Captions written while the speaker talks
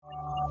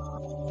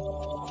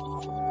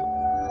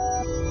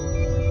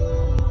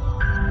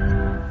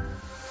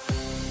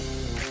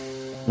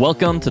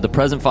Welcome to the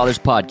Present Fathers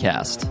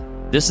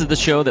Podcast. This is the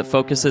show that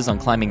focuses on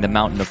climbing the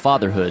mountain of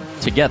fatherhood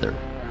together.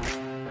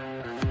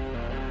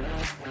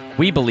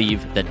 We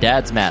believe that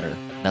dads matter.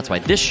 That's why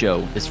this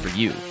show is for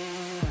you.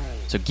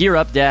 So gear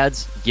up,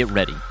 dads. Get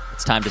ready.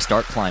 It's time to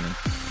start climbing.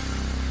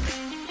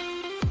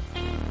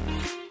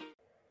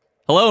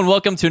 Hello and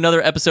welcome to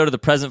another episode of the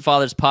Present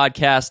Fathers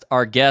Podcast.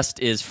 Our guest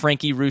is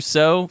Frankie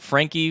Russo.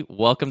 Frankie,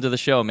 welcome to the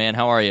show, man.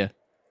 How are you?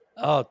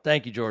 Oh,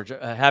 thank you, George.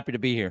 Happy to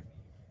be here.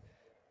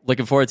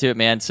 Looking forward to it,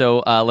 man. So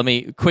let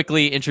me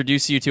quickly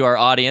introduce you to our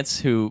audience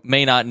who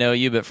may not know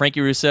you, but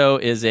Frankie Russo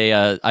is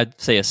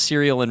I'd say a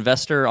serial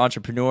investor,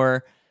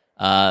 entrepreneur,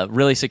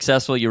 really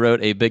successful. You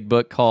wrote a big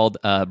book called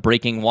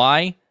Breaking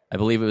Why. I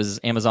believe it was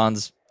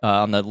Amazon's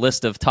on the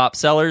list of top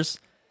sellers.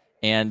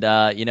 And,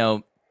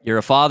 you're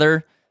a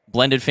father,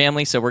 blended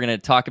family, so we're going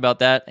to talk about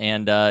that.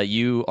 And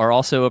you are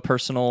also a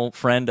personal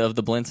friend of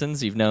the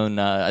Blinsons. You've known,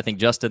 I think,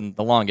 Justin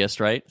the longest,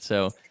 right?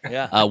 So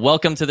yeah.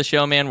 Welcome to the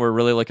show, man. We're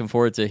really looking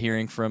forward to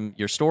hearing from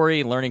your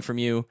story, learning from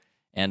you,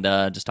 and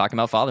just talking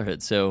about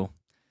fatherhood. So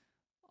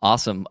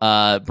awesome.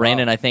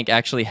 Brandon, I think,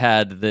 actually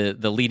had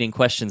the leading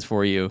questions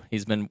for you.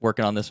 He's been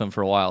working on this one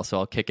for a while, so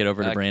I'll kick it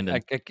over to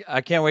Brandon.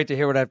 I can't wait to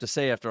hear what I have to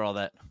say after all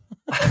that.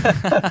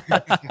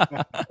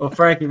 Well,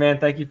 Frankie, man,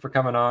 thank you for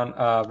coming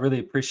on. Really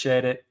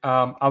appreciate it.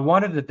 I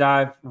wanted to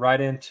dive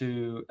right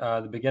into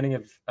the beginning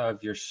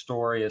of your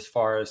story as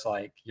far as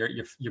like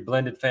your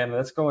blended family.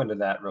 Let's go into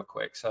that real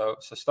quick. So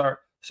start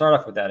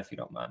off with that if you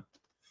don't mind.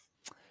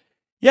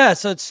 Yeah.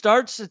 So it's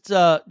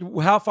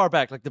how far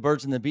back? Like the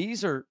birds and the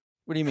bees, or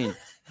what do you mean?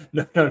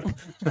 No.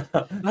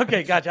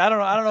 Okay, gotcha. I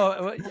don't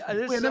know.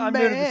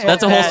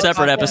 That's a whole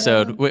separate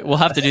episode. We'll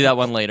have to do that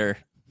one later.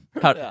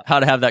 How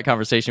to have that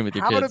conversation with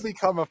your kids. How to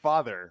become a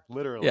father,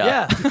 literally.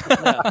 Yeah.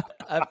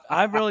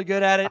 I'm really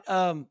good at it.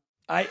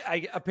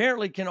 I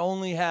apparently can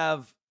only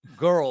have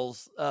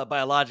girls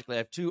biologically. I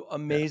have two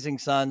amazing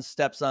sons,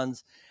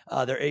 stepsons.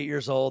 They're 8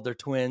 years old. They're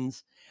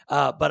twins.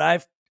 But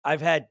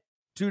I've had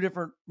two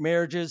different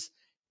marriages,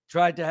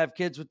 tried to have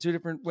kids with two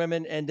different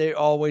women, and they're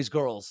always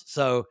girls.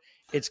 So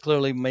it's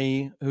clearly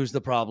me who's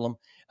the problem.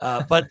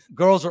 But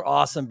girls are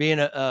awesome. Being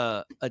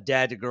a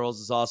dad to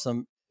girls is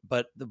awesome.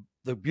 But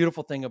the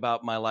beautiful thing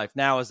about my life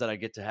now is that I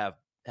get to have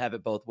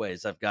it both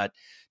ways. I've got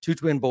two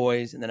twin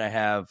boys, and then I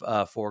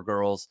have four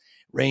girls,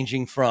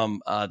 ranging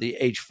from the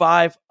age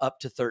 5 up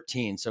to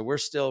 13. So we're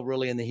still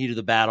really in the heat of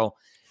the battle.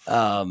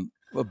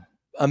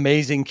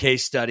 Amazing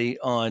case study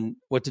on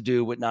what to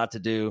do, what not to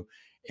do.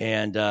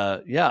 And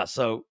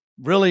so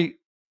really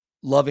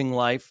loving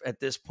life at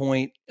this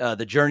point.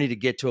 The journey to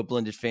get to a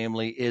blended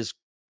family is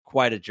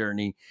quite a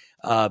journey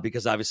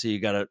because obviously you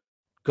got to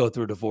go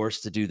through a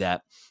divorce to do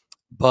that.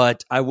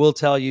 But I will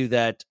tell you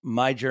that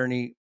my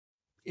journey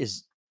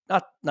is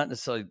not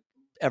necessarily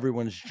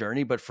everyone's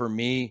journey, but for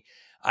me,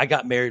 I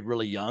got married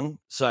really young.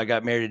 So I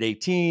got married at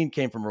 18,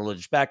 came from a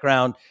religious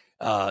background,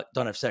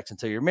 don't have sex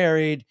until you're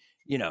married.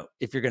 You know,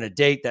 if you're going to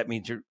date, that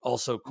means you're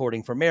also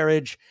courting for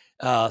marriage.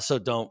 So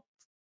don't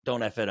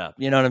F it up.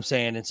 You know what I'm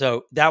saying? And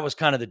so that was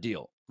kind of the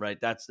deal, right?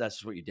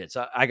 That's what you did.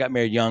 So I got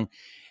married young.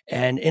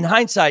 And in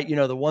hindsight,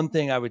 the one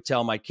thing I would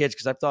tell my kids,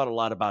 because I've thought a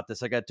lot about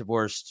this, I got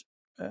divorced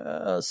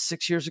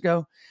 6 years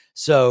ago.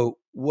 So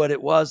what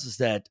it was is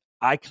that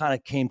I kind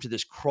of came to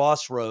this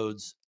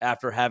crossroads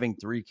after having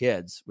 3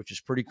 kids, which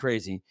is pretty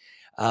crazy.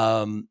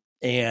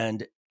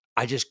 And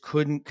I just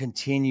couldn't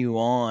continue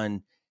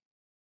on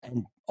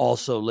and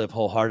also live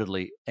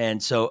wholeheartedly.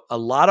 And so a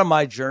lot of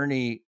my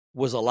journey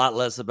was a lot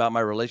less about my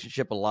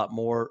relationship, a lot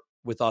more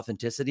with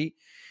authenticity.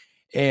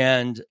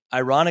 And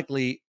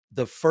ironically,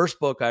 the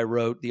first book I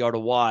wrote, The Art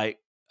of Why,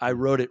 I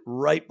wrote it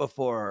right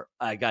before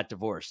I got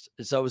divorced.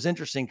 So it was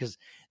interesting because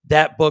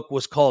that book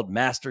was called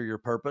Master Your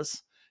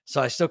Purpose.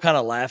 So I still kind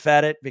of laugh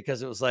at it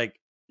because it was like,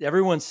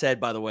 everyone said,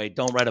 by the way,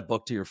 don't write a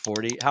book till you're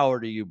 40. How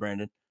old are you,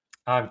 Brandon?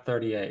 I'm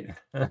 38.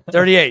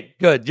 38.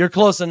 Good. You're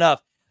close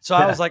enough. So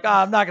I was like,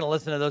 I'm not going to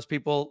listen to those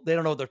people. They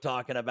don't know what they're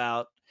talking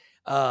about.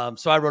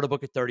 So I wrote a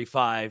book at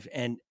 35,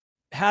 and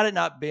had it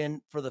not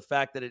been for the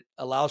fact that it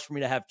allows for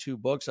me to have 2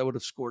 books, I would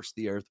have scorched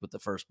the earth with the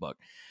first book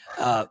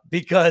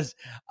because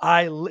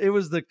it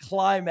was the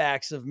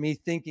climax of me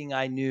thinking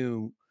I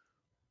knew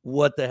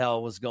what the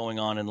hell was going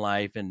on in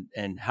life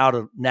and how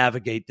to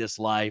navigate this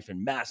life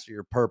and master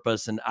your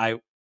purpose. And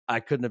I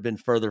couldn't have been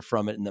further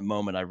from it in the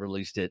moment I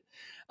released it.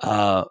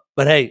 But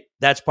hey,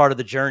 that's part of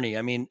the journey.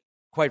 I mean,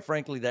 quite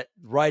frankly, that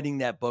writing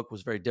that book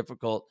was very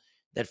difficult.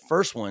 That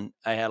first one,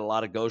 I had a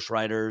lot of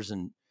ghostwriters,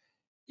 and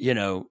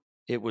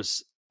it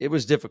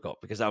was difficult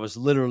because I was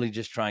literally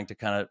just trying to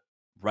kind of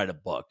write a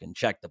book and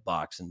check the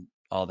box and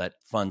all that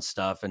fun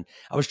stuff. And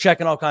I was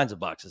checking all kinds of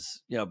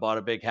boxes, bought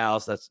a big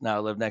house. Now I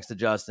live next to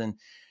Justin.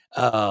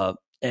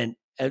 And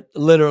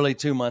literally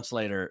 2 months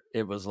later,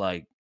 it was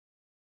like,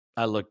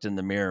 I looked in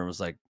the mirror and was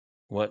like,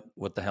 what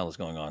the hell is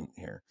going on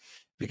here?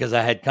 Because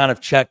I had kind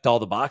of checked all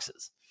the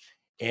boxes,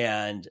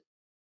 and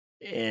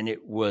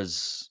it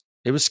was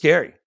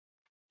scary.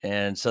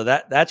 And so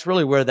that's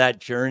really where that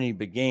journey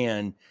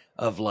began,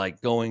 of like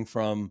going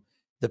from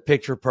the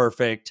picture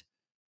perfect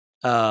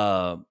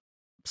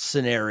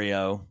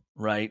scenario,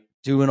 right?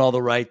 Doing all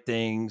the right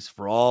things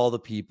for all the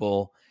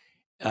people,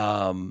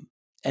 and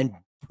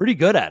pretty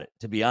good at it,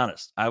 to be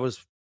honest. I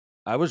was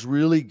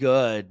really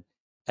good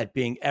at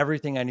being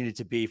everything I needed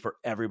to be for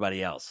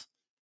everybody else.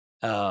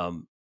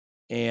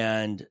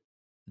 And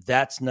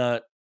that's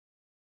not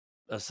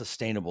a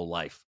sustainable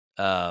life.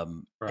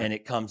 And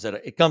it comes at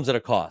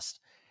a cost.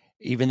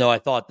 Even though I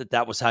thought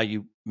that was how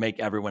you make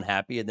everyone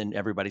happy and then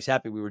everybody's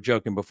happy. We were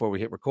joking before we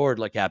hit record,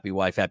 like happy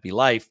wife, happy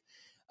life.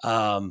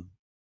 Happy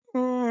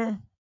I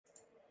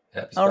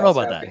spouse, don't know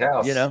about happy that.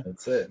 house. You know,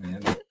 That's it,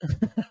 man.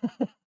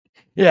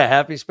 Yeah,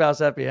 happy spouse,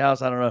 happy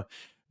house. I don't know.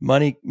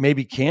 Money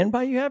maybe can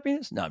buy you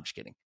happiness. No, I'm just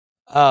kidding.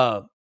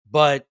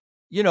 But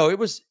it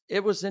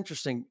was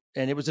interesting,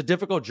 and it was a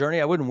difficult journey.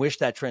 I wouldn't wish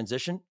that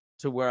transition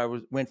to where I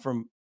went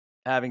from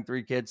having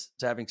 3 kids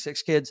to having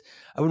 6 kids.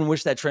 I wouldn't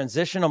wish that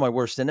transition on my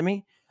worst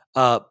enemy.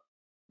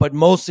 But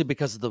mostly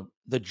because of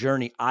the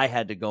journey I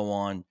had to go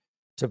on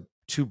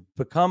to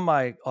become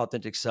my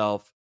authentic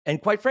self.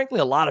 And quite frankly,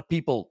 a lot of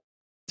people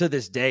to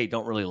this day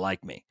don't really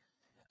like me,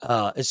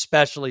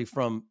 especially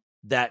from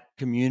that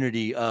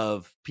community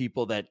of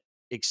people that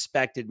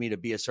expected me to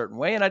be a certain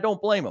way. And I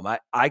don't blame them.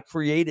 I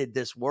created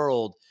this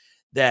world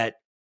that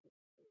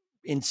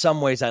in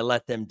some ways I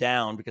let them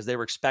down because they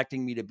were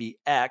expecting me to be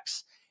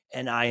X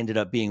and I ended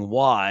up being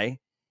Y.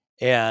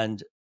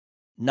 And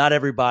not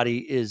everybody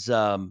is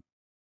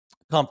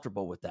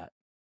comfortable with that.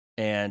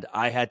 And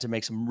I had to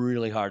make some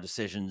really hard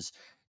decisions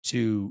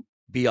to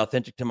be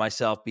authentic to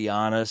myself, be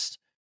honest.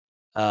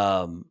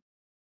 And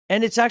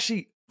it's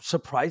actually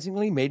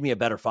surprisingly made me a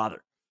better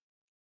father.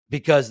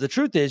 Because the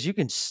truth is, you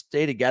can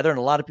stay together, and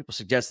a lot of people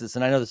suggest this.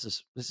 And I know this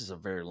is a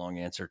very long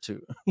answer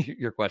to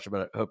your question,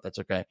 but I hope that's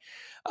okay.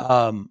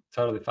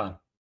 Totally fine.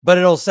 But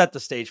it'll set the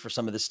stage for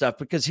some of this stuff.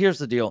 Because here's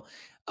the deal: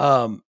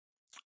 a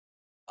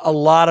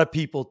lot of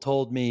people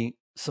told me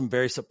some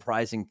very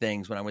surprising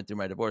things when I went through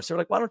my divorce. They were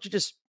like, "Why don't you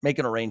just make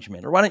an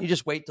arrangement, or why don't you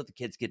just wait till the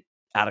kids get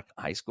out of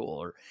high school,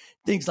 or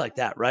things like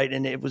that?" Right?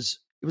 And it was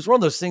one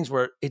of those things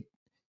where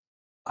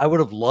I would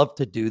have loved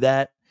to do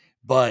that,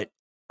 but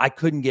I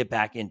couldn't get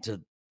back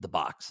into the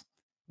box.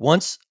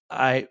 Once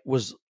I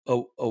was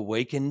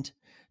awakened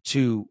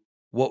to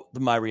what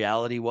my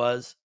reality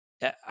was,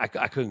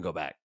 I couldn't go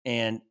back.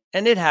 And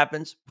it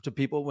happens to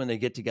people when they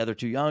get together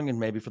too young and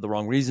maybe for the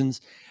wrong reasons.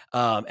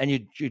 And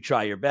you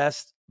try your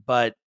best,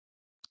 but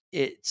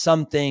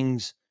some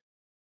things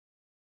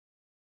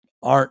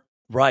aren't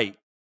right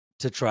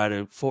to try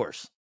to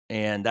force.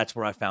 And that's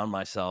where I found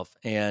myself.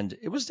 And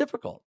it was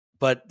difficult,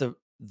 but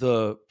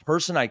the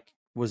person I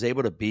was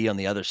able to be on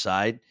the other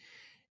side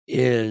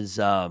is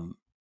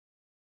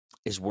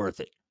worth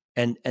it.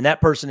 And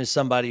that person is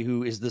somebody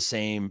who is the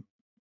same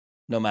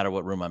no matter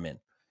what room I'm in.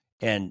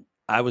 And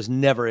I was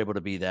never able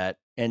to be that.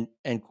 And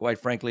quite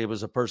frankly, it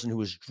was a person who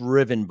was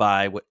driven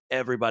by what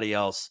everybody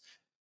else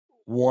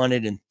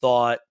wanted and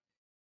thought.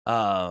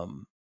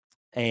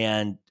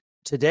 And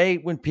today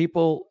when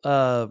people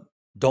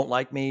don't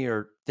like me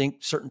or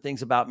think certain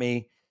things about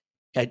me,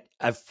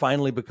 I've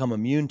finally become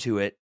immune to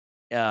it.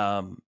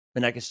 And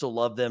I can still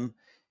love them.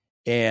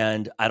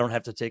 And I don't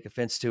have to take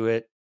offense to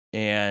it.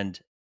 And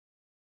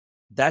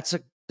that's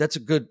a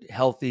good,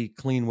 healthy,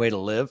 clean way to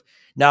live.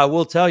 Now, I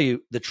will tell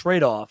you the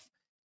trade-off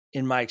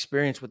in my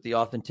experience with the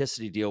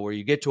authenticity deal, where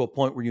you get to a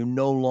point where you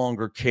no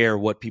longer care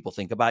what people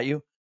think about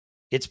you.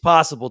 It's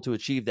possible to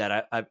achieve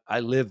that. I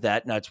live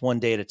that. Now, it's one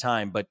day at a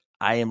time, but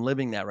I am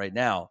living that right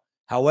now.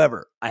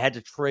 However, I had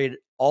to trade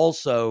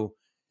also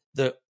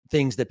the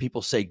things that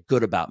people say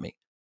good about me.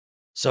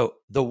 So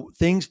the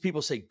things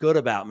people say good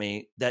about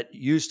me that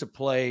used to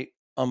play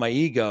on my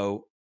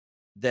ego,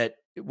 that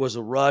it was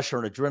a rush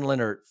or an adrenaline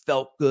or it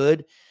felt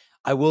good,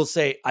 I will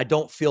say I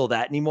don't feel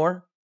that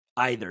anymore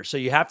either. So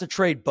you have to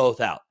trade both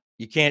out.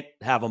 You can't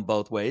have them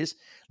both ways.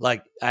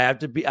 Like I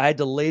had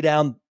to lay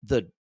down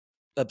the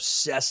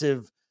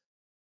obsessive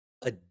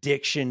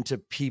addiction to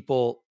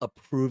people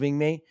approving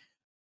me,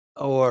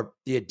 or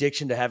the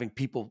addiction to having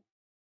people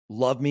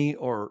love me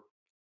or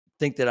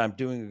think that I'm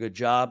doing a good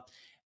job.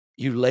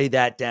 You lay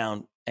that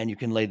down and you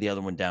can lay the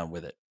other one down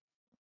with it.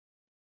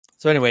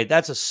 So anyway,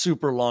 that's a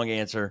super long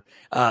answer.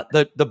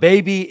 The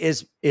baby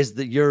is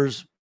the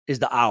yours is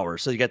the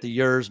ours. So you got the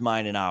yours,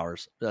 mine, and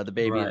ours. The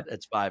baby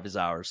at 5 is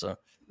ours. So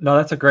no,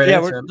 that's a great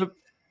answer.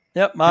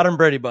 Yep, modern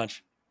Brady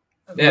bunch.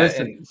 Yeah.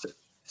 Listen,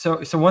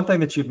 so one thing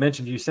that you've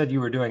mentioned, you said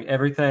you were doing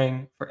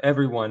everything for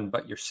everyone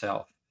but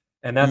yourself,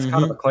 and that's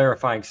kind of a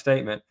clarifying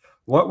statement.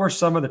 What were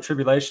some of the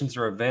tribulations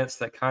or events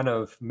that kind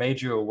of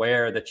made you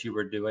aware that you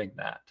were doing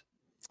that?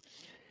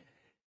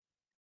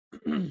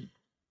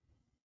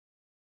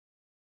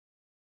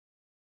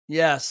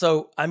 Yeah.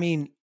 So, I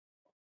mean,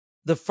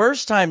 the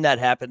first time that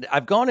happened,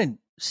 I've gone in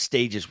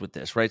stages with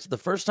this, right? So the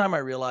first time I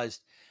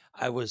realized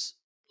I was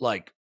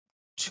like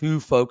too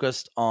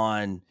focused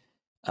on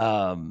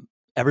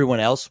everyone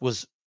else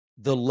was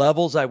the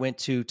levels I went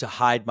to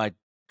hide my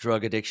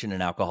drug addiction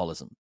and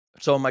alcoholism.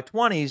 So in my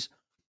 20s,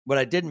 what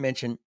I didn't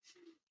mention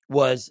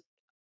was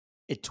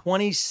at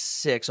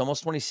 26,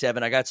 almost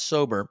 27, I got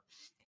sober,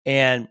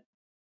 and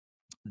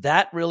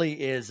that really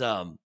is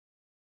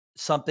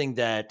something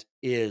that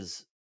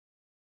is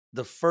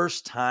the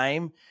first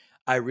time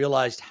I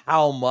realized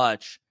how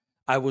much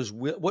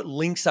what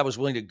links I was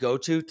willing to go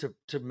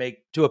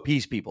to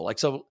appease people. Like,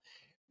 so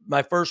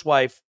my first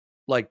wife,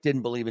 like,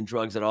 didn't believe in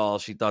drugs at all.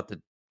 She thought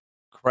that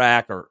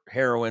crack or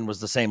heroin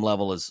was the same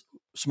level as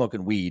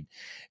smoking weed,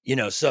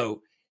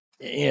 so,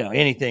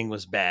 anything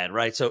was bad.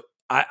 Right. So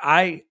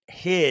I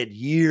hid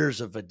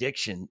years of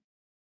addiction,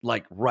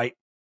 like right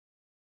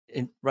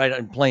in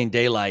plain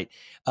daylight,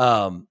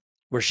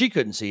 where she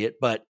couldn't see it,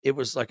 but it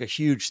was like a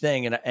huge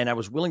thing. And I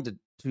was willing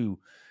to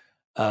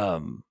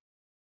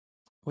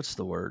what's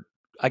the word?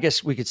 I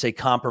guess we could say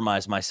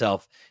compromise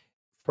myself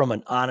from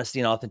an honesty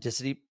and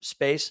authenticity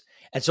space.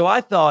 And so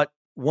I thought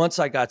once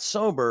I got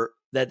sober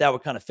that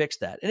would kind of fix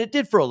that. And it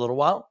did for a little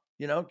while.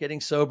 Getting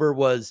sober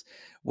was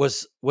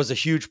a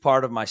huge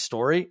part of my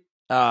story.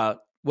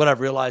 What I've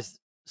realized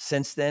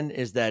since then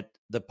is that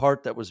the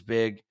part that was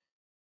big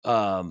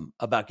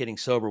about getting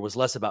sober was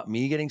less about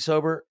me getting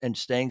sober and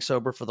staying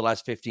sober for the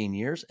last 15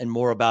 years and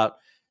more about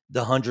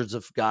the hundreds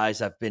of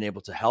guys I've been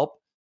able to help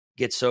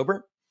get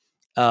sober.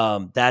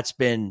 That's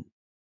been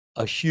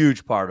a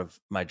huge part of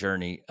my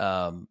journey,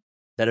 that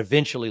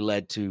eventually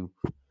led to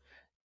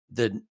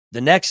the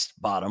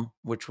next bottom,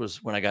 which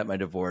was when I got my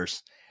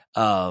divorce.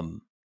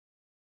 And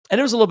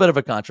it was a little bit of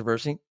a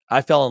controversy.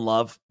 I fell in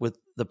love with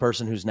the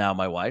person who's now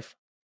my wife,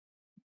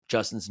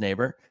 Justin's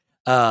neighbor.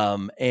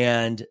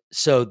 And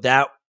so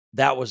that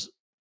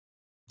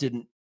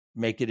didn't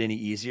make it any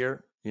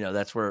easier.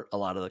 That's where a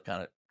lot of the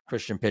kind of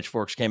Christian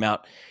pitchforks came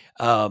out.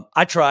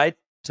 I tried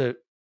to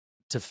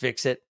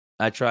fix it.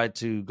 I tried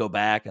to go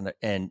back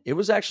and it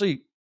was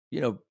actually,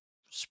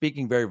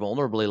 speaking very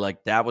vulnerably,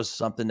 like that was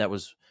something that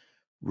was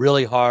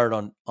really hard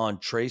on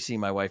Tracy,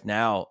 my wife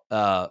now,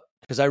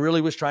 because I really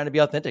was trying to be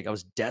authentic. I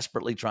was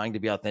desperately trying to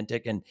be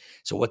authentic. And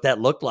so what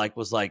that looked like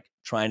was like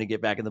trying to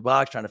get back in the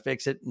box, trying to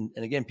fix it. And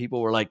again,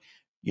 people were like,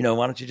 why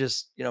don't you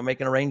just,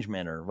 make an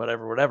arrangement or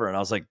whatever. And I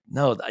was like,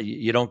 no,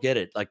 you don't get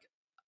it. Like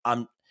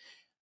I'm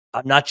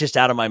not just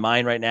out of my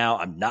mind right now.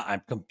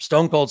 I'm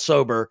stone cold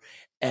sober,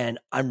 and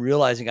I'm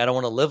realizing I don't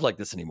want to live like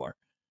this anymore,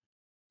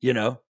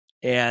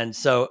 And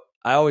so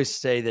I always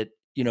say that,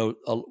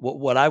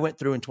 what I went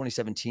through in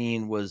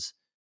 2017 was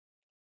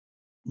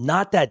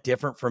not that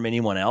different from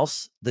anyone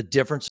else. The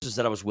difference is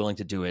that I was willing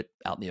to do it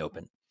out in the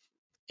open.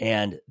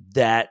 And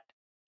that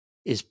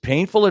is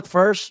painful at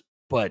first,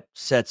 but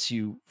sets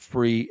you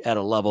free at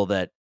a level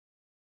that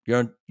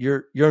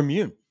you're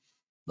immune.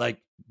 Like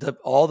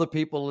all the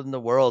people in the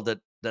world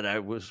that I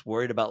was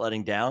worried about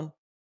letting down,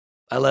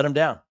 I let them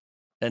down,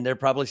 and they're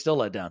probably still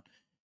let down.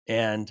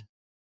 And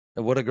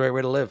what a great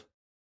way to live.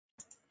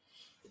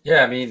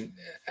 Yeah, I mean,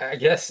 I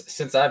guess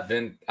since I've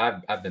been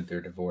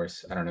through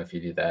divorce. I don't know if you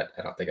do that.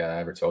 I don't think I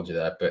ever told you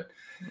that, but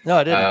no,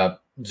 I didn't.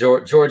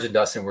 George and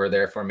Dustin were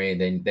there for me.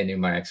 They knew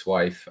my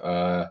ex-wife.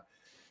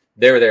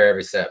 They were there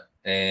every step,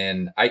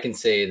 and I can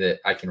say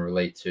that I can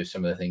relate to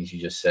some of the things you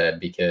just said,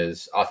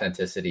 because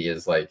authenticity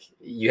is like,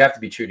 you have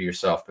to be true to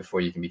yourself before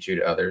you can be true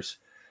to others.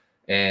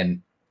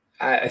 And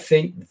I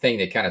think the thing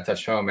that kind of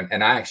touched home,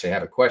 and I actually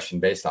have a question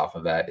based off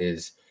of that,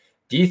 is,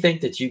 do you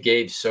think that you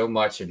gave so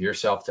much of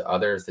yourself to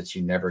others that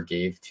you never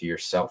gave to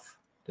yourself?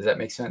 Does that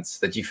make sense?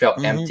 That you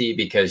felt empty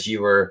because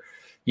you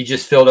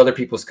just filled other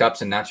people's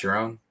cups and not your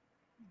own?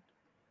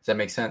 Does that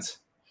make sense?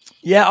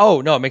 Yeah.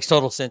 Oh, no, it makes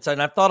total sense.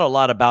 And I've thought a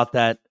lot about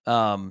that.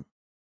 I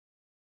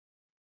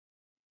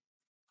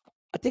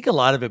think a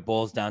lot of it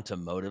boils down to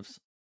motives,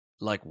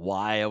 like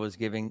why I was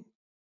giving.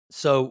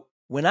 So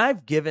when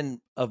I've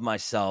given of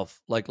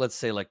myself, like, let's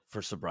say, like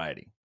for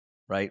sobriety,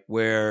 right,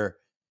 where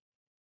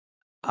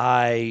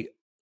I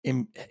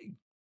am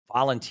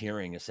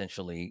volunteering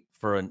essentially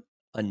for an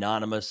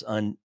anonymous,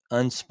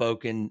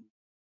 unspoken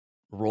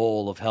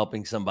role of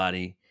helping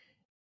somebody,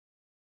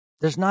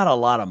 there's not a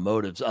lot of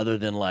motives other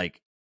than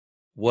like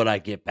what I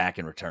get back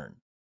in return.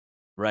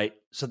 Right.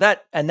 So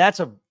that's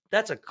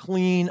a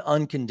clean,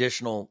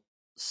 unconditional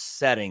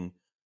setting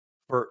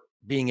for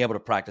being able to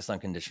practice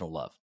unconditional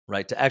love,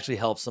 right? To actually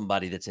help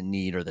somebody that's in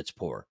need or that's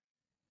poor.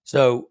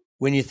 So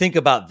when you think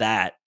about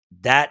that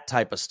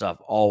type of stuff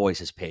always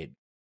has paid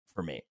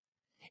for me.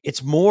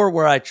 It's more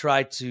where I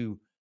try to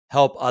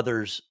help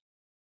others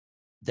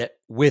that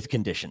with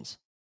conditions.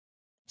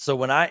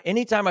 So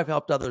anytime I've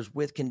helped others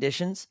with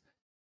conditions,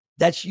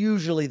 that's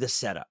usually the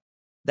setup.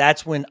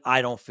 That's when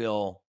I don't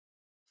feel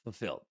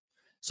fulfilled.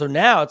 So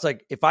now it's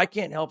like, if I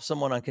can't help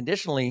someone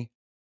unconditionally,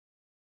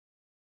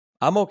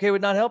 I'm okay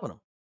with not helping them,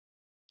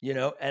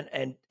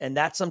 and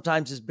that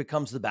sometimes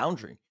becomes the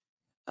boundary.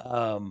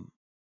 I'm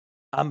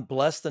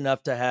blessed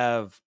enough to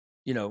have,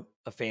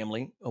 a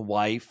family, a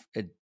wife,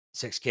 and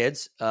 6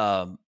 kids,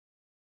 that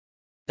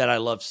I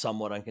love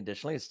somewhat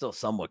unconditionally. It's still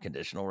somewhat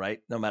conditional,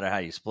 right? No matter how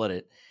you split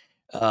it.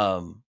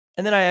 And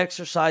then I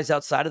exercise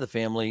outside of the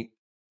family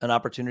an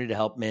opportunity to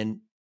help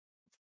men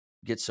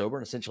get sober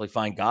and essentially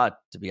find God,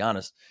 to be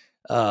honest.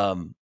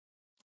 And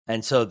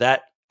so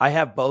that I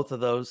have both of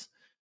those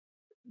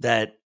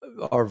that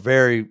are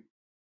very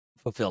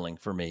fulfilling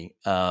for me.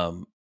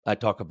 I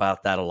talk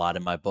about that a lot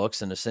in my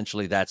books, and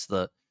essentially that's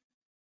the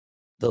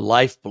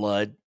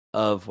lifeblood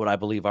of what I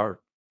believe our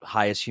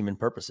highest human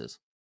purpose is.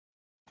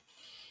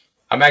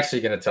 I'm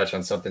actually going to touch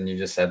on something you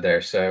just said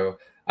there. So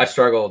I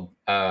struggled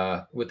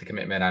with the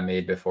commitment I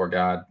made before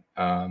God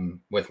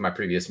with my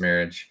previous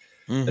marriage.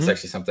 That's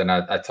actually something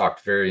I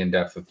talked very in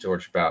depth with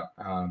George about.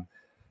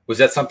 Was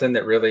that something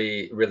that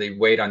really, really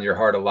weighed on your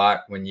heart a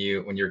lot when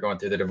you're going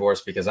through the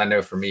divorce? Because I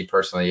know for me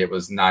personally, it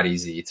was not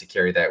easy to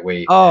carry that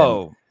weight.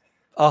 Oh,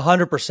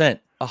 100%,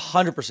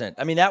 100%.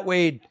 I mean, that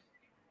weighed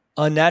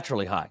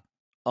unnaturally high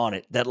on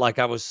it, that like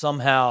I was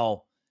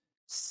somehow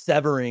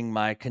severing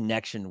my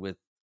connection with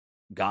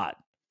God.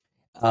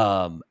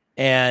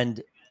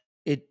 And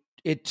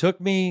it took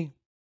me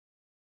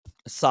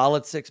a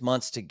solid 6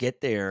 months to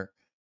get there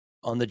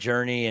on the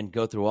journey and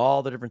go through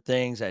all the different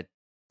things. I,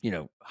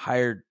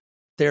 hired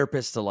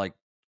therapists to like,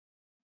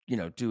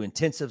 do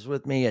intensives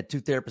with me. I had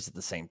 2 therapists at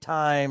the same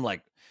time,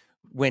 like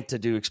went to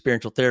do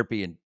experiential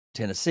therapy in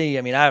Tennessee.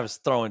 I mean, I was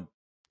throwing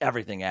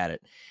everything at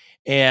it.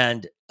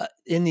 And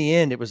in the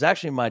end, it was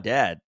actually my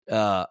dad,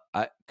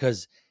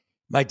 because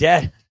my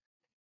dad,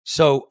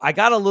 so I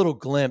got a little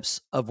glimpse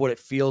of what it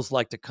feels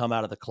like to come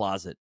out of the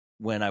closet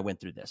when I went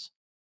through this.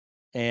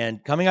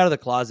 And coming out of the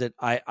closet,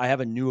 I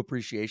have a new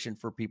appreciation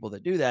for people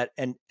that do that.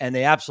 And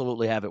they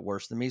absolutely have it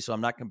worse than me. So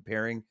I'm not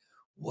comparing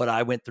what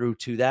I went through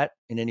to that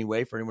in any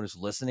way for anyone who's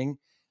listening,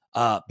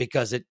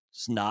 because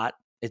it's not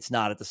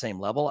at the same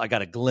level. I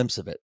got a glimpse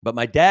of it. But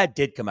my dad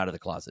did come out of the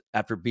closet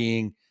after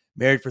being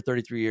married for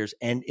 33 years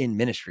and in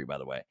ministry, by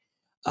the way.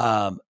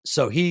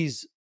 So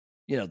he's,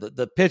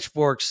 the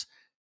pitchforks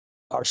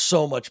are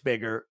so much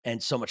bigger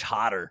and so much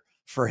hotter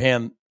for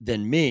him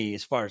than me,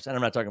 as far as, and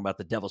I'm not talking about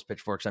the devil's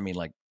pitchforks. I mean,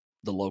 like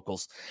the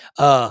locals.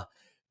 So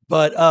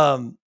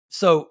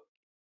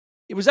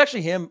it was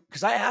actually him,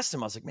 because I asked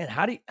him, I was like, man,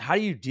 how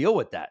do you deal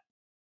with that?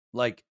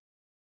 Like,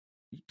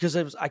 because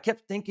I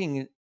kept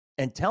thinking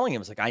and telling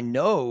him, it's like, I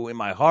know in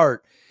my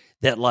heart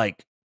that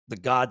like the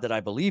God that I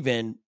believe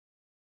in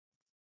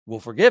will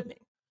forgive me.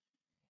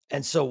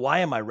 And so why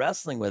am I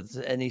wrestling with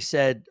it? And he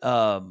said,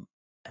 and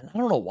I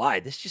don't know why,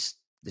 this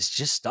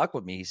just stuck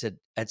with me. He said,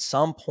 at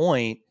some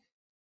point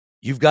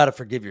you've got to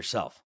forgive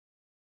yourself.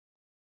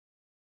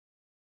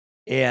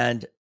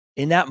 And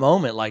in that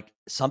moment, like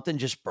something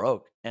just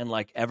broke. And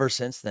like ever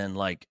since then,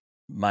 like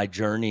my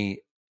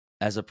journey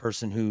as a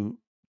person who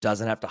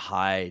doesn't have to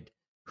hide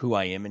who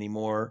I am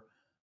anymore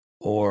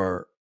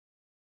or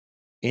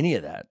any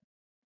of that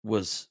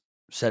was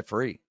set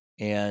free.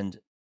 And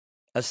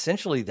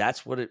essentially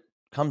that's what it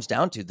comes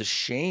down to. The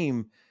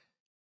shame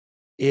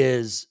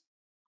is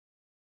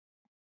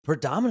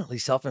predominantly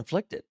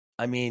self-inflicted.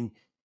 I mean,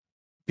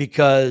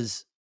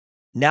 because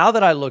now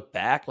that I look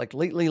back, like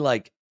lately,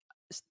 like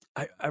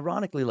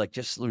ironically, like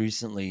just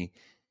recently,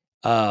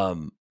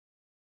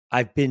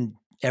 I've been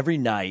every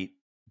night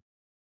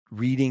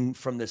reading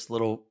from this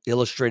little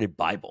illustrated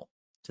Bible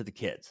to the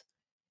kids.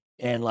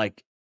 And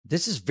like,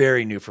 this is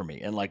very new for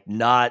me. And like,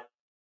 not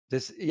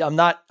this, I'm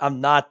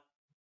not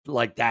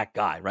like that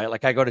guy, right?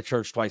 Like I go to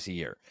church twice a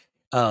year.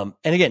 And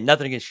again,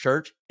 nothing against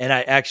church. And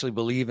I actually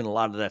believe in a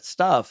lot of that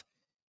stuff,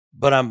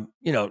 but I'm,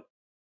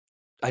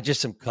 I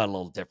just am cut a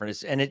little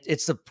different.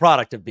 It's the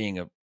product of being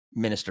a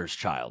minister's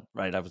child,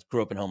 right?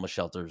 Grew up in homeless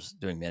shelters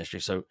doing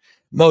ministry. So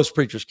most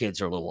preachers' kids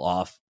are a little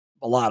off.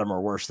 A lot of them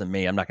are worse than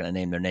me. I'm not going to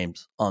name their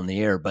names on the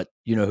air, but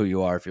you know who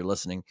you are if you're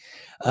listening.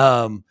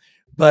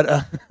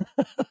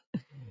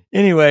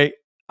 Anyway,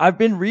 I've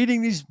been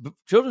reading these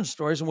children's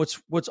stories, and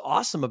what's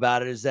awesome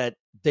about it is that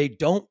they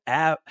don't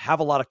have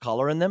a lot of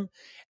color in them,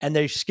 and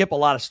they skip a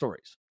lot of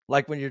stories.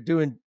 Like when you're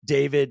doing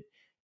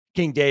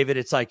King David,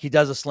 it's like he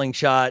does a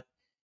slingshot,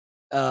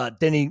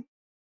 then he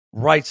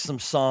writes some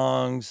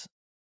songs,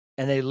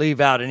 and they leave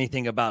out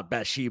anything about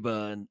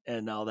Bathsheba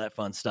and all that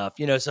fun stuff,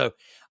 So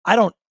I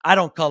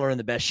don't color in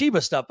the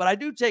Bathsheba stuff, but I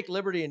do take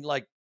liberty in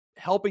like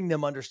helping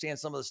them understand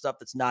some of the stuff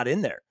that's not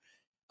in there.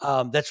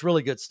 That's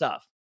really good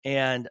stuff,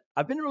 and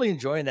I've been really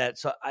enjoying that.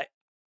 So I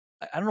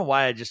don't know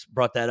why I just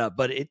brought that up,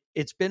 but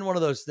it's been one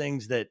of those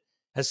things that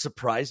has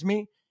surprised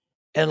me,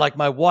 and like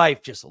my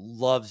wife just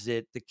loves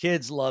it. The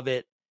kids love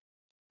it.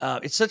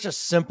 It's such a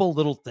simple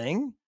little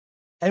thing.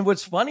 And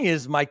what's funny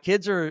is my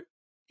kids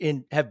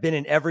have been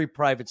in every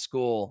private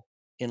school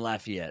in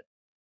Lafayette.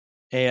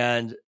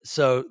 And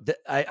so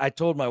I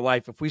told my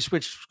wife, if we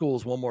switch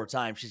schools one more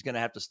time, she's going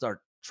to have to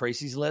start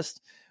Tracy's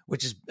List,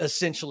 which is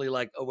essentially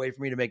like a way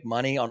for me to make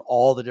money on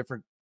all the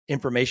different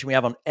information we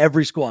have on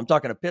every school. I'm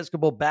talking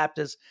Episcopal,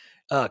 Baptist,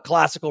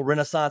 classical,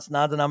 Renaissance,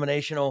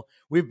 non-denominational.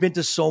 We've been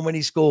to so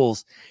many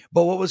schools.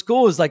 But what was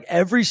cool is like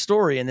every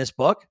story in this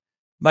book,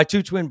 my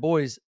 2 twin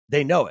boys,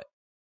 they know it,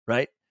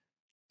 right?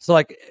 So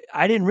like,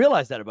 I didn't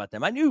realize that about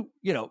them. I knew,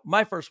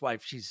 my first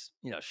wife, she's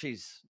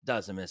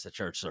doesn't miss a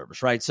church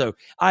service, right? So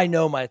I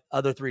know my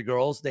other 3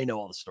 girls, they know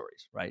all the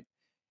stories, right?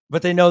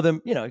 But they know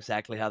them,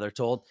 exactly how they're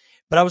told.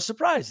 But I was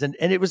surprised. And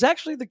it was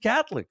actually the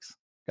Catholics.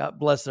 God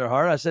bless their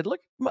heart. I said, look,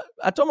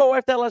 I told my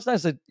wife that last night. I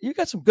said, you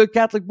got some good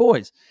Catholic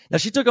boys. Now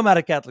she took them out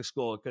of Catholic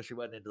school because she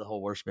went into the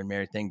whole worship and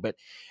Mary thing. But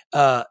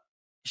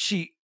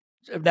she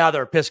Now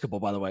they're Episcopal,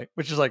 by the way,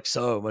 which is like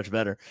so much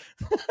better.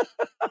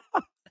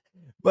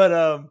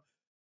 But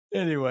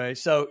anyway,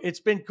 so it's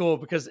been cool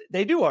because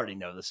they do already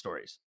know the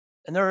stories,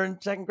 and they're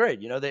in second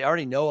grade. You know, they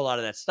already know a lot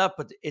of that stuff,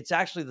 but it's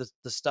actually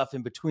the stuff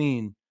in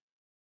between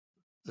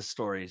the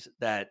stories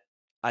that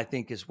I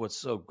think is what's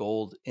so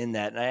gold in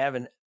that.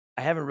 And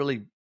I haven't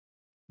really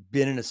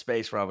been in a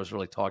space where I was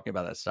really talking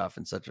about that stuff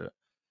in such a.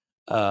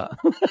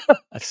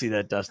 I see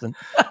that, Dustin.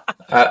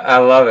 I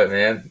love it,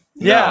 man.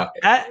 Yeah,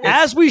 No,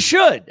 as we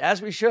should.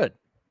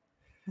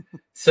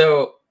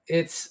 So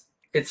it's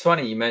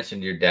funny you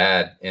mentioned your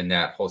dad in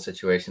that whole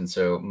situation.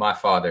 So my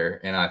father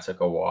and I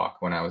took a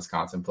walk when I was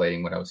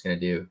contemplating what I was going to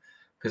do,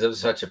 because it was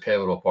such a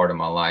pivotal part of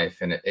my life,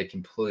 and it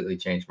completely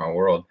changed my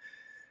world.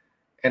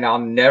 And I'll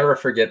never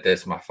forget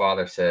this. My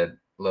father said,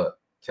 "Look,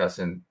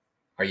 Justin,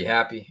 are you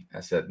happy?"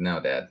 I said,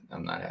 "No, Dad,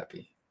 I'm not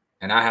happy."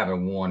 And I have a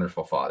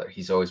wonderful father.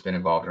 He's always been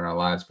involved in our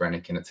lives.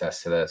 Brendan can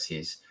attest to this.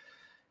 He's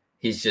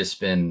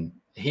just been,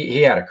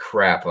 he had a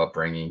crap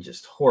upbringing,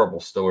 just horrible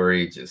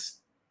story, just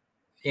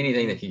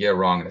anything that could go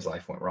wrong in his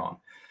life went wrong.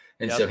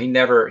 And so he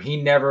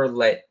never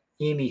let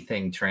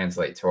anything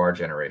translate to our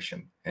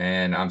generation.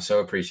 And I'm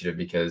so appreciative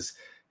because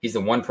he's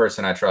the one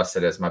person I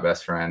trusted as my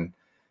best friend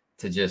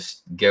to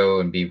just go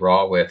and be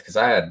raw with. Because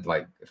I had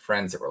like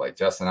friends that were like,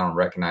 "Justin, I don't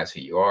recognize who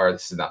you are.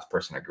 This is not the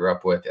person I grew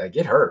up with." I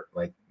get hurt.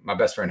 Like my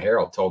best friend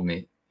Harold told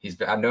me,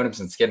 I've known him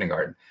since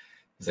kindergarten.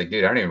 He's like,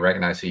 "Dude, I don't even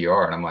recognize who you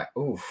are." And I'm like,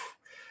 "Oof."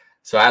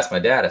 So I asked my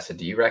dad, I said,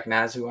 "Do you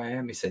recognize who I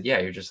am?" He said, "Yeah,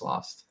 you're just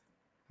lost."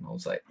 And I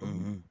was like,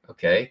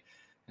 "Okay."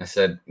 I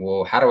said,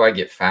 "Well, how do I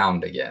get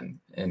found again?"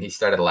 And he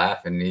started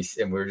laughing.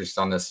 And we were just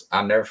on this.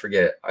 I'll never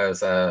forget it. It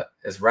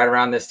was right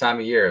around this time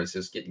of year. It was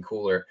just getting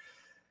cooler.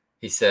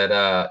 He said,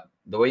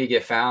 "The way you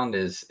get found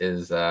is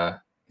he's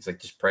like,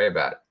 just pray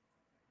about it."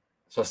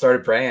 So I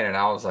started praying, and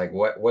I was like,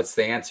 what's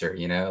the answer?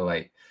 You know,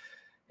 like,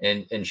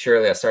 and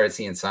surely I started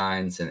seeing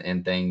signs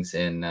and things.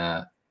 And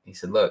he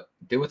said, "Look,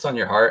 do what's on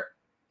your heart,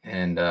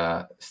 and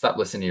stop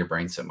listening to your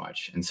brain so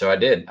much." And so I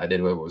did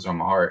what was on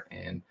my heart.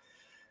 And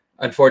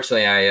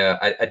unfortunately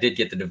I did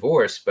get the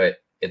divorce, but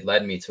it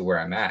led me to where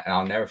I'm at. And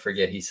I'll never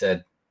forget, he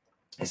said,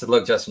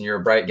 "Look, Justin, you're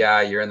a bright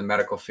guy. You're in the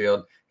medical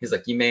field." He's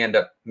like, "You may end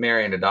up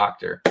marrying a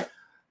doctor."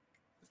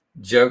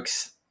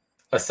 Jokes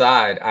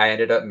aside, I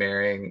ended up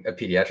marrying a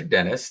pediatric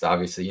dentist.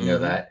 Obviously, you know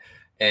that.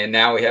 And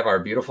now we have our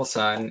beautiful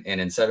son,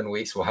 and in 7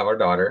 weeks we'll have our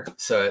daughter.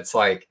 So it's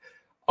like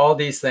all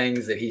these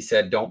things that he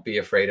said, don't be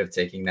afraid of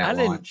taking that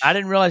launch. I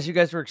didn't realize you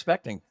guys were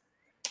expecting.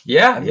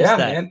 Yeah,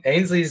 man.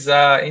 Ainsley's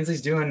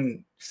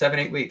doing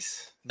 7-8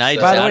 weeks. Now you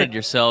just outed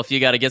yourself. You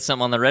got to get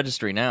something on the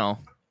registry now.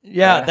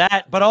 Yeah,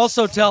 that. But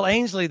also tell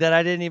Ainsley that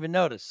I didn't even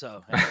notice.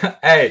 So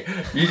hey,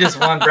 you just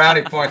won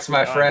brownie points,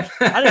 my friend.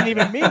 I didn't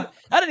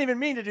even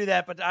mean to do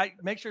that, but I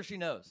make sure she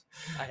knows.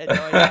 I had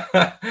no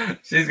idea.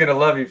 She's gonna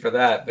love you for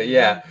that. But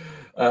yeah,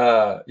 we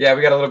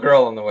got a little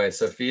girl on the way,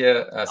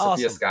 Sophia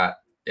Scott.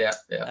 Yeah.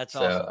 That's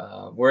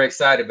awesome. We're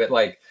excited, but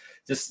like,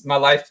 just my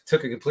life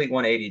took a complete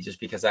 180 just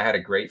because I had a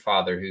great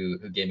father who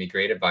gave me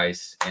great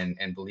advice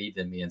and believed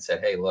in me and said,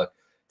 "Hey, look,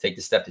 take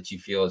the step that you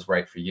feel is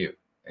right for you."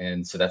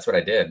 And so that's what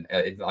I did.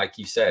 Like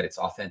you said, it's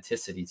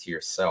authenticity to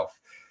yourself.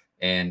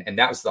 And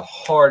that was the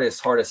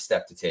hardest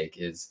step to take,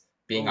 is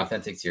being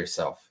authentic to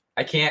yourself.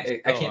 I can't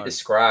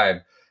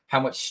describe how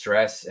much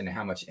stress and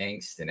how much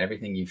angst and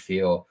everything you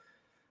feel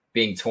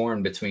being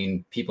torn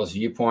between people's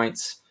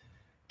viewpoints,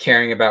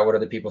 caring about what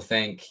other people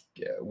think,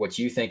 what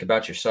you think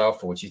about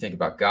yourself or what you think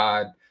about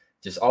God.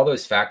 Just all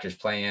those factors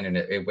play in, and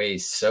it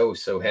weighs so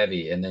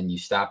heavy. And then you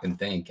stop and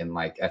think. And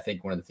like, I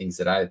think one of the things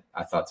that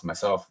I thought to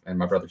myself, and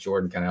my brother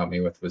Jordan kind of helped me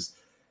with, was,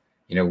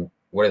 you know,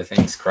 what are the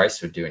things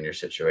Christ would do in your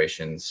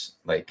situations?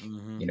 Like,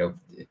 you know,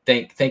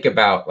 think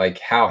about like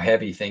how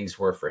heavy things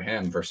were for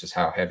him versus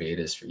how heavy it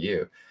is for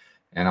you.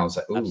 And I was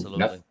like,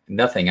 ooh,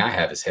 nothing I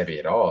have is heavy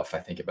at all if I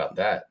think about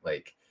that.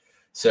 Like,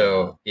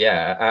 so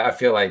yeah, I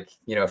feel like,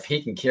 you know, if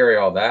he can carry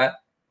all that,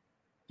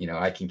 you know,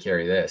 I can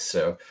carry this.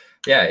 So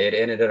yeah, it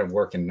ended up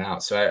working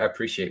out. So I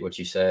appreciate what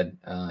you said,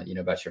 you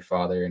know, about your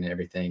father and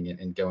everything,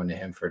 and going to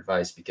him for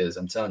advice, because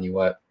I'm telling you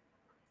what,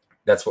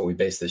 that's what we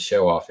base this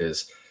show off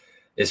is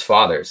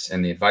fathers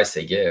and the advice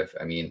they give.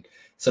 I mean,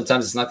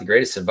 sometimes it's not the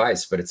greatest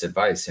advice, but it's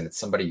advice, and it's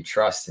somebody you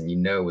trust and you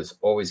know has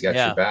always got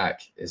your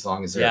back, as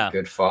long as they're a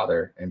good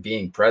father. And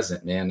being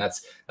present, man,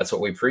 that's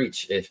what we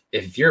preach.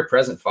 If you're a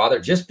present father,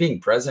 just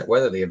being present,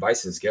 whether the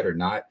advice is good or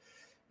not,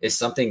 is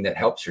something that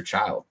helps your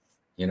child.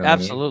 You know,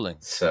 absolutely. What I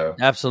mean? So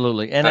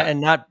absolutely,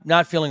 and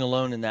not feeling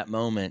alone in that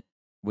moment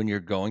when you're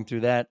going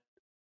through that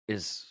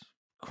is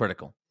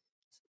critical.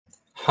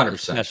 100%,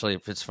 especially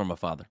if it's from a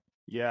father.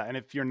 Yeah, and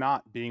if you're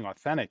not being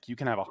authentic, you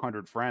can have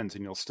 100 friends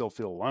and you'll still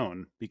feel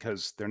alone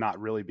because they're not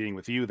really being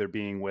with you. They're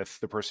being with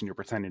the person you're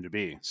pretending to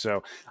be.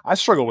 So I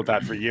struggled with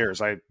that for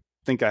years. I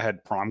think I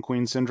had prom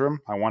queen syndrome.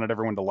 I wanted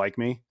everyone to like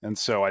me. And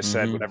so I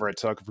said whatever it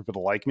took for people to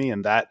like me.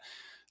 And that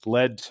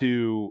led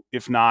to,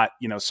 if not,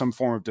 you know, some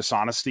form of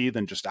dishonesty,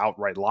 then just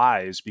outright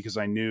lies, because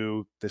I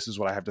knew this is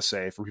what I have to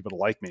say for people to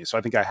like me. So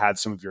I think I had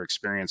some of your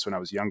experience when I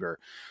was younger.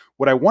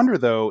 What I wonder,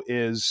 though,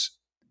 is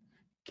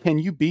can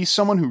you be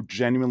someone who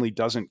genuinely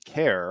doesn't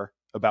care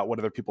about what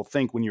other people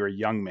think when you're a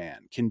young man?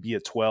 Can be a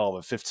 12,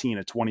 a 15,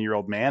 a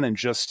 20-year-old man and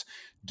just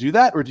do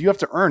that? Or do you have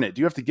to earn it?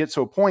 Do you have to get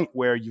to a point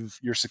where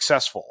you're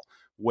successful,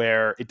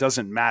 where it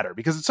doesn't matter?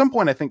 Because at some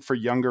point, I think for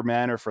younger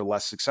men or for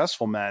less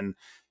successful men,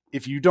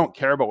 if you don't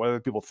care about what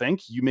other people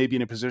think, you may be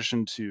in a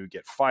position to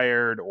get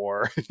fired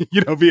or,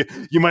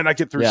 you might not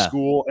get through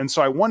school. And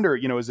so I wonder,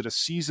 is it a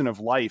season of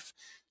life?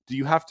 Do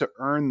you have to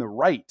earn the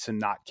right to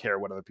not care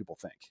what other people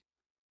think?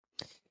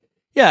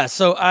 Yeah.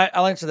 So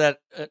I'll answer that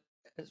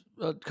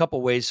a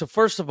couple ways. So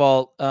first of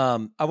all,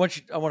 I want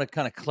to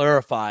kind of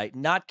clarify,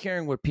 not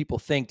caring what people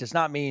think does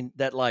not mean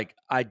that like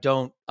I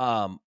don't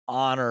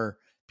honor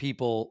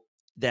people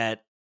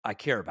that I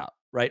care about,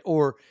 right?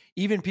 Or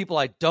even people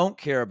I don't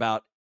care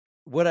about.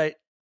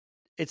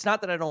 It's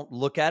not that I don't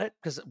look at it,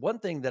 because one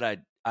thing that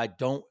I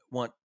don't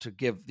want to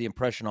give the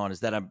impression on is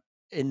that I'm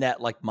in that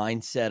like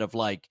mindset of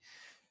like,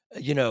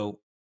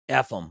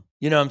 F them,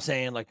 what I'm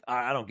saying? Like,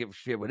 I don't give a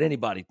shit what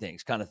anybody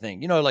thinks kind of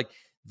thing, like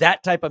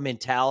that type of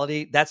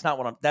mentality. That's not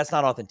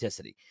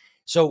authenticity.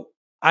 So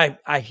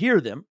I hear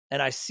them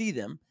and I see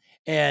them,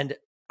 and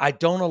I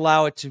don't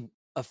allow it to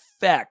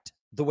affect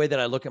the way that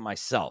I look at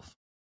myself,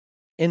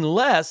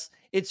 unless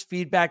it's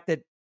feedback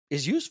that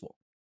is useful.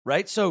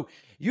 Right. So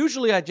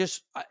usually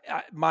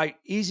my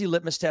easy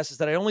litmus test is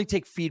that I only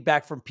take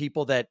feedback from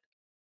people that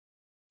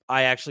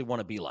I actually want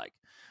to be like,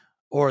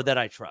 or that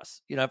I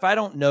trust. If I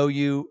don't know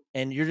you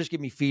and you're just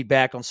giving me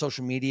feedback on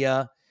social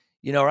media,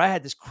 or I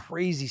had this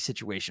crazy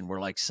situation where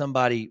like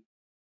somebody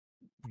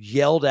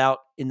yelled out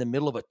in the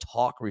middle of a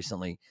talk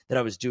recently that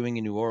I was doing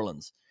in New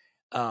Orleans.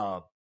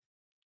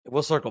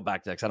 We'll circle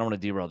back to that because I don't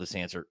want to derail this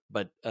answer,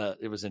 but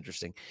it was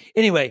interesting.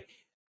 Anyway,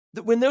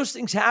 when those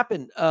things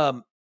happen,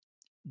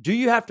 do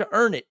you have to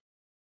earn it?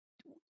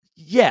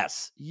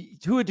 Yes,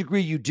 to a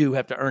degree you do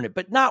have to earn it,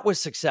 but not with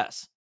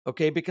success.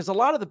 Okay, because a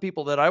lot of the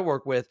people that I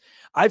work with,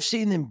 I've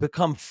seen them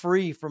become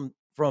free from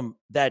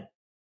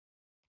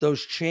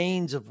those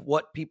chains of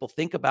what people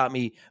think about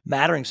me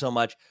mattering so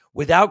much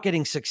without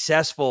getting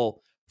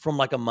successful from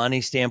like a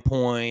money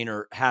standpoint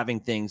or having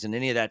things and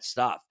any of that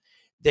stuff.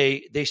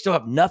 They still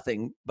have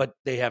nothing, but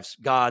they have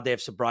God, they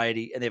have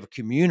sobriety, and they have a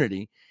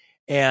community,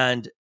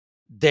 and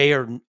they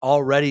are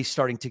already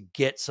starting to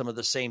get some of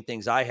the same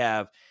things I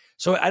have.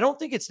 So I don't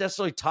think it's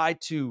necessarily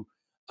tied to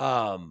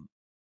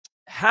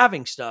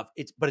having stuff,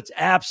 but it's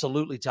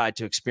absolutely tied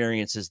to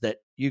experiences that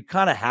you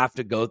kind of have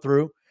to go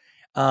through.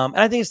 And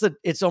I think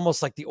it's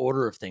almost like the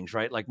order of things,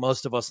 right? Like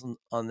most of us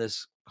on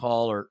this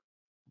call are,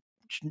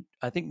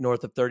 I think,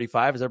 north of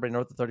 35. Is everybody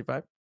north of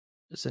 35,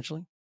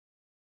 essentially?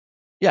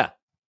 Yeah.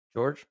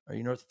 George, are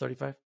you north of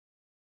 35?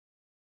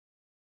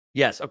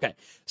 Yes. Okay.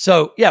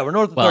 So yeah, we're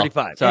north of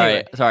 35.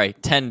 Sorry.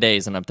 10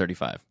 days and I'm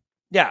 35.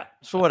 Yeah.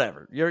 So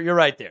whatever. You're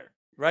right there.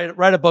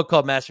 Write a book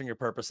called Mastering Your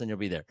Purpose and you'll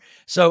be there.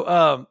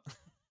 So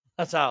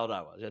that's how old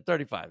I was. At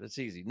 35. It's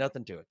easy.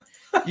 Nothing to it.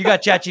 You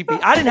got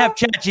ChatGPT. I didn't have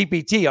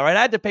ChatGPT. All right.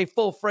 I had to pay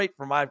full freight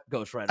for my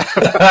ghostwriter.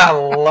 I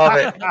love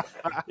it.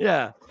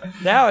 Yeah.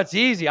 Now it's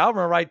easy. I'm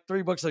going to write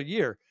 3 books a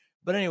year.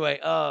 But anyway,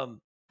 Brandon's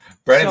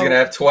going to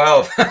have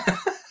 12.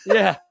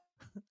 Yeah.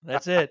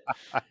 That's it.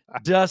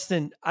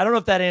 Dustin, I don't know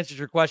if that answers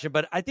your question,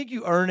 but I think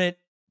you earn it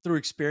through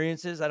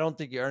experiences. I don't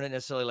think you earn it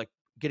necessarily like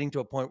getting to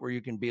a point where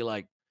you can be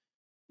like,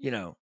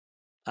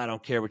 I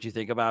don't care what you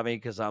think about me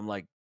because I'm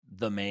like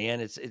the man.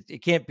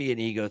 It can't be an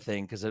ego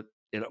thing because it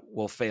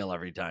will fail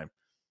every time.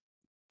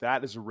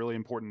 That is a really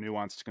important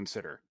nuance to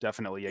consider.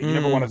 Definitely. Yeah, you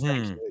never want to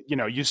think,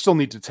 you still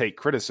need to take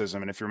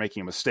criticism. And if you're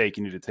making a mistake,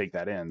 you need to take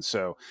that in.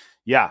 So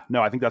yeah,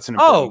 no, I think that's an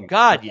important. Oh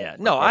God. Yeah.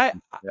 No,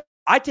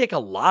 I take a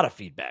lot of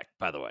feedback,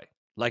 by the way.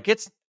 Like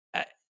it's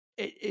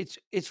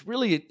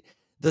really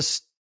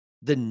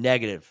the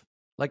negative.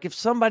 Like if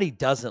somebody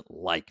doesn't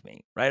like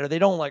me, right? Or they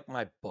don't like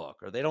my book,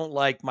 or they don't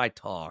like my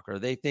talk, or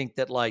they think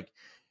that like,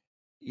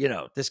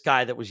 this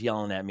guy that was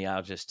yelling at me,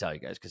 I'll just tell you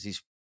guys, because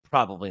he's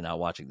probably not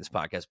watching this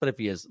podcast, but if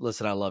he is,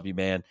 listen, I love you,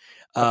 man.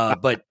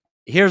 But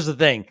here's the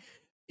thing.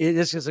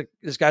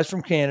 This guy's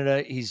from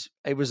Canada.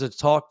 It was a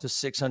talk to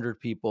 600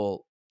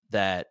 people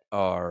that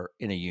are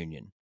in a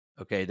union.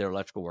 Okay. They're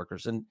electrical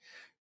workers. And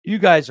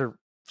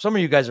some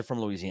of you guys are from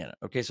Louisiana.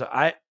 Okay. So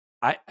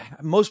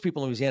most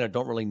people in Louisiana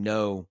don't really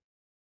know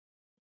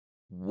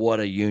what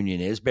a union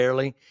is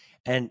barely.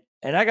 And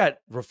I got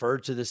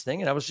referred to this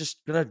thing and I was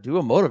just going to do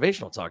a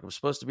motivational talk. It was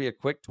supposed to be a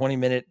quick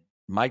 20-minute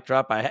mic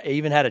drop. I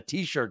even had a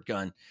t-shirt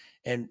gun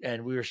and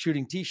we were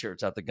shooting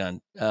t-shirts out the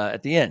gun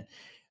at the end,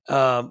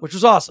 which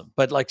was awesome.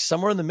 But like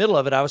somewhere in the middle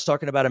of it, I was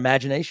talking about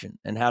imagination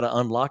and how to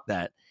unlock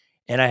that.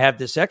 And I have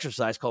this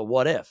exercise called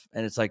What If?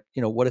 And it's like,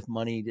 what if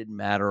money didn't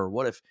matter? Or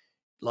what if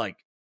like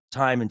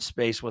time and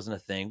space wasn't a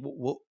thing?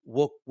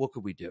 What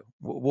could we do?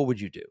 What would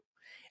you do?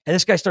 And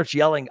this guy starts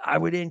yelling, I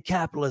would end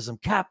capitalism.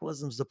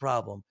 Capitalism's the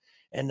problem.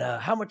 And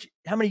how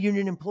many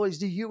union employees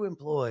do you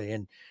employ?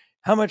 And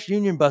how much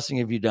union busting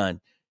have you done?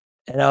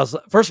 And I was,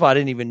 first of all, I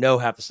didn't even know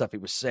half the stuff he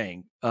was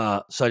saying.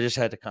 So I just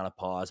had to kind of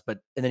pause. And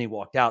then he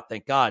walked out,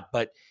 thank God.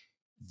 But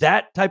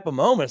that type of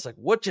moment, it's like,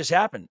 what just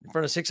happened in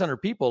front of 600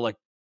 people? Like,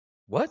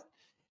 what?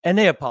 and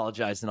they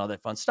apologized and all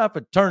that fun stuff.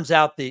 But turns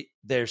out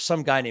there's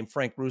some guy named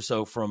Frank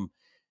Russo from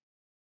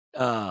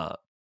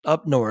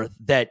up north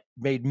that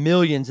made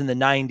millions in the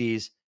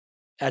 90s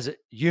as a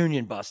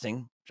union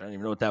busting. I don't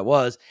even know what that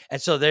was.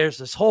 And so there's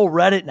this whole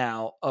Reddit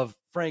now of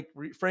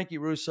Frankie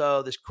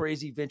Russo, this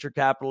crazy venture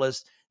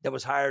capitalist that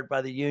was hired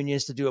by the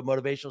unions to do a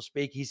motivational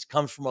speak. He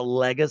comes from a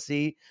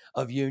legacy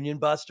of union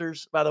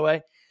busters, by the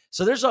way.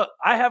 So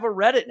I have a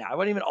Reddit now. I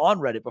wasn't even on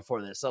Reddit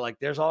before this. So like,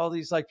 there's all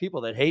these like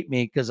people that hate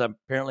me because I'm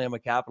a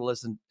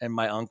capitalist, and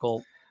my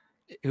uncle,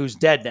 who's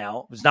dead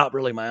now, who's not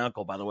really my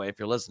uncle, by the way, if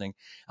you're listening.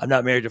 I'm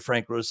not married to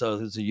Frank Russo,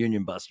 who's a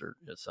union buster.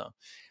 So,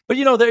 but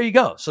there you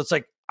go. So it's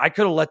like, I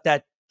could have let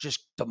that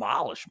just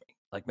demolish me.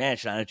 Like, man,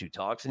 should I not do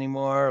talks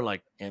anymore?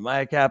 Like, am I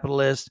a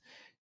capitalist?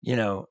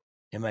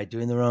 Am I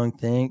doing the wrong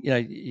thing?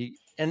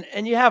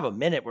 And you have a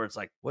minute where it's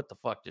like, what the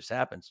fuck just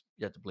happens?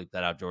 You have to bleep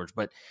that out, George.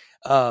 But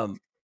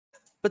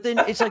then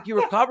it's like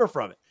you recover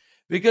from it,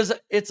 because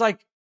it's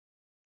like,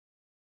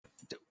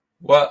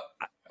 well,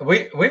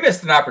 we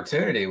missed an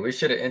opportunity. We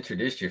should have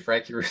introduced you,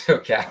 Frankie Russo,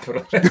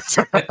 capitalist,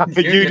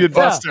 the union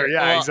buster.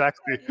 Yeah,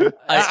 exactly.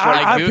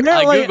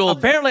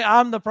 Apparently,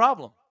 I'm the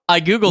problem. I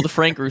Googled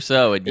Frank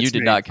Russo and you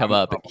did not come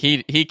up.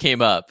 He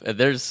came up.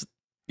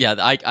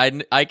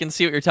 I can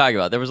see what you're talking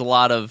about. There was a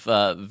lot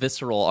of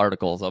visceral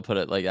articles. I'll put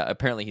it like that.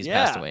 Apparently he's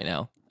passed away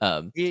now.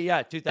 And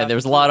there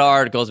was a lot of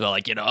articles about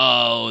like,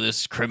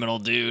 this criminal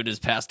dude has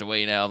passed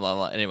away now, blah,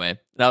 blah. Anyway,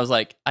 and I was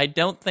like, I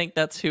don't think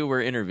that's who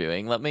we're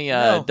interviewing. Let me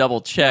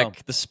double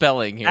check the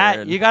spelling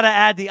here. You got to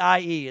add the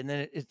IE, and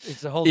then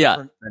it's a whole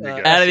different.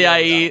 Add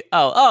the IE.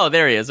 Oh,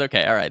 there he is.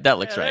 Okay, all right, that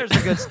looks right.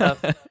 There's the good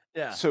stuff.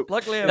 Yeah. So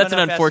luckily, that's an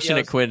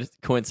unfortunate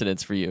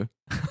coincidence for you.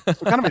 So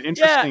kind of an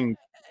interesting.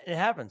 It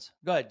happens.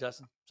 Go ahead,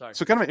 Dustin. Sorry.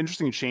 So kind of an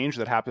interesting change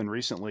that happened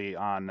recently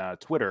on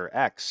Twitter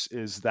X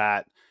is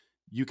that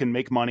you can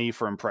make money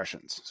for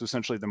impressions. So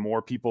essentially, the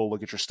more people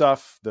look at your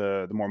stuff,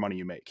 the more money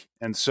you make.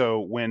 And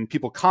so when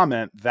people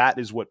comment, that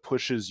is what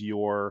pushes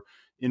your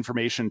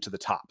information to the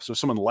top. So if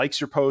someone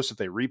likes your post, if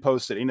they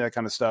repost it, any of that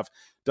kind of stuff,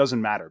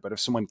 doesn't matter. But if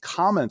someone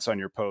comments on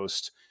your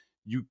post,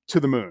 you to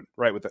the moon,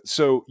 right? With that.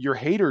 So your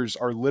haters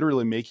are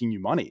literally making you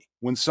money.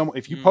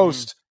 If you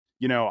post,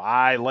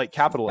 I like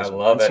capitalism. I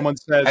love it. Someone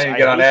says, I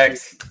get on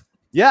X.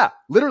 Yeah,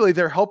 literally,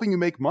 they're helping you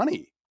make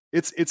money.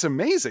 It's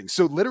amazing.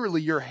 So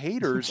literally, your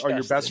haters are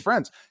your best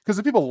friends, because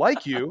if people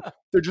like you,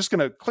 they're just going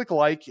to click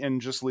like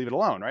and just leave it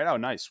alone, right? Oh,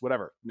 nice,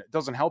 whatever. It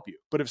doesn't help you.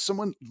 But if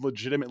someone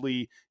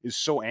legitimately is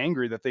so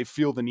angry that they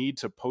feel the need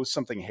to post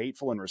something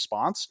hateful in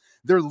response,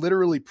 they're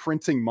literally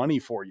printing money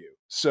for you.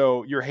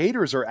 So your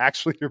haters are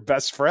actually your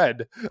best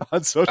friend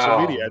on social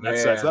media in that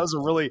sense. That was a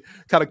really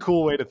kind of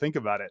cool way to think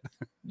about it.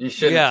 You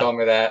shouldn't have told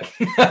me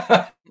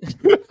that.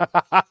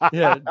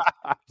 Yeah,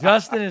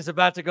 Justin is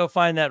about to go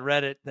find that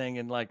Reddit thing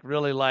and like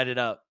really light it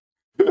up.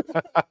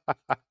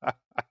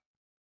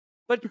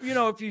 But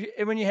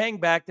when you hang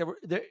back,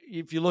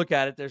 if you look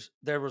at it,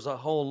 there was a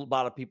whole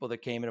lot of people that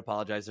came and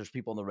apologized. There's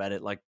people on the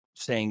Reddit like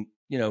saying,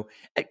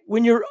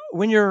 when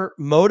your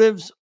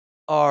motives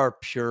are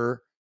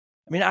pure.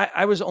 I mean,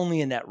 I was only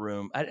in that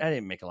room. I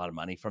didn't make a lot of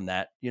money from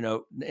that,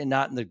 and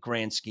not in the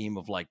grand scheme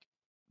of like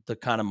the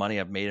kind of money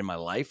I've made in my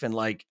life. And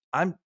like,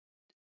 I'm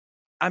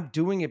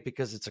doing it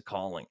because it's a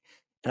calling,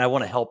 and I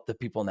want to help the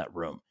people in that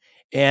room.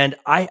 And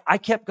I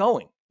kept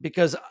going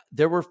because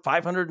there were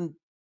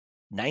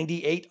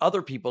 598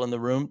 other people in the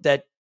room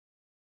that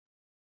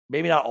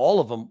maybe not all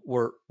of them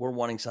were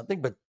wanting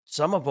something, but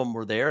some of them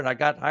were there, and I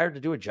got hired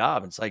to do a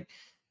job. It's like,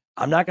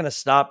 I'm not going to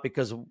stop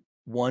because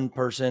one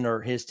person or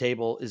his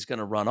table is going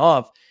to run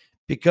off,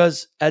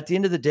 because at the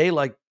end of the day,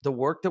 like the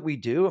work that we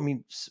do, I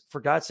mean, for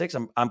God's sakes,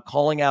 I'm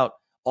calling out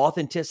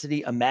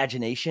authenticity,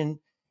 imagination,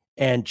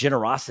 and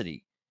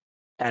generosity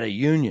at a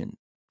union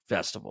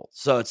festival.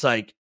 So it's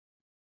like,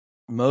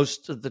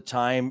 most of the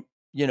time,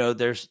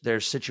 there's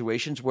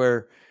situations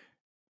where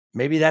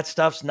maybe that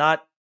stuff's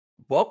not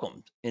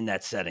welcomed in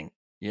that setting,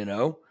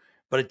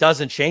 but it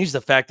doesn't change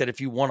the fact that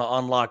if you want to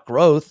unlock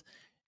growth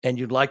and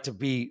you'd like to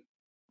be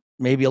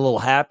maybe a little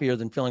happier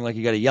than feeling like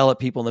you got to yell at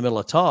people in the middle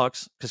of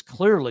talks, because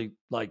clearly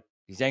like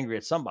he's angry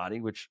at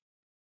somebody, which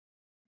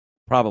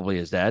probably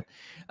is that.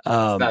 It's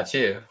not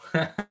you.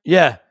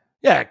 Yeah.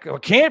 Yeah,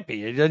 it can't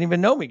be. He doesn't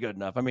even know me good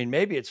enough. I mean,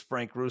 maybe it's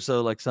Frank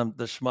Russo, like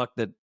the schmuck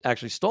that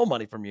actually stole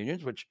money from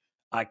unions, which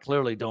I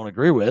clearly don't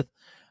agree with.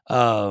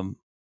 But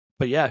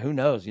yeah, who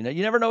knows? You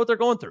never know what they're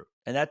going through,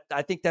 and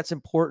I think that's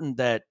important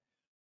that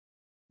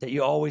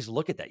you always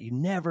look at that. You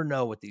never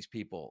know what these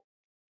people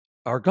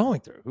are going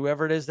through,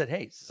 whoever it is that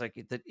hates. It's like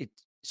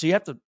so you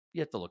have to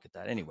look at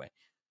that anyway.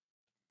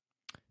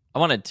 I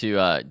wanted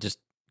to just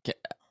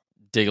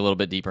dig a little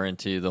bit deeper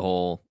into the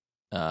whole,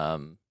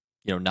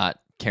 not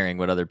caring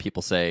what other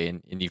people say,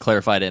 and you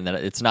clarified it in that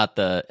it's not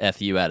the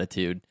F you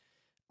attitude.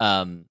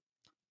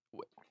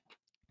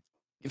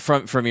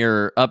 From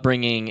your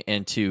upbringing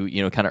and to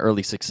kind of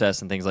early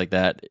success and things like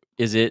that,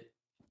 is it?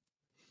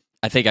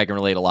 I think I can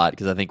relate a lot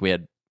because I think we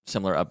had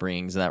similar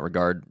upbringings in that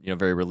regard.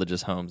 Very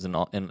religious homes and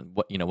all, and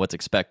what what's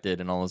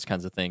expected and all those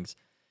kinds of things.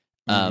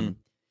 Mm-hmm.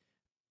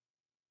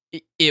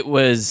 it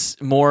was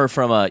more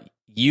from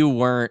you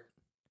weren't,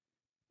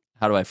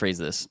 how do I phrase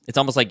this? It's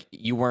almost like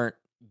you weren't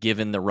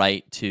given the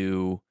right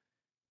to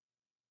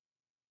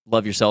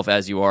love yourself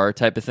as you are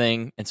type of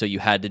thing. And so you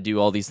had to do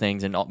all these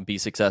things and be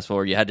successful,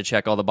 or you had to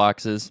check all the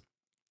boxes.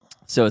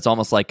 So it's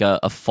almost like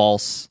a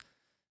false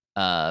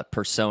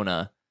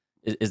persona.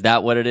 Is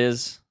that what it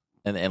is?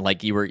 And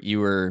like you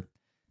were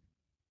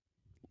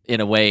in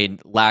a way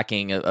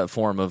lacking a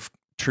form of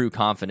true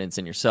confidence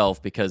in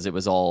yourself because it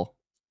was all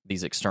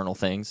these external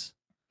things?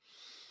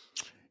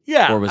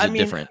 Yeah. Or was it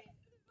different?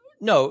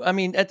 No, I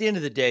mean, at the end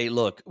of the day,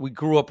 look, we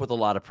grew up with a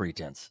lot of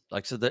pretense.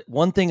 Like, so the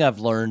one thing I've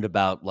learned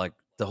about like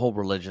the whole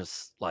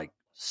religious like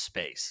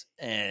space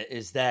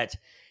is that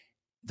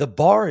the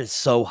bar is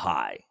so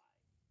high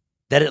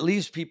that it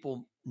leaves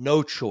people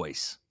no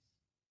choice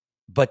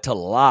but to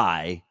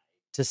lie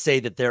to say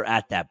that they're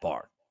at that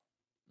bar.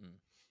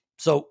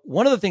 So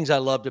one of the things I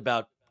loved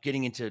about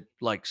getting into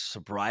like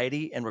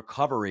sobriety and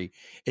recovery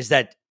is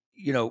that,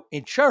 you know,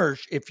 in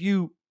church, if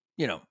you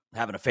know,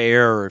 have an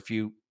affair, or if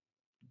you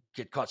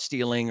get caught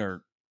stealing,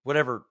 or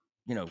whatever,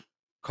 you know,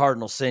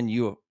 cardinal sin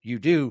you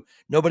do,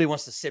 nobody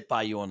wants to sit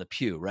by you on the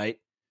pew, right?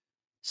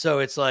 So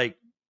it's like,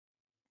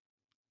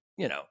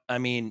 you know, I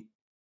mean,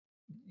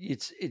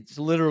 it's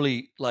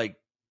literally like,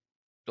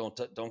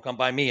 don't come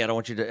by me. I don't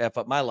want you to F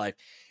up my life.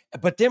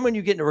 But then when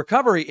you get into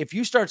recovery, if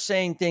you start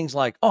saying things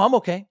like, "Oh, I'm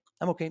okay.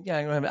 Yeah,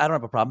 I don't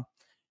have a problem,"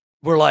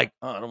 we're like,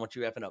 "Oh, I don't want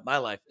you effing up my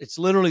life." It's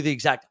literally the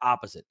exact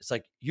opposite. It's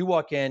like you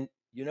walk in,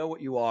 you know what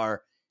you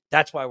are.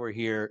 That's why we're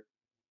here.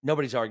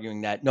 Nobody's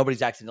arguing that.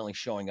 Nobody's accidentally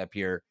showing up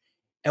here,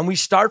 and we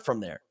start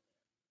from there.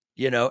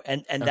 You know,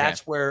 and Okay.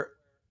 that's where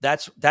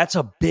that's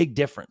a big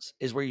difference.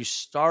 Is where you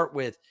start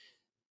with,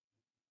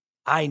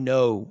 I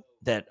know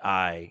that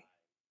I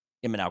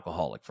am an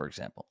alcoholic, for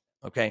example.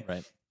 Okay,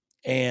 Right.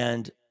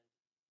 and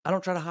I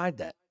don't try to hide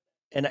that.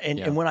 Yeah.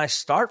 And when I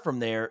start from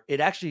there, it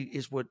actually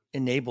is what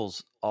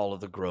enables all of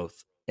the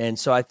growth. And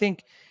so I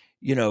think,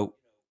 you know,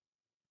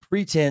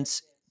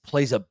 pretense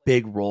plays a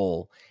big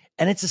role,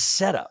 and it's a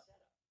setup,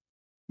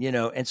 you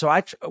know. And so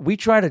we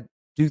try to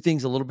do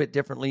things a little bit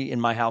differently in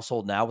my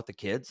household now with the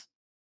kids,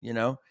 you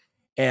know,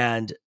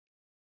 and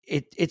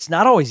it's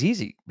not always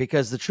easy,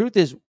 because the truth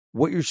is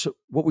what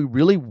we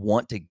really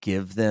want to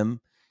give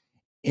them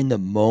in the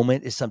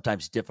moment is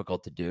sometimes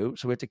difficult to do.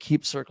 So we have to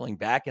keep circling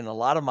back. And a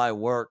lot of my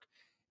work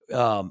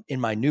in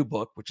my new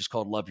book, which is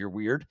called Love Your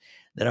Weird,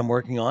 that I'm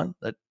working on,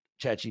 that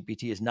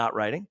ChatGPT is not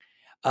writing.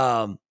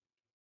 A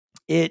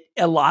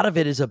lot of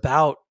it is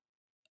about,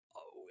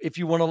 if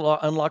you want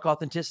to unlock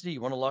authenticity,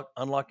 you want to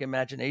unlock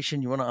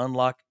imagination, you want to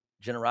unlock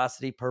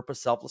generosity,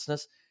 purpose,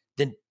 selflessness,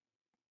 then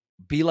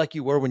be like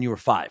you were when you were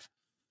 5.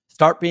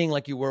 Start being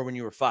like you were when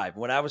you were 5.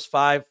 When I was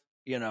 5,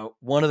 you know,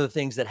 one of the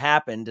things that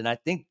happened, and I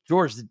think,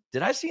 George,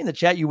 did I see in the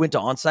chat you went to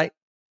onsite?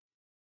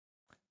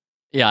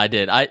 Yeah, I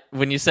did.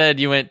 When you said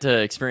you went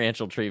to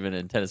experiential treatment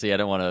in Tennessee, I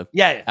don't want to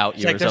out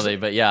you or something,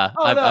 but yeah,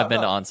 I've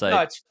been to onsite.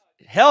 No,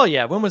 hell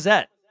yeah. When was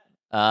that?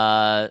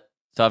 So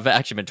I've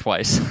actually been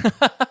twice.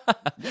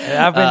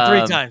 I've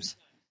been 3 times.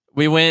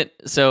 We went,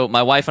 so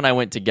my wife and I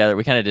went together.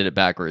 We kind of did it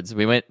backwards.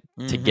 We went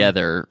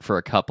together for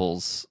a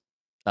couple's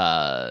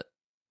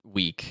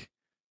week.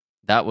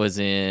 That was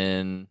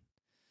in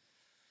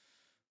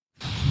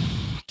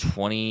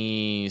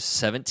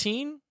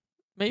 2017,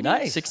 maybe.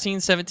 Nice. 16,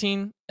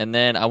 17. And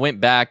then I went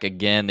back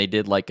again. They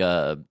did like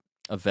a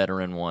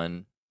veteran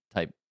one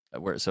type,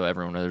 where so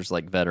everyone, there's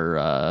like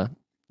law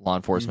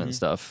enforcement and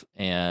stuff.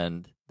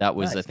 And that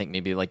was, nice. I think,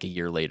 maybe like a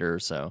year later or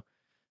so.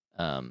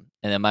 And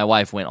then my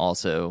wife went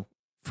also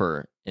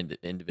for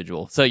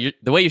individual. So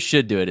the way you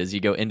should do it is you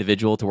go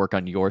individual to work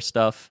on your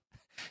stuff.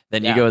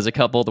 Then you go as a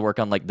couple to work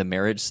on like the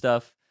marriage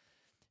stuff.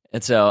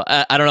 And so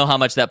I don't know how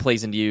much that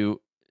plays into you,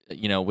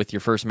 you know, with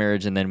your first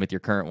marriage and then with your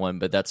current one,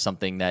 but that's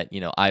something that,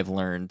 you know, I've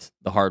learned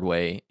the hard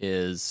way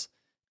is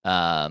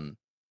the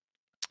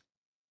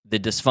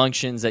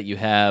dysfunctions that you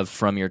have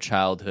from your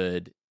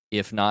childhood,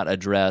 if not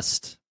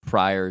addressed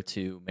prior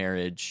to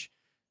marriage,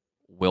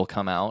 will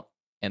come out,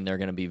 and they're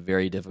going to be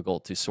very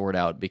difficult to sort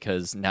out,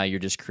 because now you're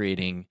just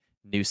creating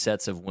new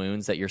sets of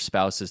wounds that your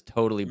spouse is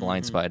totally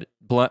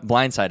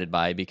blindsided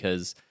by,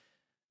 because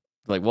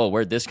like, whoa,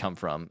 where'd this come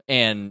from?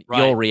 And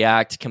you'll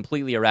react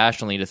completely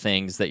irrationally to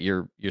things that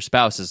your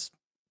spouse is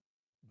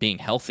being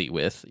healthy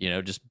with, you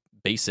know, just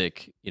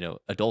basic, you know,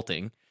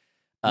 adulting.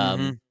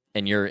 And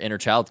your inner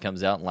child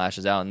comes out and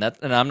lashes out.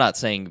 And I'm not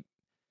saying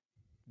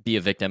be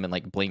a victim and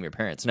like blame your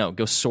parents. No,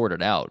 go sort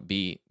it out.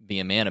 Be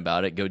a man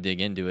about it. Go dig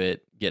into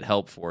it. Get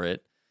help for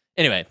it.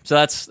 Anyway, so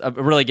that's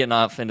really getting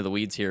off into the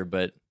weeds here,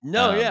 but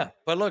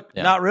but look,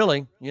 not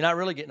really. You're not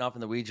really getting off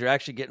in the weeds. You're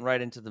actually getting right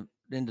into the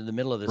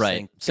middle of this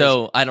thing.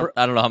 So I don't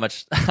know how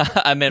much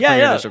I meant for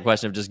your initial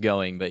question of just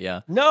going, but yeah.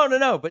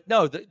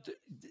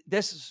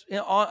 This is, you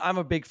know, I'm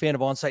a big fan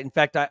of onsite. In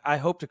fact, I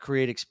hope to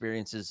create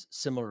experiences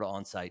similar to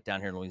onsite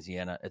down here in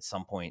Louisiana at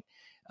some point.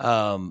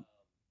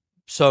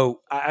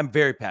 So I'm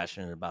very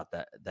passionate about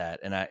that.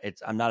 And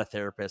I'm not a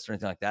therapist or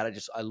anything like that.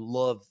 I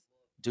love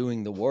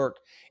doing the work.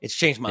 It's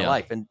changed my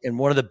life. And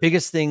one of the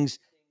biggest things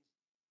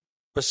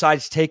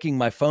besides taking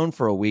my phone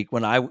for a week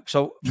my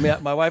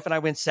wife and I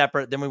went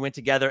separate, then we went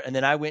together, and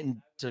then I went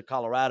to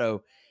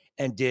Colorado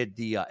and did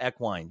the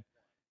equine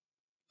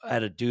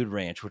at a dude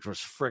ranch, which was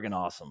friggin'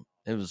 awesome.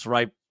 It was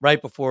right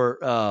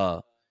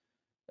before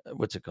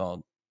what's it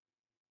called?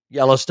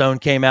 Yellowstone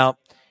came out.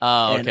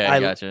 Oh, And okay,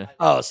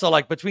 gotcha. So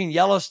like between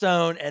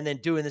Yellowstone and then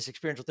doing this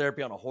experiential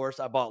therapy on a horse,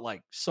 I bought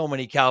like so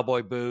many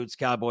cowboy boots,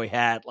 cowboy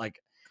hat. Like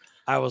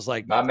I was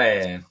like,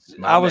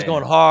 I was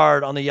going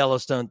hard on the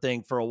Yellowstone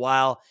thing for a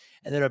while.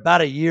 And then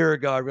about a year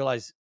ago, I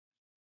realized,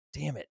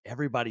 damn it,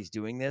 everybody's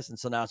doing this. And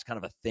so now it's kind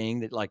of a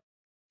thing that, like,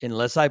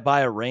 unless I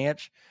buy a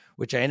ranch,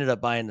 which I ended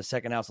up buying the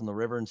second house on the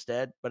river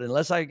instead, but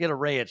unless I get a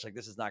ranch, like,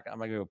 I'm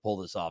not going to pull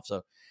this off.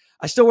 So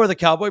I still wear the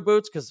cowboy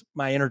boots because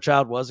my inner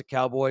child was a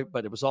cowboy,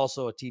 but it was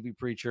also a TV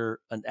preacher,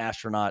 an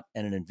astronaut,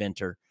 and an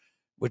inventor,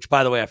 which,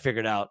 by the way, I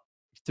figured out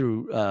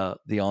through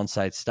the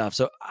on-site stuff.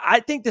 So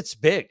I think that's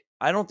big.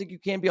 I don't think you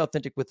can be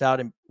authentic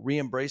without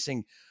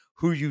re-embracing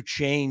who you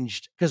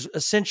changed, because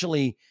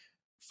essentially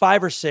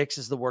 5 or 6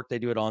 is the work they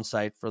do at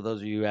on-site. For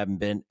those of you who haven't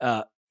been,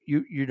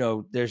 you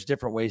know, there's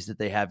different ways that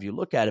they have you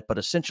look at it, but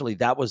essentially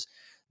that was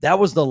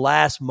the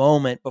last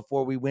moment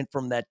before we went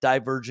from that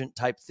divergent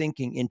type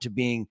thinking into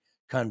being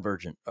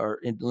convergent, or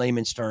in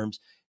layman's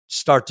terms,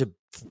 start to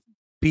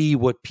be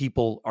what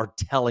people are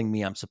telling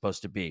me I'm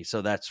supposed to be.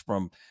 So that's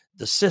from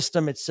the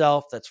system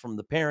itself, that's from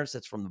the parents,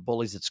 that's from the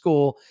bullies at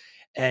school.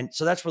 And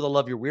so that's where the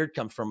love your weird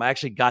comes from. I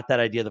actually got that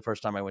idea the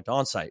first time I went to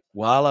on-site.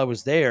 While I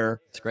was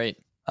there, it's great.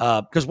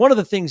 Because one of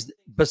the things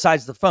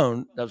besides the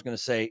phone I was going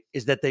to say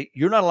is that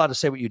you're not allowed to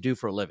say what you do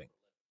for a living.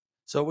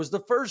 So it was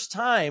the first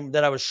time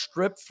that I was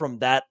stripped from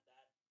that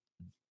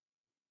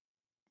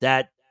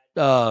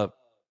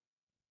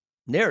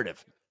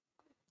narrative.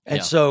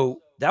 And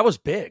so that was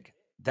big.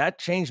 That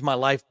changed my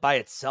life by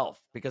itself,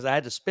 because I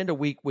had to spend a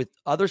week with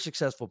other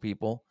successful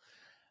people.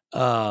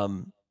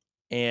 And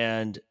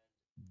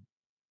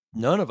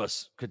none of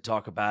us could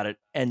talk about it.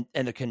 And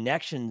the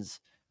connections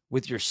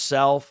with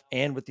yourself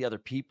and with the other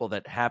people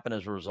that happen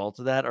as a result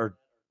of that are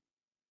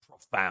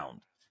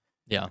profound.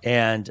 Yeah.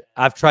 And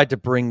I've tried to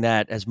bring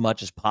that as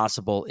much as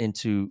possible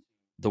into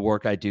the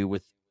work I do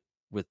with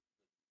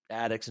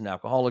addicts and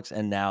alcoholics,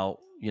 and now,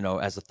 you know,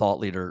 as a thought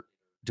leader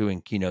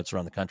doing keynotes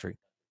around the country.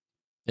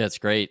 Yeah, it's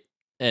great.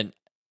 And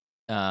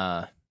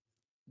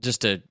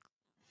just to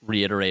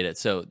reiterate it,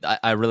 so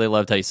I really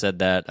loved how you said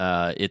that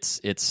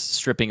it's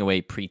stripping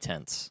away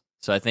pretense.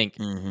 So I think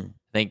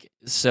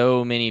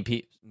so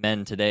many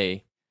men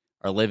today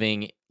are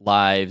living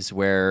lives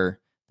where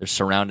they're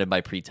surrounded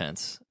by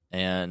pretense.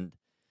 And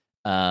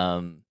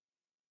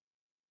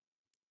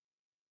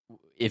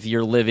if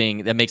you're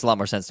living, that makes a lot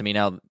more sense to me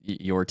now,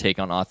 your take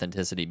on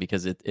authenticity,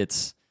 because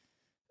it's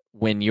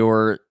when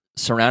you're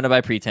surrounded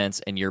by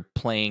pretense and you're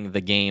playing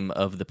the game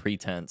of the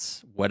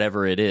pretense,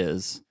 whatever it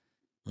is,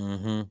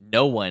 you're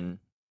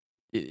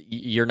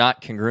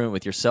not congruent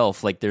with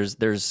yourself. Like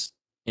there's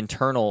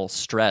internal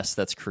stress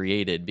that's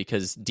created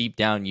because deep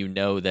down you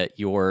know that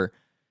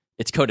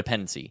it's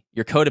codependency.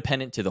 You're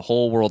codependent to the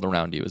whole world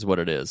around you is what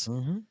it is.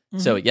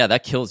 So yeah,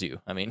 that kills you.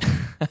 I mean,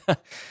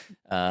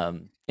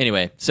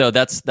 anyway, so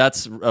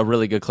that's a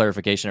really good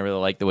clarification. I really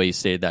like the way you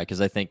stated that,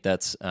 because I think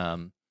that's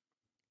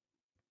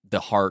the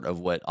heart of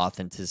what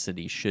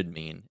authenticity should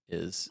mean,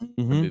 is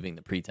removing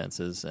the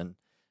pretenses. And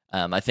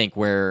I think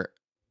where,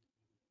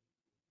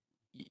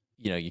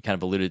 you know, you kind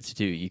of alluded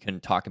to, you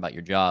can talk about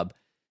your job.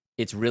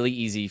 It's really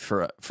easy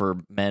for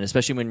men,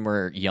 especially when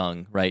we're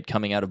young, right?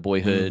 Coming out of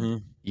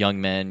boyhood, young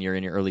men, you're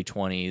in your early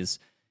 20s,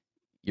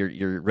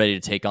 you're ready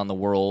to take on the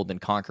world and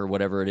conquer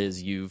whatever it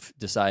is you've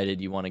decided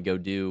you want to go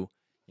do,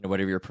 you know,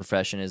 whatever your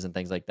profession is and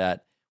things like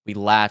that. We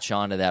latch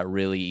onto that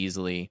really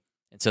easily.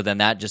 And so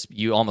then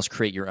you almost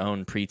create your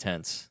own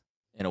pretense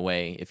in a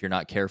way if you're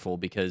not careful,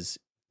 because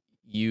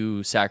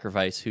you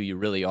sacrifice who you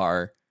really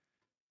are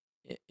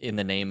in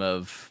the name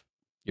of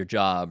your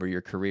job or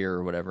your career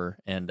or whatever.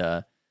 And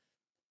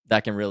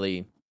that can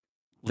really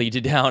lead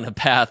you down a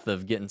path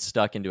of getting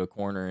stuck into a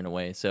corner in a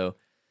way. So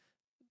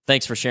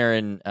thanks for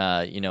sharing,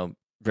 you know,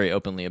 very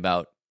openly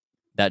about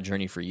that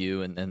journey for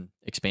you, and then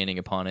expanding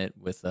upon it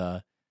with,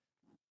 you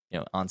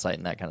know, on-site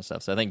and that kind of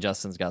stuff. So I think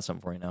Justin's got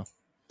something for you now.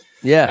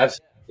 Yeah.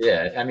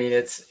 Yeah. I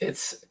mean,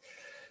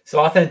 so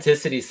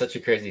authenticity is such a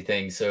crazy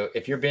thing. So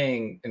if you're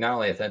being not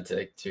only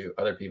authentic to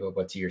other people,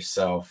 but to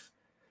yourself,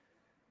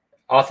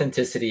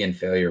 authenticity and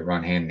failure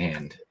run hand in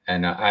hand.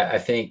 And I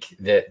think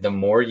that the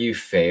more you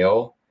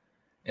fail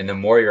and the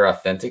more you're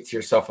authentic to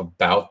yourself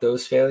about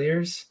those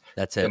failures,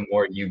 the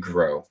more you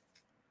grow.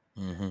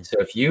 So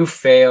if you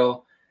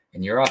fail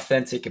and you're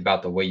authentic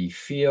about the way you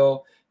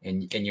feel,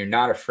 and you're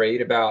not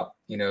afraid about,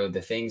 you know,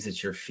 the things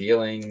that you're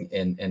feeling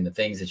and the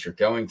things that you're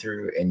going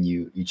through, and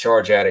you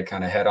charge at it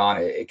kind of head on,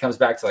 it comes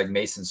back to like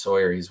Mason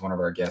Sawyer. He's one of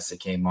our guests that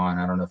came on.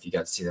 I don't know if you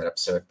got to see that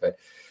episode, but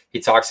he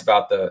talks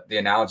about the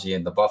analogy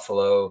in the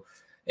buffalo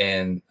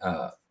and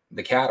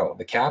the cattle.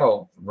 The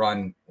cattle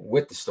run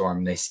with the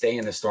storm. They stay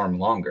in the storm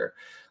longer,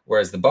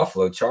 whereas the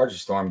buffalo charge the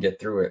storm, get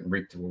through it, and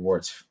reap the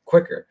rewards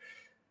quicker.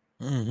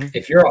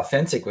 If you're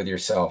authentic with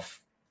yourself,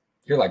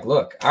 you're like,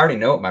 look, I already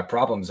know what my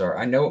problems are.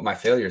 I know what my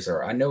failures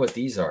are. I know what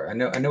these are. I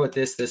know what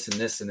this, and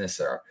this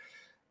are.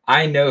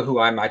 I know who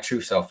my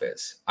true self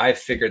is. I've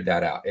figured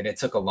that out. And it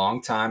took a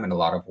long time and a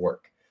lot of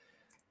work.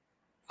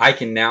 I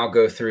can now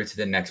go through to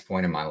the next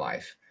point in my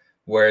life.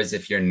 Whereas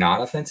if you're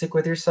not authentic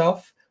with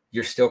yourself,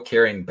 you're still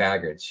carrying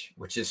baggage,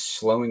 which is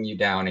slowing you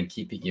down and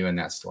keeping you in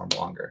that storm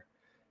longer.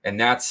 And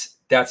that's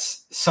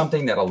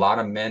something that a lot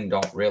of men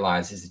don't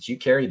realize, is that you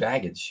carry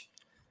baggage.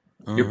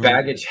 Your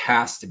baggage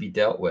has to be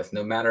dealt with,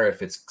 no matter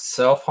if it's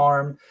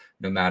self-harm,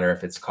 no matter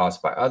if it's caused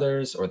by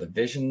others or the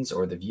visions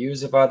or the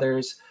views of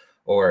others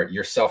or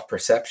your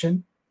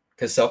self-perception,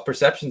 because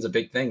self-perception is a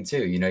big thing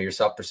too. You know, your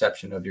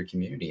self-perception of your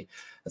community,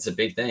 that's a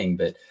big thing.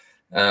 But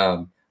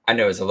I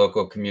know as a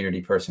local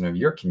community person of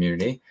your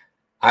community,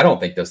 I don't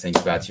think those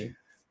things about you.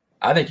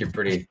 I think you're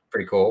pretty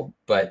cool,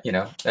 but you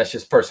know, that's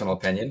just personal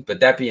opinion. But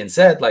that being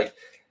said, like,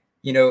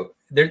 you know,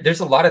 there's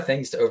a lot of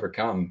things to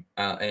overcome,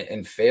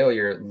 and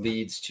failure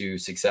leads to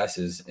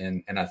successes.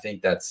 And I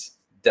think that's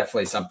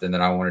definitely something that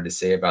I wanted to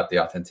say about the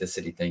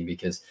authenticity thing,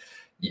 because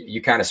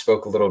you kind of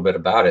spoke a little bit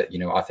about it. You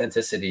know,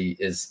 authenticity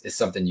is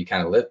something you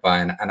kind of live by.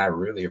 And I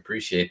really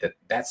appreciate that.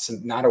 That's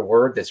not a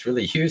word that's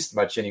really used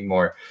much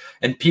anymore.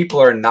 And people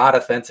are not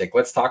authentic.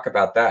 Let's talk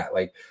about that.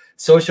 Like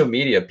social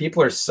media,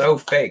 people are so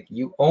fake.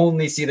 You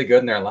only see the good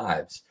in their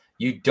lives.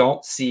 You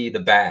don't see the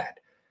bad.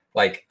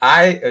 Like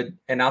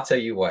and I'll tell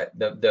you what,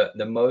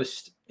 the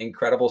most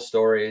incredible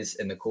stories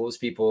and the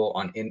coolest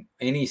people in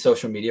any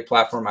social media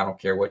platform, I don't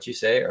care what you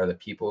say, are the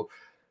people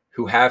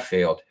who have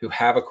failed, who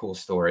have a cool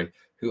story,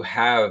 who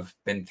have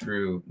been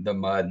through the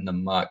mud and the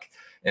muck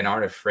and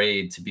aren't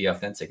afraid to be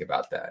authentic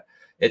about that.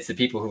 It's the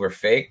people who are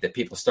fake that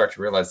people start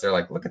to realize, they're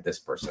like, look at this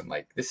person.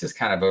 Like, this is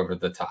kind of over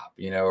the top,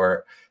 you know,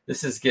 or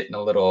this is getting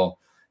a little,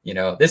 you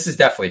know, this is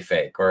definitely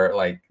fake, or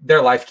like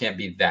their life can't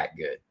be that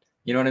good.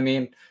 You know what I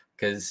mean?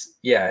 Because,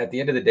 yeah, at the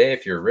end of the day,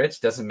 if you're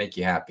rich, doesn't make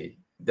you happy.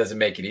 Does it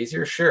make it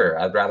easier? Sure.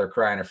 I'd rather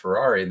cry in a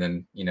Ferrari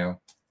than, you know,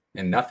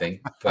 in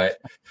nothing. But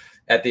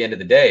at the end of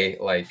the day,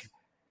 like,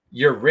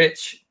 you're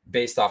rich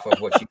based off of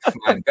what you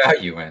find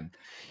value in.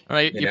 All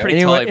right, you're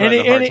pretty tall. You're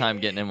having a hard time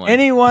getting in one.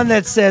 Anyone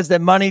that says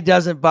that money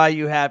doesn't buy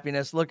you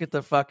happiness, look at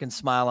the fucking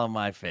smile on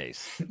my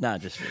face.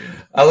 Not just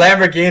a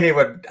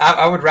Lamborghini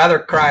I would rather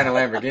cry in a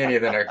Lamborghini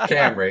than a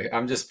Camry.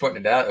 I'm just putting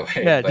it that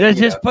way. Yeah, but,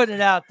 just putting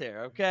it out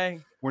there, okay?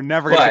 We're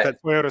never going to get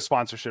that Toyota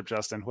sponsorship,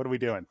 Justin. What are we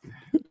doing?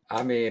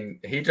 I mean,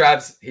 he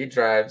drives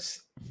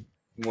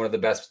one of the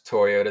best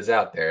Toyotas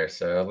out there.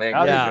 So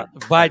yeah,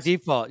 by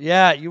default.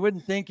 Yeah, you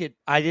wouldn't think it.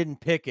 I didn't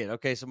pick it.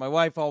 Okay, so my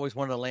wife always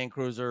wanted a Land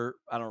Cruiser.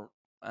 I don't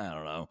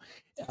know.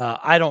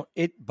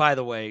 By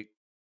the way,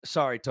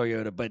 sorry,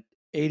 Toyota, but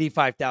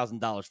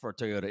 $85,000 for a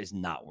Toyota is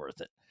not worth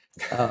it.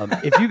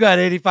 If you got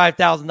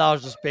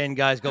 $85,000 to spend,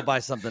 guys, go buy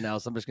something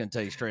else. I'm just going to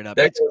tell you straight up.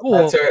 It's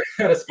cool.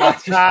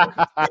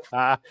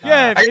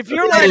 Yeah, if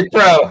you're like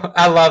pro,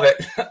 I love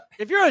it.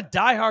 If you're a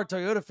diehard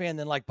Toyota fan,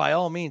 then like by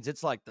all means,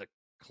 it's like the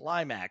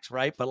climax,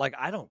 right? But like,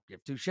 I don't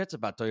give two shits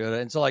about Toyota,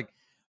 and so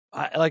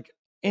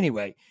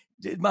anyway,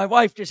 my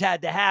wife just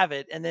had to have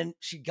it, and then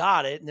she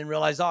got it, and then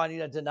realized, I need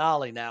a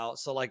Denali now.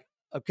 So like,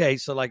 okay,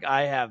 so like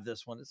I have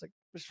this one. It's like,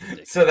 it's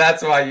ridiculous. So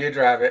that's why you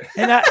drive it.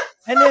 And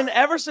then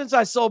ever since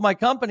I sold my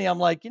company, I'm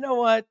like, you know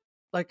what?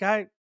 Like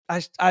I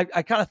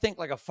kind of think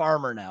like a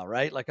farmer now,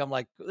 right? Like I'm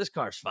like, this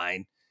car's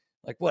fine,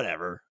 like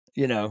whatever,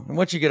 you know. And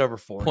once you get over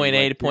 40, point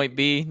A to point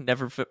B,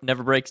 never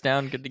breaks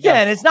down. Good to go. Yeah,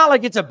 and it's not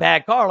like it's a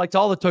bad car. Like to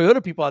all the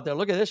Toyota people out there,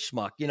 look at this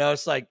schmuck. You know,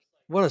 it's like,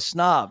 what a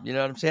snob. You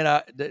know what I'm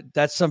saying?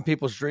 That's some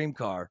people's dream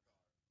car.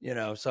 You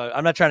know, so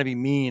I'm not trying to be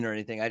mean or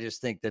anything. I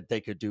just think that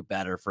they could do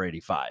better for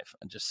 85.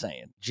 I'm just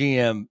saying.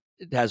 GM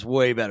has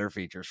way better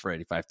features for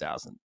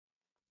 85,000.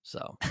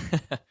 So,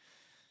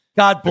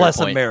 God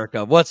bless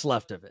America. What's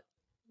left of it?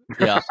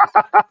 Yeah.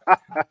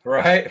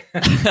 Right.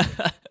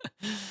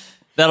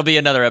 That'll be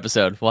another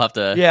episode. We'll have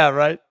to. Yeah.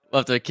 Right. We'll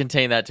have to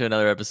contain that to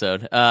another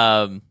episode.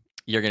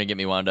 You're gonna get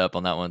me wound up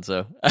on that one.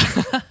 So,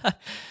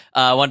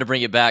 I wanted to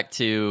bring it back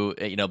to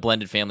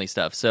blended family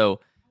stuff.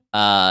 So,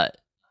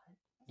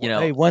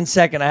 hey, 1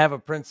 second. I have a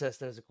princess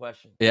that has a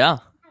question. Yeah.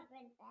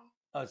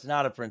 Oh, it's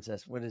not a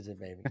princess. What is it,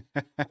 baby?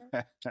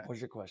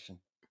 What's your question?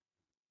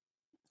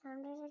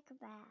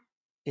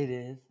 It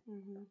is?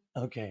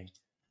 Mm-hmm. Okay.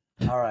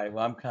 All right.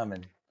 Well, I'm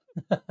coming.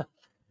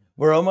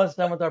 We're almost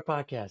done with our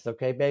podcast.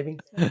 Okay, baby?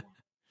 Time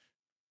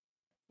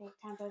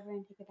for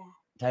everyone to take a bath.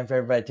 Time for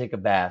everybody to take a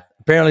bath.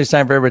 Apparently, it's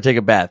time for everybody to take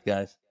a bath,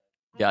 guys.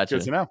 Gotcha.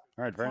 Good to know. All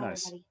right. Very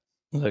nice.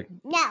 Look.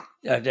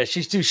 No.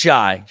 She's too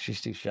shy.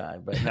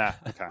 But nah,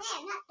 okay.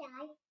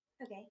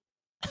 Okay.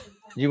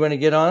 You want to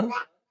get on?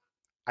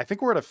 I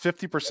think we're at a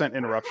 50%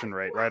 interruption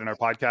rate, right? In our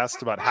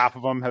podcast, about half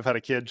of them have had a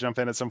kid jump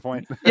in at some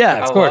point.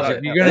 Yeah, of course.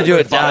 If you're going to do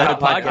a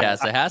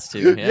podcast, it has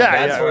to.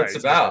 Yeah, that's what it's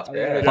about.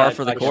 Yeah. Par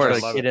for the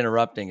course. Kid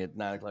interrupting at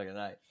 9:00 at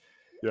night.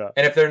 Yeah.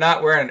 And if they're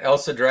not wearing an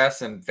Elsa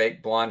dress and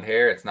fake blonde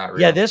hair, it's not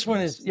real. Yeah, this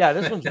one's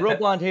real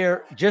blonde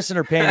hair, just in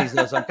her panties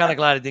though. So I'm kind of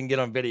glad it didn't get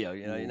on video.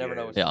 You know, you never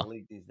know what's going to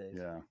leak these days.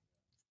 Yeah.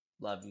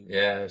 Love you.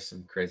 Yeah, there's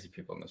some crazy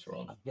people in this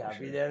world. Yeah, I'll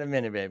be there in a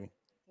minute, baby.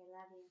 I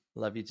love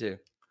you. Love you too.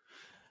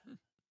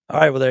 All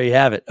right. Well, there you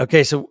have it.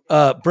 Okay. So,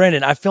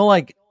 Brandon, I feel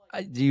like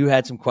you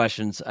had some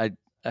questions.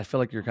 I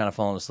feel like you're kind of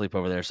falling asleep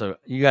over there. So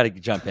you got to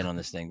jump in on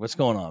this thing. What's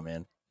going on,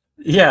 man?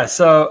 Yeah,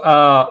 so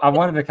I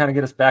wanted to kind of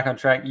get us back on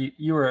track.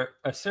 You were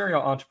a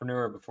serial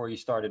entrepreneur before you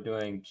started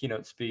doing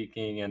keynote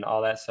speaking and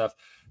all that stuff.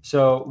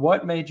 So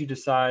what made you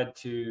decide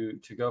to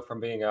go from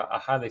being a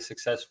highly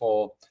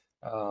successful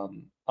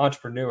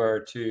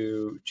entrepreneur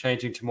to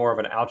changing to more of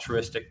an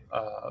altruistic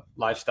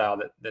lifestyle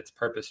that's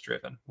purpose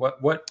driven?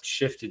 What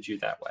shifted you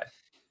that way?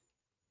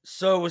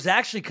 So it was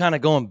actually kind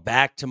of going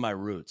back to my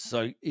roots.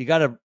 So you got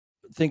to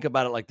think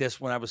about it like this.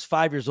 When I was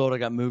 5 years old, I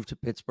got moved to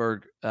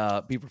Pittsburgh,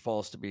 Beaver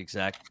Falls to be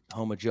exact,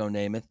 home of Joe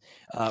Namath.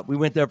 We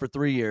went there for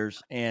 3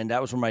 years, and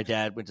that was where my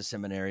dad went to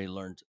seminary,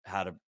 learned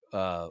how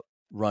to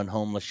run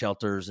homeless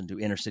shelters and do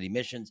inner city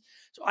missions.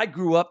 So I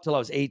grew up till I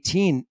was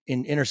 18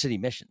 in inner city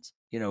missions,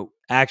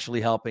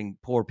 actually helping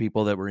poor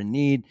people that were in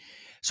need.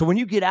 So when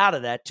you get out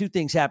of that, two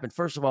things happened.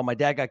 First of all, my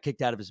dad got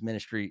kicked out of his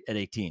ministry at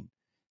 18.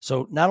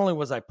 So not only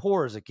was I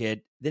poor as a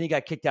kid, then he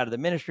got kicked out of the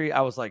ministry.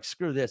 I was like,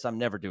 screw this. I'm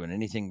never doing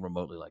anything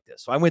remotely like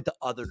this. So I went the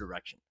other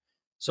direction.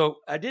 So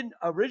I didn't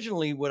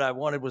originally, what I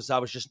wanted was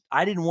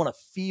I didn't want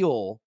to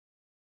feel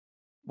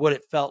what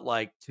it felt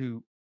like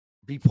to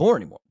be poor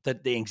anymore.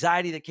 The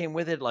anxiety that came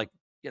with it, like,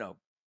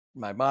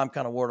 my mom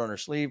kind of wore it on her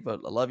sleeve, but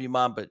I love you,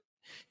 Mom. But,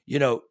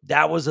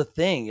 that was a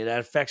thing that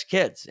affects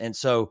kids. And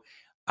so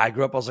I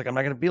grew up, I was like, I'm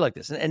not going to be like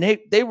this. And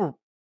they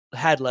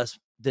had less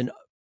than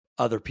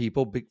other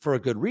people for a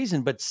good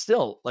reason, but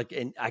still, like,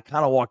 and I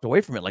kind of walked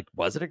away from it. Like,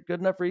 was it a good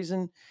enough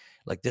reason?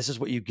 Like, this is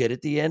what you get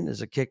at the end,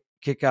 is a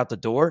kick out the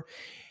door.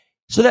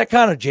 So that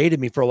kind of jaded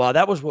me for a while.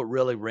 That was what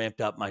really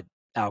ramped up my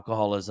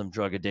alcoholism,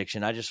 drug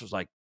addiction. I just was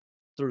like,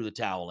 threw the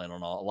towel in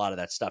on a lot of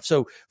that stuff.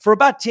 So for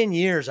about 10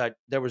 years,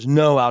 there was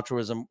no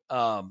altruism.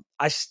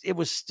 It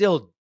was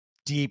still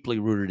deeply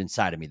rooted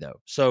inside of me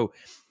though. So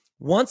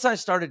once I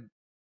started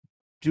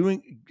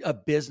doing a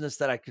business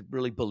that I could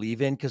really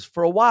believe in, because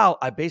for a while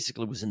I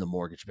basically was in the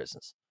mortgage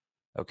business.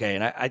 Okay.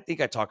 And I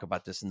think I talk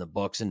about this in the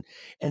books, and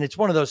it's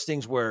one of those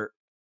things where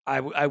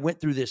I went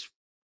through this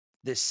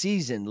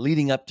season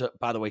leading up to,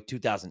 by the way,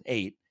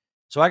 2008.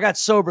 So I got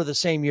sober the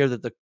same year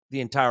that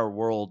the entire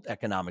world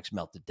economics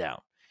melted down.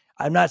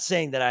 I'm not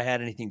saying that I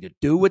had anything to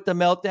do with the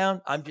meltdown.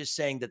 I'm just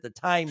saying that the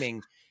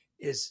timing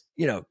is,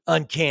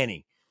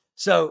 uncanny.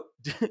 So,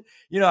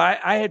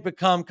 I had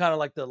become kind of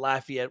like the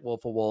Lafayette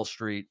Wolf of Wall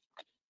Street.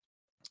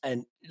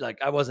 And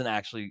like, I wasn't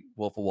actually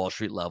Wolf of Wall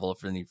Street level,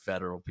 if any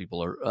federal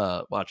people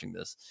are watching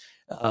this.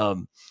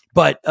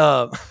 But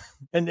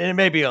and it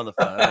may be on the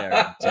phone.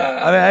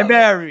 I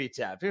may be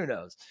tapped. Who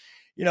knows?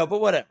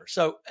 But whatever.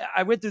 So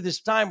I went through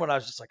this time when I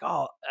was just like,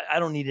 oh, I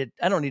don't need it.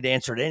 I don't need to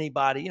answer to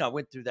anybody. I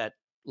went through that.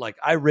 Like,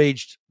 I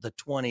raged the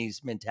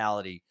 20s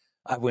mentality.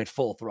 I went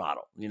full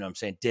throttle. What I'm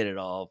saying? Did it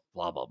all,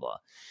 blah, blah, blah.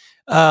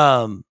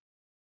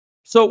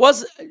 So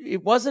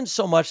it wasn't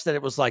so much that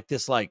it was like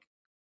this, like,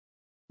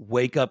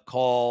 wake up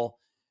call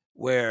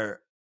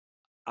where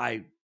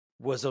I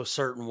was a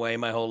certain way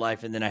my whole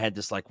life, and then I had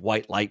this like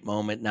white light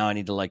moment. Now I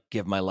need to like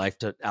give my life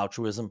to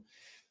altruism.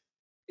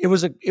 It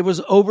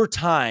was over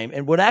time,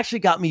 and what actually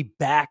got me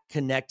back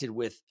connected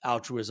with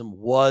altruism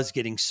was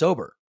getting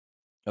sober.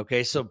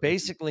 Okay, so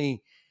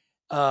basically,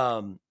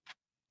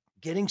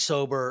 getting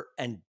sober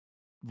and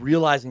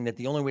realizing that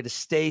the only way to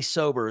stay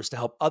sober is to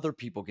help other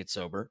people get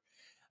sober,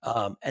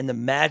 and the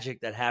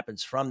magic that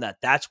happens from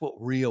that's what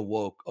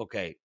reawoke.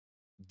 Okay,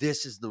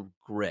 this is the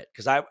grit,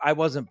 because I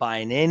wasn't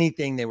buying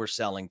anything they were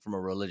selling from a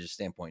religious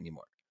standpoint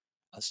anymore.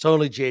 I was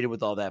totally jaded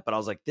with all that, but I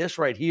was like, this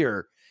right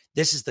here,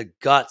 this is the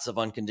guts of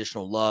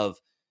unconditional love,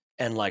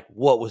 and like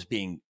what was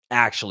being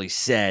actually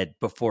said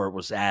before it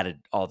was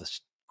added, all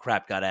this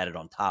crap got added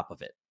on top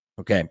of it.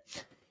 Okay.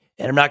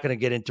 And I'm not going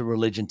to get into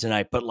religion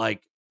tonight, but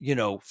like,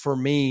 for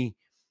me,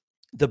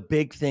 the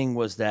big thing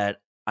was that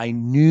I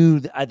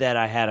knew that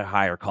I had a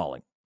higher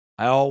calling.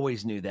 I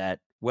always knew that,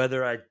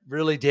 whether I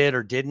really did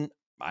or didn't,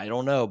 I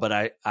don't know, but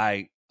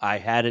I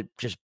had it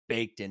just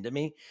baked into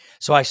me.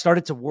 So I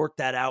started to work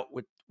that out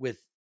with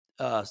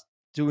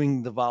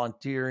doing the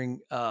volunteering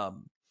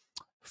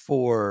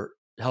for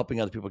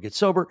helping other people get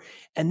sober.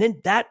 And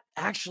then that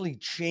actually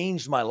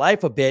changed my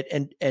life a bit.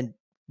 And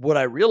what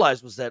I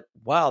realized was that,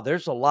 wow,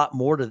 there's a lot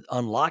more to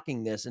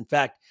unlocking this. In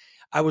fact,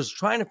 I was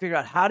trying to figure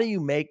out, how do you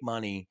make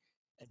money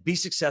and be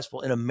successful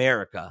in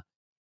America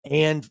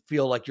and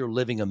feel like you're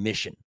living a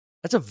mission?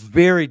 That's a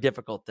very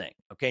difficult thing.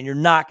 Okay. And you're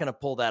not going to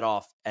pull that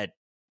off at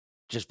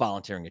just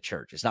volunteering at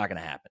church. It's not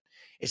going to happen.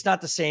 It's not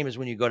the same as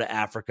when you go to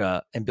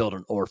Africa and build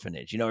an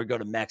orphanage, or go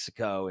to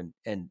Mexico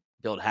and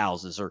build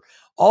houses, or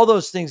all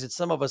those things that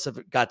some of us have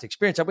got to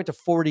experience. I went to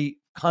 40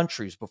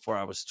 countries before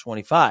I was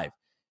 25,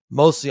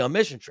 mostly on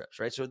mission trips.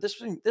 Right. So this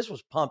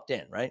was pumped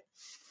in. Right.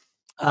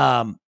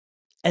 And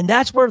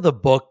that's where the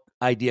book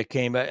idea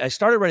came. I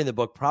started writing the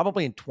book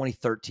probably in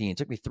 2013. It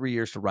took me 3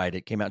 years to write it.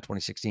 It came out in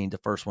 2016, the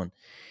first one.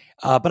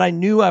 But I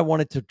knew I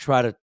wanted to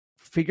try to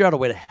figure out a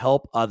way to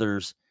help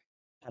others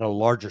at a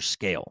larger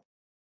scale.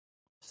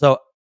 So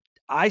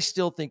I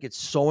still think it's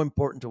so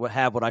important to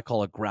have what I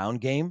call a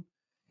ground game.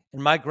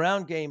 And my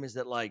ground game is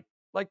that like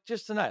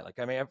just tonight, like,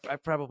 I mean,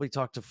 I've probably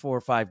talked to 4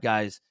 or 5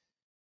 guys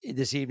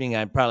this evening.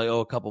 I probably owe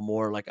a couple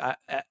more. Like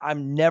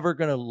I'm never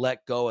going to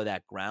let go of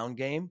that ground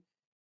game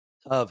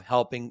of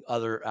helping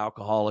other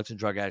alcoholics and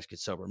drug addicts get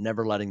sober. I'm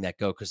never letting that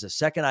go, because the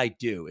second I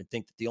do and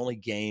think that the only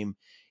game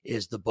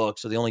is the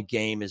books, or the only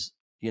game is,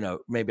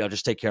 maybe I'll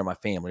just take care of my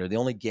family, or the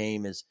only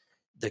game is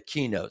the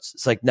keynotes.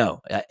 It's like,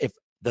 no, if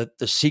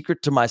the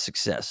secret to my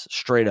success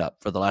straight up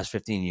for the last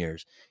 15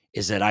 years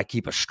is that I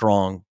keep a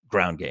strong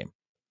ground game.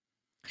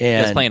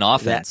 And just playing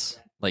offense.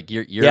 Like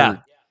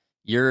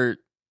you're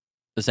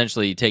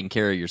essentially taking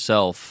care of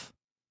yourself,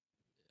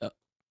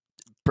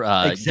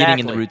 getting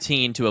in the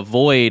routine to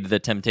avoid the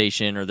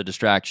temptation or the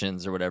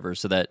distractions or whatever,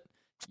 so that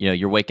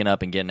you're waking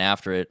up and getting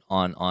after it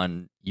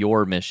on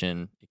your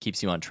mission. It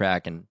keeps you on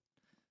track. And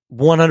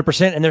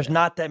 100%. And there's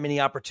not that many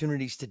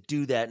opportunities to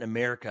do that in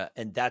America,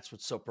 and that's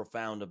what's so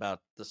profound about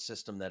the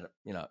system that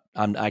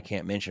I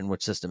can't mention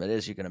which system it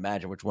is. You can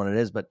imagine which one it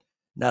is, but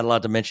not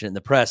allowed to mention it in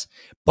the press.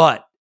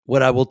 But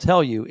what I will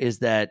tell you is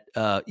that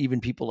even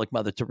people like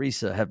Mother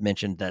Teresa have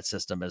mentioned that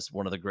system as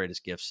one of the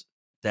greatest gifts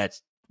that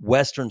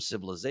Western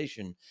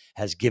civilization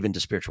has given to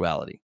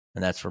spirituality,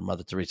 and that's from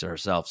Mother Teresa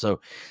herself.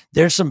 So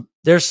there's some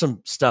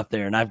stuff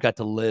there, and I've got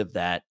to live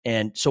that.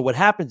 And so what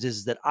happens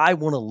is that I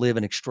want to live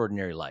an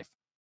extraordinary life.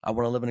 I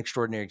want to live an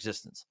extraordinary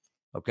existence.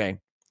 Okay,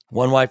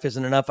 1 wife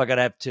isn't enough. I got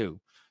to have 2.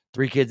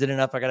 3 kids isn't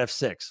enough. I got to have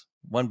 6.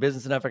 1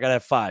 business enough. I got to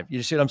have 5.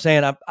 You see what I'm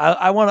saying?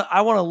 I want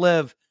to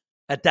live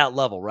at that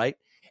level, right?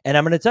 And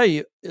I'm going to tell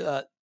you,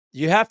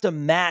 you have to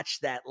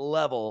match that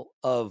level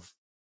of,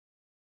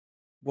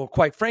 well,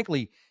 quite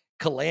frankly,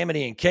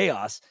 calamity and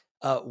chaos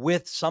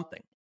with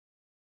something.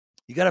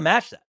 You got to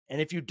match that.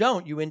 And if you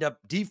don't, you end up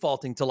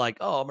defaulting to like,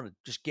 oh, I'm going to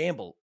just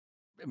gamble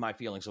my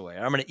feelings away.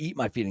 Or I'm going to eat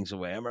my feelings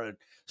away. I'm going to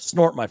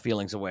snort my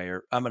feelings away,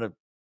 or I'm going to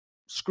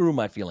screw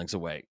my feelings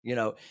away.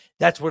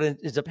 That's what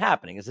ends up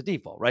happening as a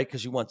default, right?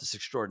 Because you want this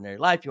extraordinary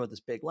life, you want this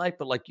big life,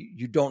 but like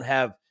you don't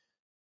have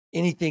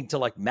anything to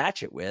like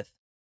match it with.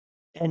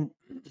 And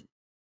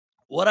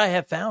what I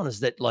have found is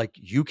that like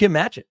you can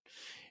match it,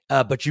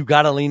 but you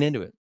got to lean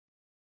into it.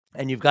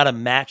 And you've got to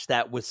match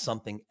that with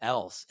something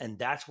else. And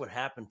that's what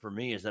happened for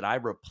me, is that I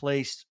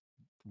replaced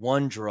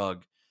one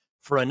drug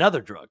for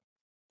another drug.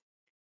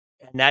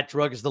 And that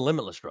drug is the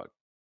limitless drug.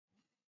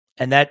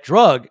 And that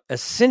drug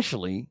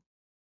essentially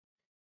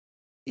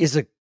is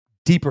a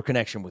deeper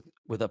connection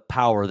with a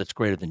power that's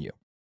greater than you.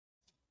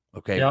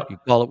 Okay. Yep. You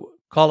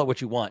call it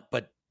what you want,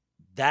 but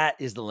that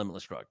is the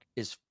limitless drug,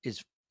 is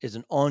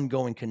an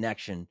ongoing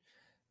connection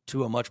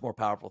to a much more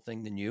powerful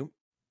thing than you.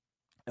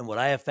 And what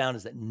I have found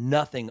is that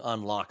nothing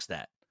unlocks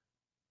that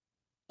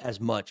as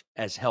much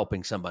as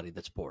helping somebody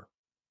that's poor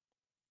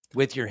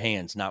with your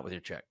hands, not with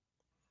your check.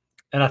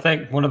 And I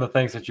think one of the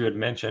things that you had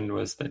mentioned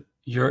was that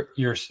you're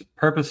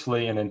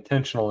purposefully and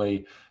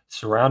intentionally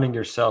surrounding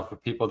yourself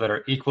with people that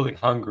are equally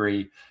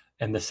hungry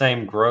and the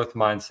same growth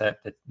mindset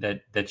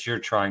that you're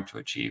trying to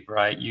achieve,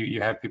 right?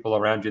 You have people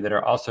around you that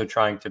are also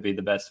trying to be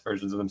the best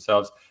versions of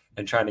themselves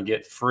and trying to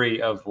get free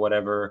of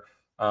whatever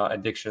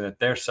addiction that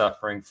they're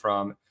suffering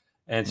from.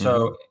 And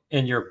so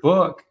in your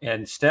book,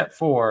 in step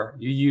 4,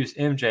 you use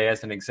MJ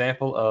as an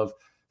example of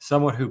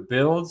someone who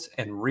builds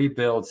and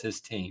rebuilds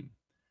his team.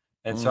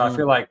 And so I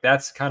feel like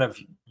that's kind of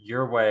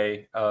your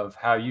way of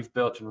how you've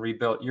built and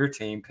rebuilt your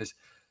team, because,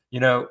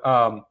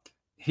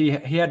 he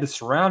had to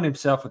surround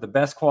himself with the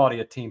best quality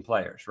of team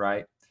players,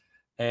 right?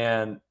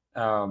 And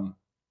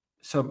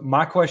so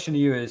my question to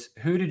you is,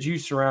 who did you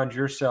surround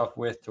yourself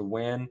with to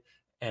win,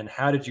 and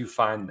how did you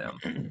find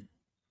them?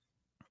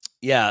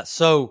 Yeah,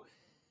 so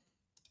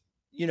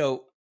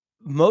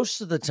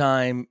most of the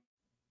time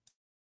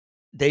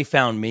they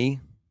found me.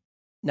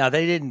 Now,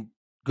 they didn't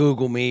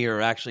Google me or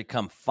actually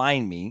come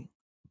find me,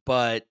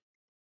 but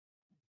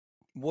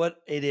what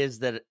it is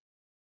that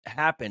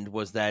happened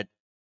was that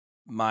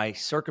my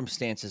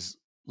circumstances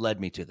led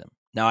me to them.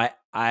 Now,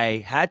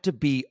 I had to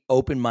be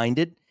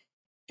open-minded,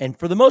 and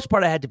for the most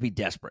part, I had to be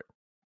desperate.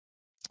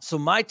 So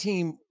my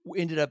team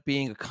ended up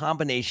being a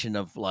combination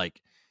of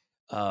like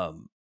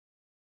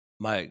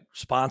my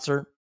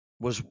sponsor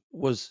was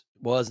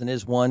and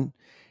is one,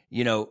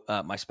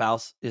 my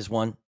spouse is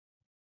one.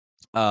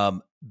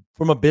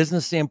 From a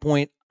business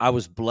standpoint, I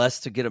was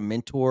blessed to get a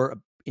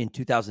mentor in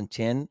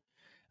 2010.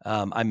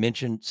 I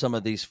mentioned some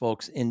of these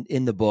folks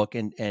in the book.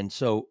 And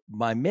so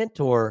my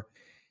mentor,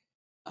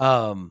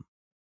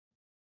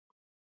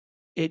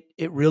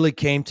 it really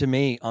came to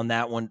me on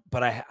that one,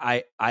 but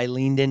I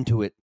leaned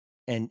into it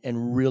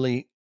and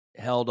really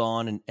held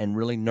on and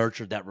really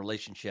nurtured that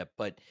relationship.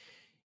 But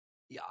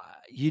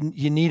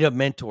you need a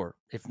mentor,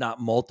 if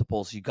not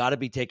multiples. You got to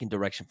be taking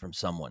direction from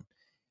someone.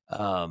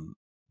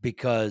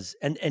 Because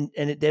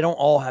they don't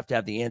all have to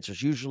have the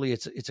answers. Usually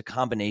it's a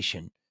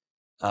combination.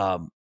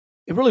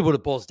 It really what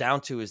it boils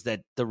down to is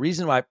that the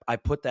reason why I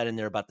put that in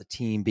there about the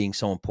team being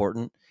so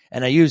important,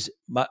 and I use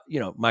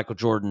Michael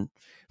Jordan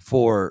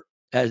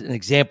as an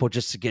example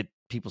just to get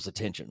people's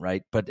attention,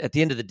 right? But at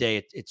the end of the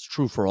day, it's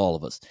true for all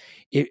of us.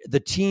 The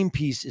team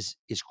piece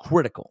is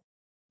critical,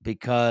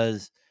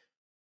 because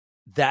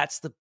that's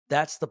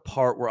the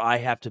part where I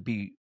have to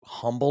be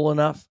humble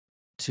enough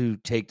to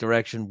take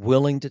direction,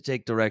 willing to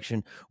take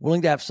direction,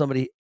 willing to have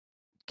somebody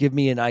give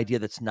me an idea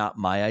that's not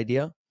my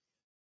idea.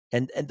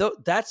 And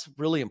that's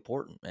really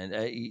important.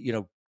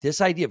 And, this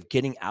idea of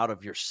getting out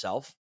of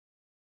yourself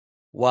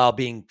while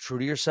being true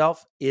to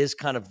yourself is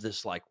kind of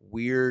this like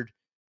weird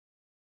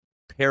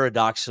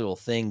paradoxical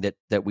thing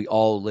that we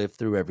all live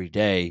through every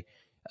day.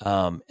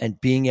 And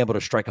being able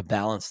to strike a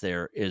balance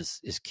there is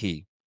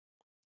key.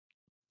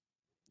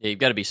 Yeah, you've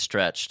got to be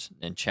stretched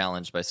and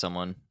challenged by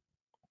someone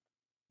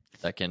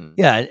that can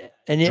and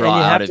draw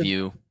you out have of to,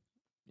 you.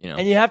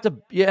 And you have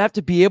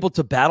to be able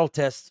to battle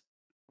test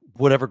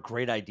whatever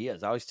great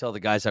ideas. I always tell the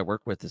guys I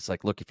work with, it's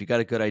like, look, if you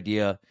got a good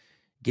idea,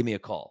 give me a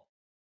call.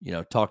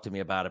 Talk to me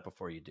about it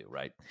before you do,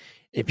 right?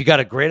 If you got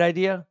a great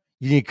idea,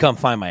 you need to come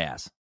find my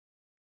ass.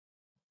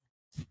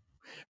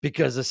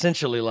 Because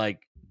essentially, like,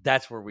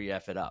 that's where we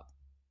F it up,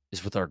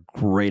 is with our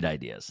great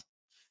ideas.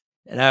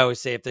 And I always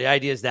say, if the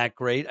idea is that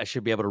great, I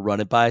should be able to run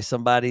it by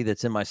somebody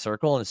that's in my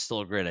circle, and it's still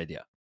a great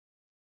idea.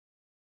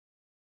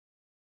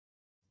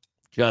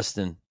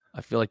 Justin,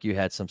 I feel like you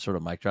had some sort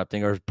of mic drop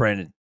thing. Or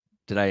Brandon,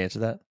 did I answer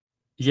that?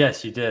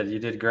 Yes, you did. You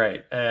did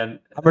great. And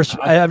I'm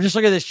just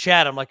looking at this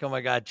chat. I'm like, oh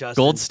my God,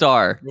 Justin. Gold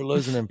star. We're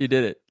losing him. You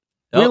did it.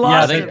 We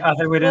lost him. I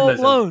think we did lose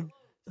him.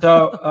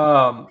 So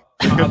I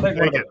think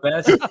one of the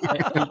best,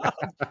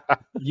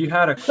 you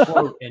had a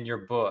quote in your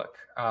book,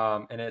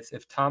 and it's,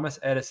 if Thomas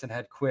Edison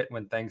had quit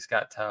when things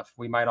got tough,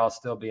 we might all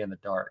still be in the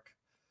dark.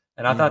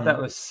 And I thought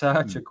that was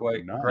such a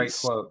great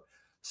quote.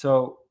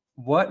 So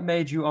what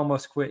made you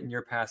almost quit in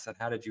your past, and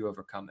how did you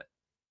overcome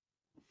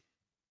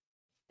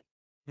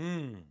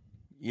it?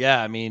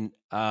 Yeah, I mean,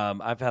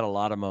 I've had a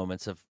lot of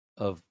moments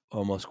of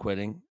almost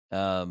quitting.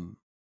 When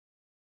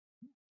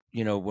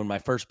my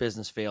first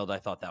business failed, I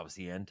thought that was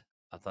the end.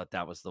 I thought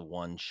that was the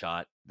one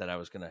shot that I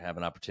was going to have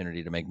an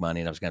opportunity to make money,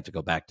 and I was going to have to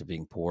go back to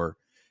being poor.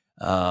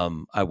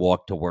 I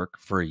walked to work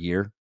for a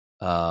year,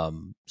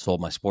 sold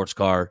my sports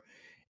car,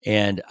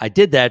 and I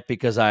did that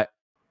because I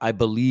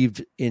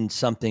believed in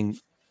something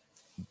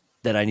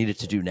that I needed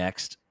to do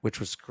next, which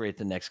was create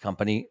the next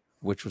company,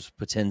 which was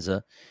Pretense.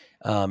 It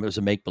was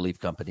a make-believe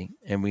company,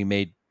 and we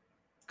made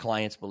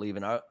clients believe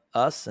in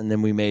us, and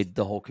then we made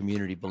the whole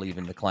community believe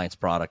in the client's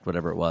product,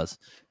 whatever it was.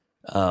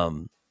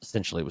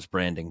 Essentially, it was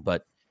branding.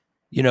 But,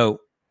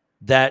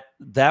 that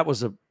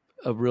was a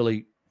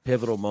really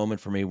pivotal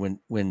moment for me when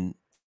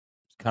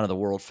kind of the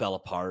world fell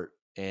apart,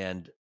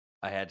 and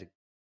I had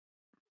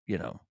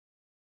to,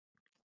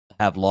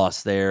 have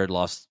lost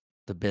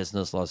the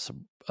business, lost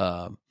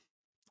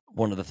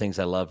one of the things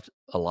I loved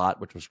a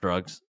lot, which was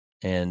drugs.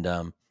 And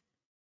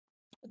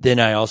then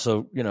I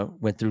also,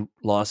 went through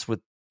loss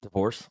with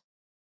divorce,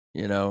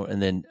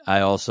 and then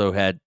I also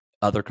had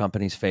other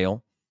companies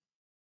fail.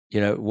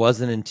 It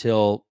wasn't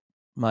until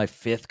my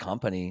fifth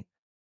company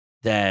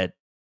that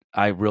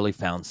I really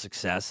found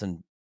success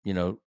and,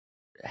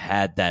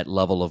 had that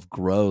level of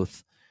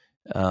growth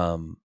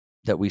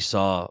that we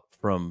saw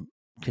from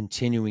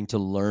continuing to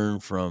learn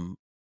from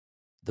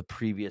the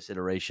previous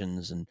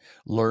iterations and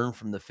learn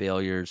from the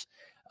failures.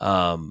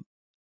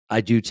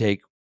 I do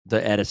take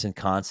the Edison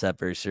concept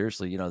very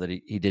seriously, that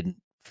he didn't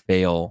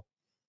fail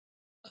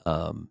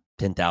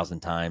 10,000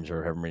 times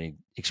or however many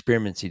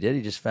experiments he did.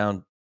 He just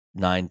found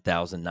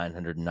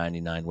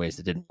 9,999 ways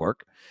that didn't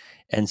work.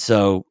 And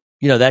so,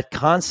 that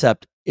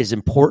concept is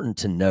important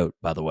to note,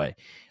 by the way.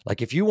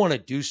 Like, if you want to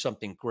do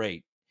something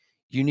great,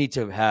 you need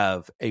to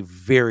have a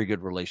very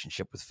good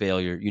relationship with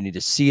failure. You need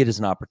to see it as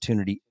an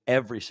opportunity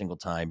every single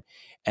time.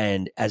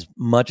 And as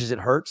much as it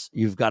hurts,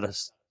 you've got to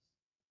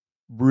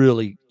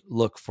really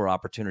look for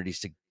opportunities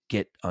to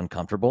get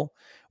uncomfortable.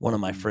 One of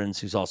my friends,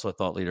 who's also a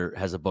thought leader,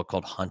 has a book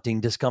called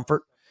Hunting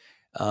Discomfort.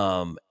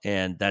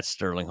 And that's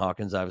Sterling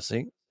Hawkins,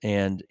 obviously.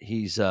 And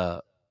he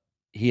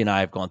and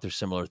I have gone through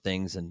similar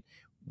things, and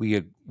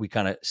we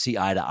kind of see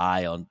eye to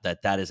eye on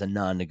that is a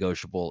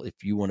non-negotiable.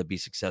 If you want to be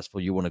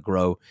successful, you want to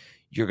grow,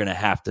 you're going to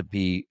have to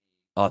be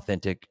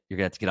authentic. You're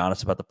going to have to get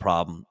honest about the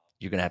problem.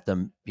 You're going to have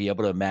to be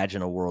able to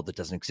imagine a world that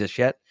doesn't exist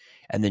yet.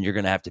 And then you're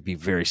going to have to be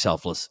very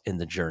selfless in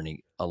the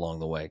journey along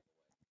the way.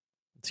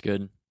 It's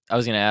good. I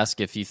was going to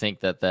ask if you think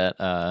that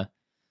the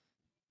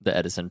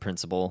Edison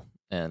principle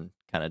and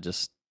kind of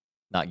just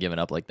not giving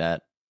up like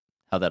that,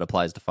 how that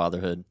applies to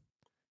fatherhood.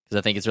 Because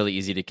I think it's really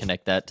easy to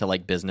connect that to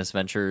like business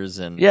ventures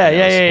and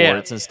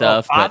sports and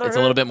stuff, but it's a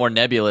little bit more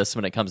nebulous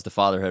when it comes to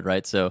fatherhood,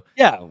 right? So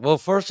well,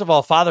 first of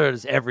all, fatherhood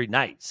is every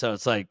night, so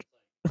it's like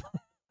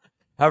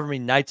however many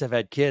nights I've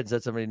had kids,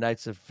 that's how many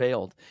nights have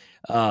failed.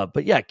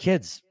 But yeah,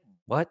 kids,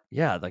 what?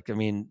 Yeah, like I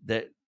mean,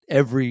 that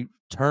every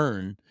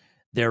turn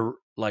they're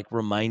like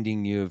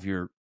reminding you of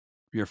your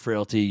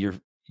frailty,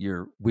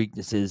 your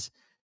weaknesses,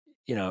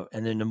 and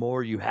then the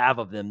more you have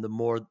of them, the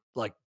more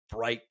like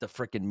bright the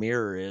freaking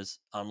mirror is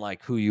on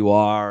like who you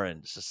are,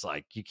 and it's just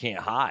like you can't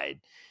hide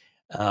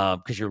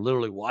because you're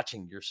literally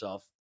watching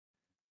yourself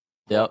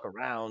walk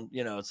around.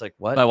 It's like,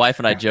 what? My wife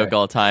and I joke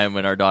all the time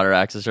when our daughter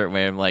acts a certain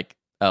way. I'm like,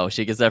 oh,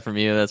 she gets that from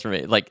you, that's from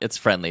me. Like, it's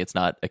friendly, it's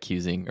not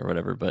accusing or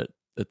whatever, but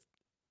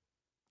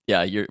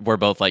Yeah, we're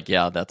both like,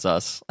 yeah, that's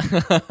us.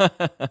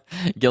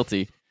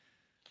 Guilty.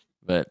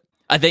 But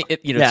I think,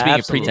 speaking absolutely.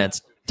 of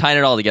pretense, tying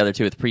it all together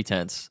too with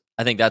pretense,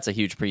 I think that's a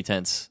huge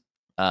pretense,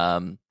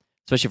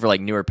 especially for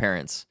like newer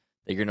parents.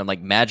 That you're going to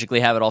like magically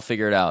have it all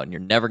figured out and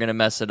you're never going to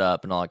mess it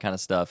up and all that kind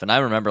of stuff. And I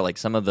remember like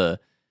some of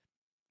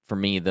for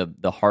me,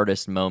 the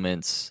hardest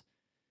moments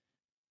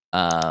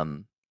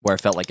where I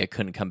felt like I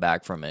couldn't come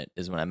back from it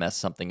is when I messed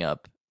something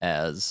up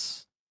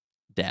as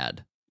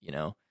dad,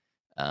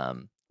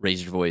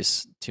 raised your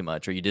voice too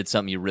much, or you did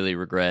something you really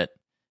regret.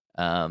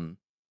 The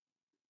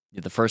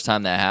first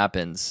time that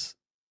happens,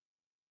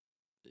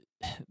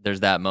 there's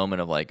that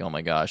moment of like, oh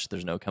my gosh,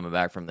 there's no coming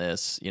back from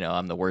this.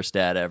 I'm the worst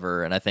dad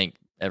ever. And I think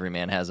every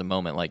man has a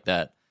moment like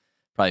that,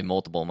 probably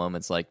multiple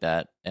moments like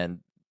that. And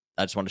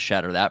I just want to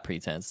shatter that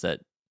pretense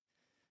that,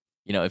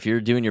 if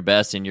you're doing your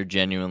best and you're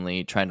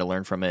genuinely trying to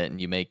learn from it and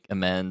you make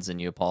amends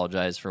and you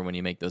apologize for when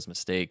you make those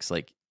mistakes,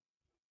 like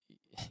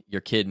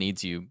your kid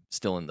needs you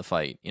still in the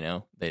fight. They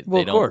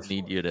don't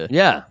need you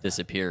to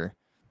disappear.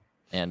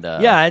 And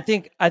I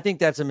think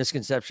that's a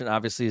misconception,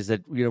 obviously, is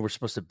that, we're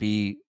supposed to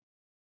be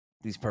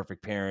these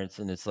perfect parents.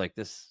 And it's like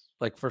this,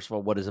 like, first of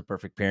all, what is a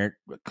perfect parent?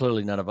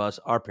 Clearly none of us,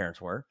 our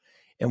parents were,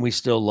 and we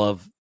still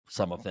love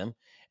some of them.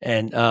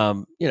 And,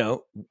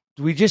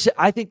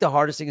 I think the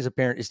hardest thing as a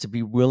parent is to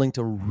be willing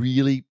to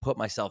really put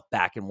myself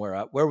back in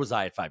where was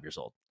I at 5 years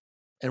old,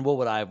 and what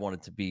would I have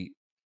wanted to be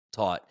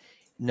taught,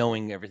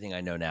 knowing everything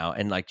I know now.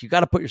 And like, you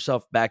got to put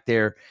yourself back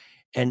there.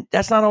 And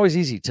that's not always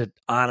easy to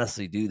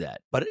honestly do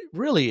that. But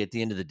really, at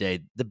the end of the day,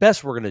 the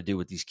best we're going to do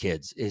with these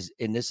kids is,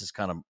 and this is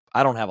kind of,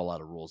 I don't have a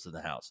lot of rules in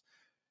the house,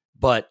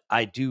 but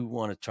I do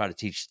want to try to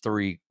teach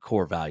 3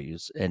 core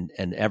values, and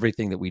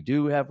everything that we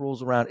do have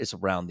rules around, it's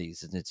around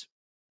these, and it's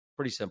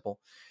pretty simple.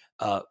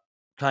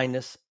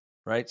 Kindness,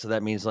 right? So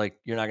that means like,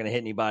 you're not going to hit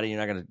anybody. You're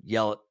not going to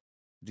yell at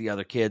the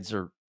other kids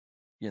or,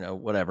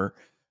 whatever.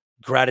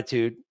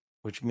 Gratitude,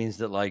 which means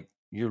that like,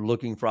 you're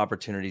looking for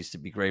opportunities to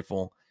be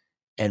grateful,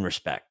 and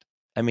respect.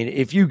 I mean,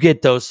 if you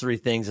get those 3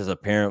 things as a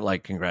parent,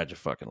 like,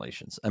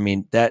 congratulations. I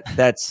mean,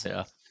 that's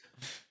yeah.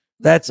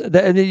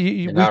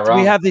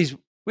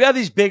 We have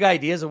these big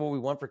ideas of what we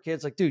want for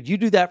kids. Like, dude, you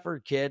do that for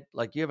a kid.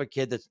 Like, you have a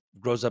kid that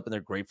grows up and they're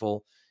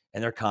grateful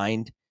and they're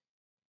kind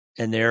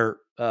and they're,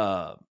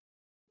 that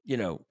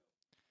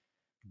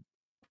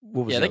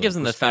gives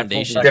them the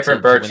foundation.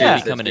 Different virtues when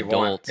they become an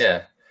adult.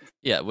 Yeah.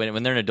 Yeah.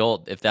 When they're an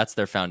adult, if that's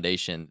their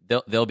foundation,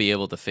 they'll be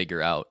able to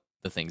figure out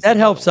the things that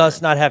helps us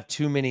not have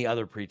too many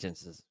other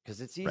pretenses,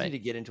 because it's easy to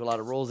get into a lot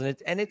of rules,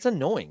 and it's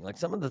annoying. Like,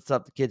 some of the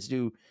stuff the kids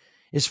do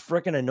is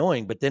freaking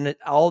annoying. But then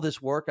all this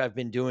work I've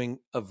been doing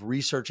of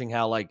researching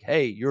how, like,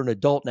 hey, you're an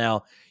adult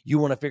now. You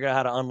want to figure out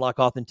how to unlock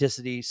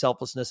authenticity,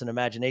 selflessness, and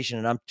imagination.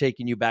 And I'm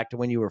taking you back to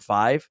when you were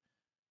 5.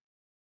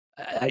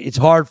 It's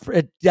hard.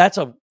 That's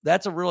a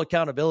real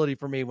accountability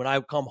for me. When I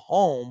come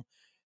home,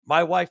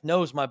 my wife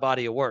knows my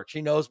body of work.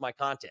 She knows my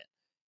content.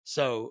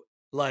 So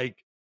like,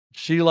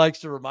 she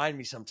likes to remind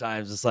me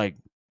sometimes. It's like,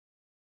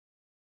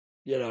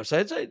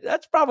 so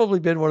that's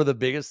probably been one of the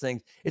biggest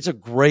things. It's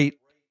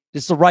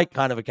the right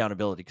kind of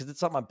accountability, because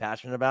it's something I'm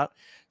passionate about.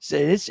 So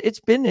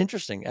it's been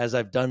interesting as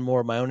I've done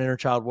more of my own inner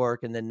child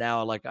work. And then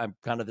now, like, I'm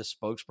kind of the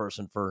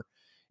spokesperson for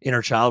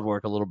inner child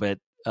work a little bit.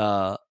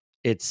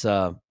 It's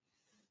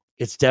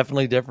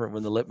definitely different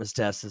when the litmus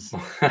test is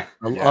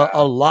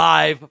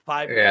alive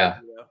 5 years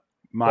ago.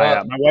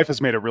 My wife has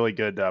made a really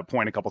good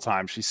point a couple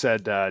times. She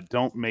said,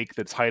 don't make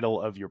the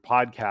title of your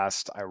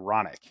podcast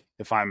ironic.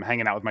 If I'm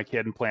hanging out with my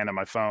kid and playing on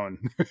my phone,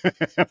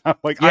 I'm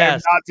like, I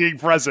am not being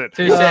present.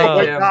 Touche,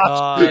 Kim. You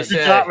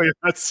got me.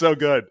 That's so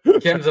good.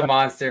 Kim's a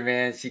monster,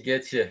 man. She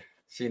gets you.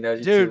 She knows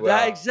you too well.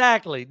 Dude,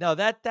 exactly. No,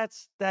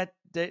 that's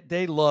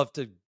they love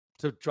to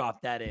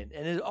drop that in.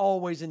 And it's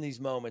always in these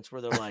moments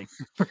where they're like,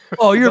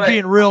 oh, you're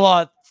being real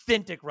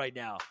authentic right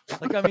now.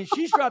 Like, I mean,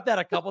 she's dropped that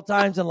a couple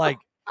times, and like,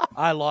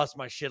 I lost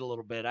my shit a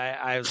little bit.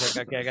 I was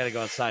like, okay, I got to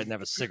go outside and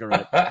have a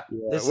cigarette.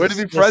 Way to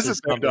be present,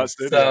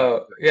 Dustin.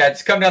 So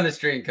just come down the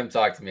street and come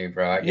talk to me,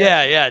 bro.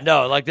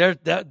 No, like, there's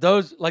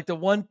those, like, the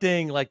one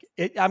thing, like,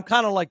 I'm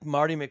kind of like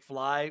Marty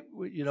McFly,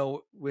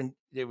 when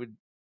they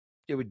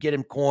would get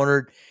him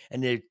cornered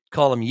and they'd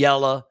call him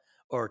Yella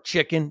or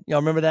Chicken. Y'all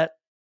remember that?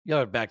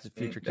 Y'all Back to the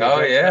Future. Kids,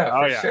 right?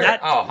 Yeah. Sure.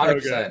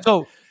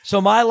 100%.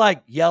 So my,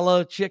 like,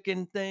 Yella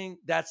Chicken thing,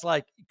 that's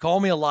like, call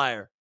me a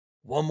liar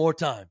one more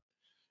time.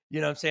 You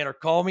know what I'm saying? Or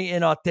call me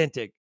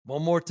inauthentic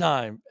one more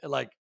time.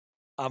 Like,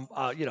 I'm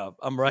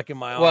wrecking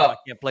my arm. I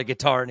can't play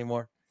guitar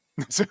anymore.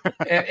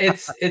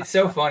 It's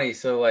so funny.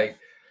 So, like,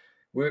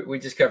 we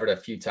just covered a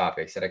few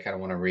topics that I kind of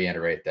want to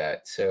reiterate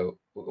that. So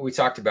we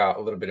talked about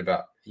a little bit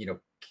about,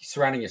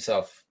 surrounding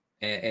yourself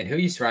and who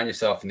you surround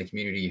yourself in the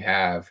community you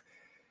have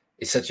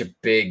is such a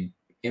big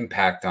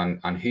impact on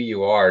who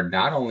you are,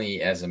 not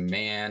only as a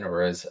man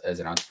or as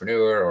an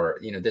entrepreneur or,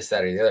 this,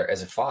 that, or the other,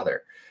 as a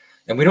father.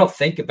 And we don't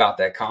think about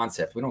that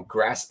concept. We don't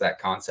grasp that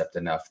concept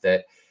enough,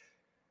 that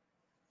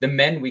the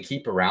men we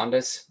keep around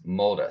us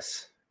mold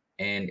us.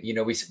 And,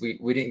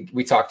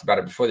 we talked about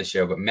it before the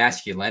show, but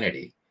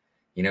masculinity,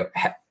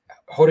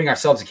 holding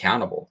ourselves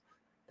accountable.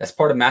 That's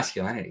part of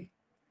masculinity.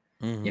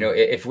 Mhm. You know,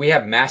 if we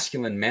have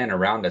masculine men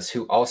around us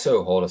who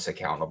also hold us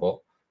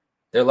accountable,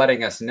 they're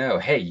letting us know,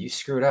 hey, you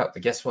screwed up.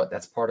 But guess what?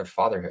 That's part of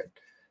fatherhood.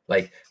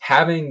 Like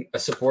having a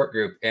support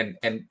group. And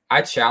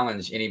I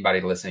challenge anybody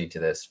listening to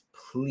this,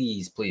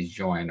 please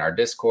join our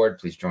Discord.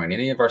 Please join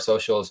any of our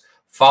socials.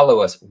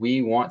 Follow us.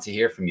 We want to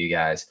hear from you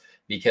guys,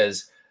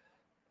 because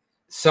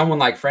someone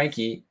like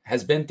Frankie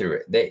has been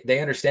through it.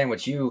 They understand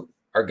what you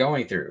are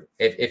going through.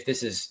 If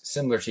this is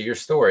similar to your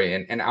story,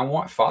 and I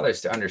want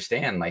fathers to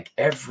understand, like,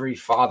 every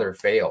father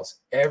fails.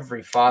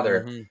 Every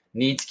father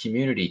needs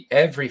community.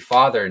 Every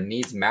father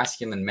needs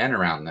masculine men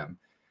around them,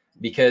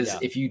 because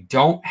if you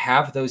don't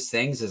have those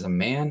things as a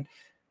man,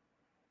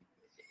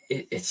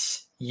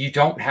 it's you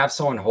don't have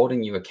someone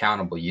holding you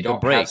accountable. You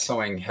don't have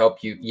someone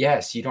help you.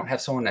 Yes, you don't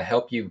have someone to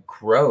help you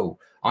grow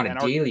on a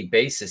daily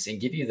basis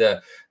and give you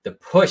the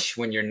push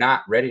when you're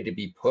not ready to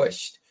be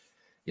pushed.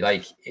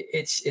 Like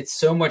it's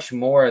so much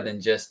more than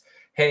just,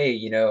 hey,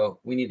 you know,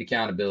 we need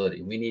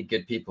accountability. We need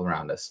good people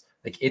around us.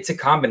 Like, it's a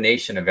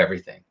combination of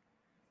everything.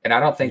 And I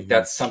don't think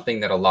that's something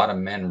that a lot of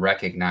men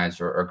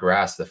recognize or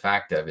grasp the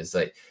fact of, is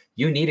like,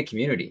 you need a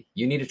community,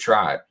 you need a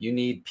tribe, you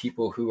need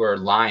people who are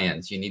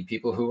lions, you need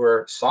people who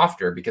are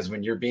softer, because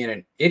when you're being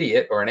an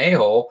idiot or an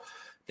a-hole,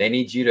 they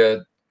need you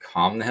to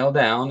calm the hell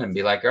down and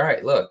be like, all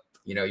right, look,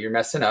 you know, you're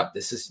messing up.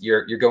 This is,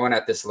 you're going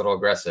at this a little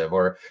aggressive.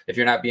 Or if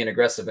you're not being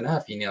aggressive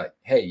enough, you know, like,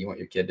 hey, you want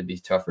your kid to be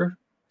tougher?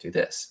 Do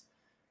this.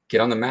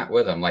 Get on the mat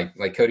with them.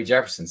 Like Cody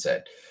Jefferson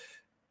said,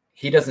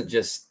 he doesn't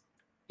just,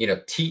 you know,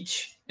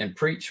 teach and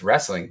preach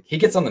wrestling. He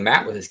gets on the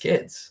mat with his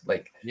kids.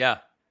 Like,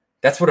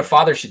 that's what a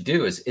father should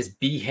do, is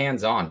be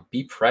hands-on,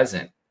 be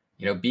present,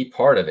 you know, be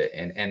part of it.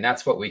 And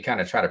that's what we kind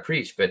of try to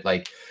preach. But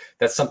like,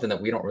 that's something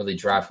that we don't really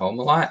drive home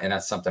a lot. And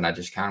that's something I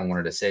just kind of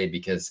wanted to say,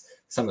 because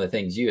some of the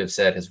things you have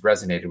said has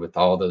resonated with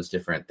all those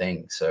different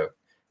things. So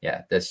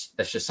yeah, that's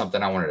just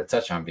something I wanted to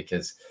touch on,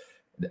 because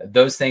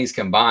those things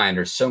combined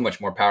are so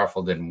much more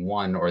powerful than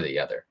one or the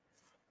other.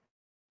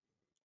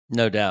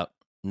 No doubt.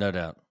 No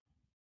doubt.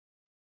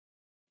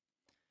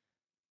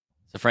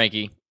 So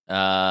Frankie,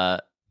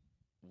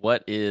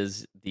 what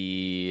is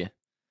in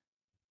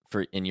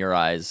your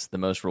eyes, the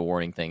most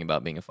rewarding thing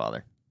about being a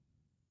father?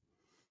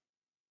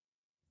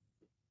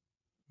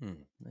 Let me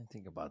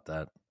think about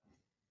that.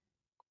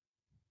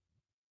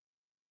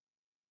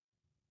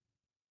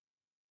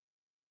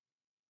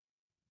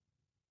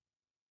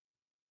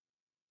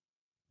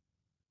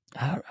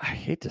 I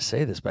hate to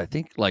say this, but I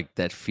think like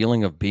that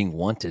feeling of being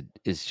wanted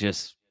is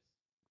just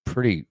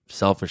pretty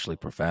selfishly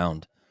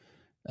profound.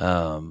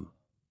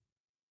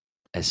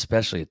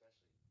 Especially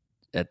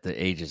at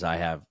the ages I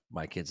have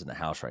my kids in the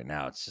house right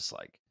now. It's just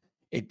like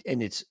it,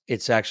 and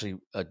it's actually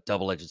a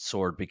double-edged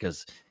sword,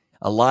 because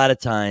a lot of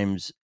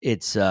times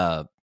it's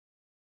a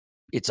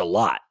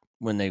lot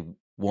when they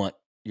want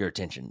your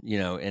attention, you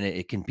know, and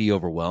it can be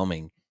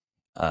overwhelming.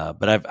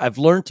 But I've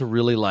learned to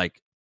really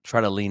like try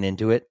to lean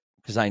into it,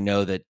 because I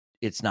know that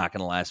it's not going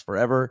to last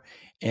forever,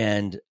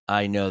 and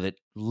I know that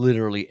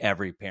literally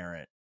every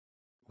parent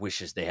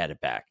wishes they had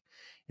it back.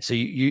 So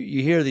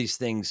you hear these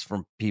things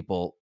from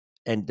people,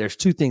 and there's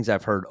two things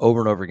I've heard over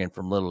and over again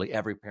from literally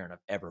every parent I've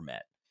ever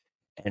met,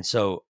 and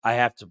so I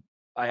have to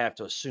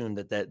assume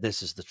that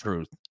this is the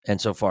truth,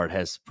 and so far it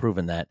has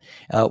proven that.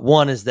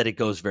 One is that it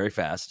goes very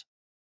fast,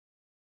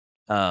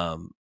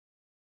 and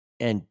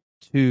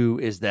two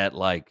is that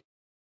like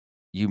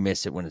you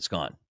miss it when it's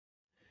gone.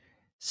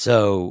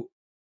 So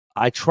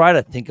I try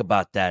to think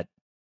about that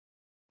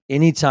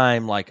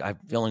anytime like I'm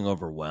feeling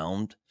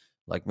overwhelmed,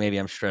 like maybe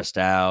I'm stressed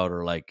out,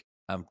 or like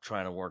I'm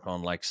trying to work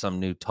on like some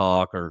new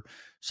talk or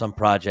some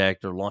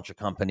project or launch a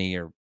company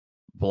or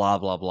blah,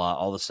 blah, blah,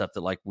 all the stuff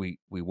that like we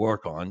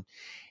work on,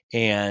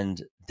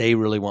 and they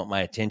really want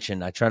my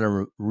attention. I try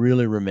to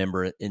really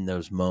remember it in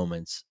those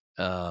moments,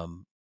 that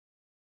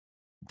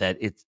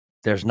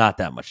there's not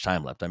that much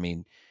time left. I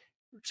mean,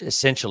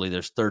 essentially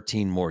there's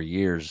 13 more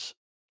years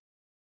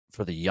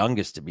for the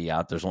youngest to be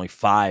out. There's only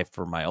 5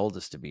 for my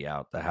oldest to be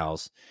out the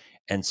house.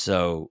 And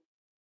so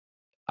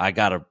I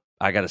gotta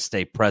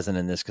stay present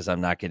in this, because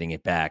I'm not getting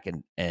it back.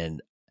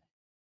 And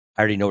I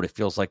already know what it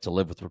feels like to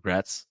live with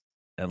regrets.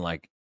 And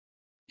like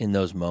in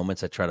those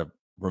moments, I try to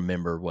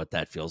remember what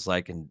that feels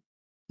like and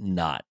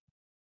not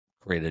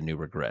create a new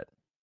regret.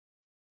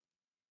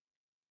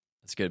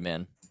 That's good,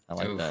 man. I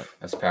like that.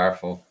 That's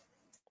powerful.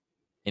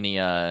 Any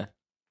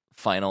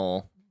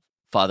final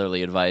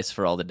fatherly advice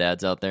for all the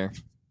dads out there?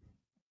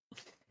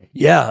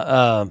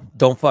 Yeah,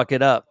 don't fuck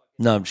it up.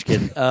 No, I'm just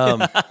kidding.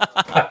 That's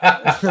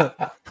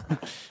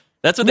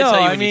what they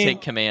tell you when you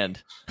take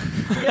command.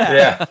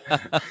 Yeah.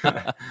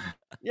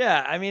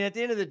 Yeah, I mean, at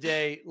the end of the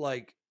day,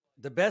 like,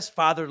 the best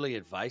fatherly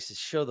advice is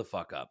show the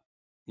fuck up.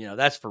 You know,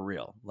 that's for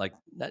real. Like,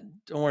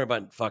 don't worry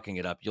about fucking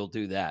it up. You'll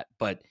do that.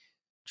 But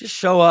just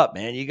show up,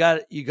 man. You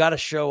got to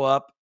show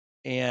up.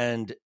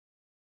 And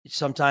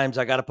sometimes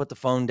I got to put the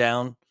phone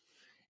down,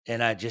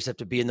 and I just have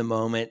to be in the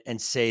moment and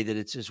say that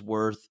it's just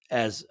worth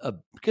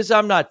because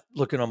I'm not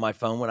looking on my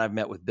phone when I've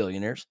met with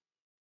billionaires.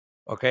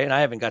 Okay. And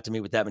I haven't got to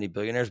meet with that many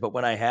billionaires, but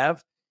when I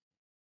have,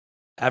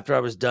 after I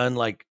was done,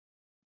 like,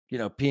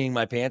 peeing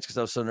my pants because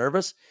I was so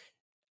nervous,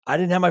 I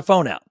didn't have my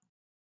phone out.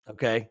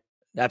 Okay.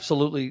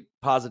 Absolutely,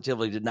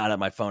 positively did not have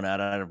my phone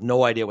out. I have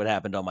no idea what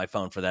happened on my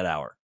phone for that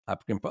hour. I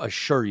can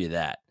assure you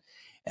that.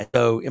 And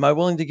so am I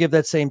willing to give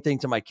that same thing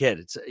to my kid?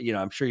 It's,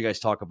 I'm sure you guys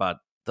talk about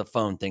the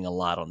phone thing a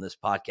lot on this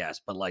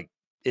podcast, but like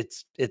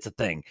it's a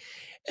thing.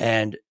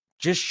 And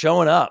just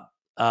showing up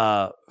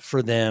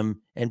for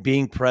them and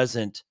being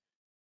present.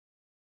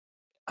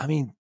 I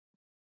mean,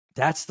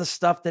 that's the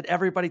stuff that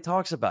everybody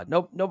talks about.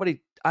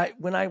 Nobody,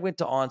 when I went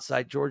to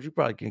onsite, George, you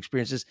probably can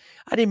experience this.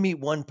 I didn't meet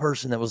one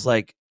person that was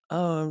like,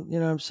 oh,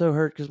 I'm so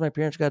hurt because my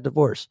parents got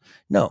divorced.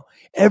 No,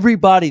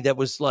 everybody that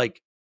was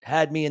like,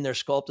 had me in their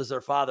sculpt as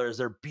their father, as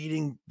they're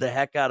beating the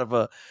heck out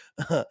of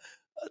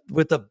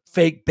with a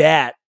fake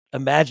bat,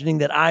 imagining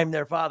that I'm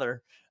their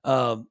father.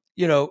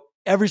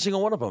 Every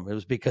single one of them, it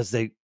was because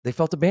they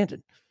felt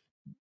abandoned.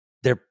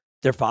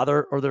 Their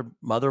father or their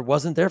mother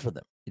wasn't there for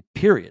them,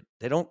 period.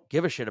 They don't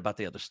give a shit about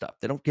the other stuff.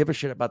 They don't give a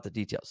shit about the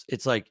details.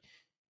 It's like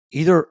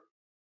either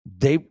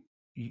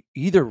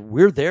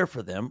we're there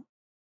for them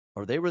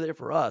or they were there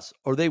for us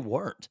or they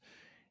weren't.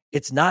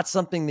 It's not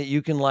something that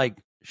you can like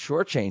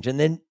shortchange. And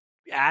then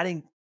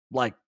adding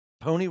like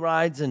pony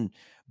rides and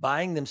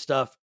buying them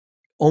stuff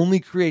only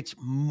creates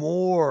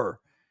more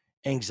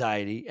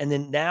anxiety. And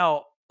then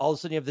now all of a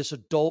sudden you have this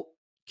adult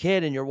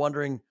kid and you're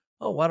wondering,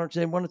 oh, why don't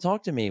they want to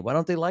talk to me? Why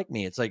don't they like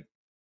me? It's like,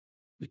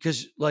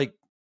 because like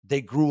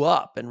they grew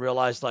up and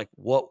realized like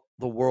what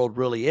the world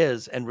really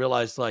is and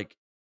realized like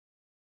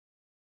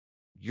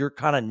you're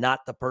kind of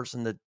not the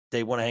person that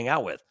they want to hang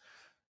out with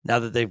now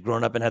that they've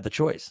grown up and had the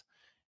choice.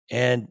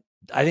 And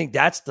I think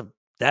that's the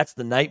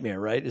nightmare,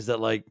 right? Is that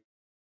like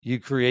you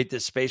create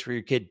this space where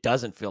your kid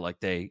doesn't feel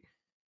like they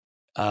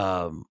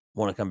want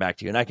to come back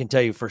to you. And I can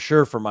tell you for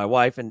sure for my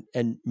wife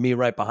and me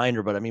right behind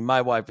her, but I mean,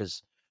 my wife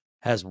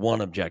has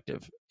one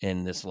objective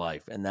in this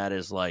life, and that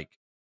is like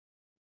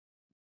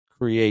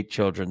create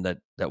children that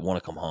want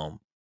to come home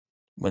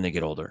when they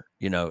get older,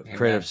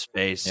 creative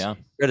space,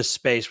 create a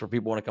space where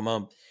people want to come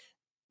home.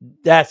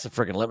 That's the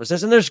freaking litmus.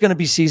 And there's going to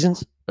be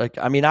seasons. Like,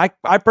 I mean, I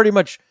pretty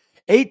much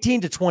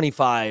 18 to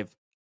 25,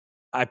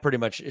 I pretty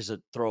much is a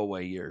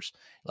throwaway years.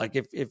 Like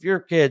if your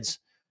kids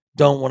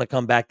don't want to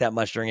come back that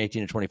much during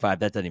 18 to 25,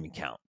 that doesn't even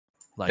count.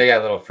 Like they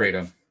got a little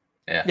freedom.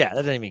 Yeah. Yeah.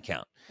 That doesn't even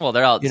count. Well,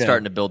 they're out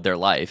starting to build their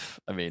life.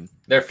 I mean,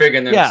 they're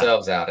figuring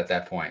themselves out at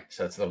that point.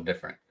 So it's a little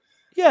different.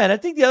 Yeah, and I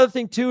think the other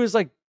thing too is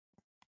like,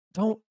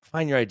 don't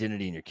find your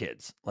identity in your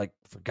kids. Like,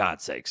 for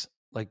God's sakes,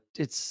 like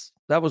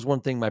that was one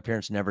thing my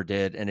parents never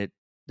did, and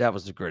that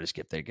was the greatest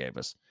gift they gave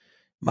us.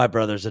 My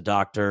brother's a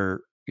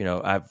doctor.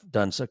 I've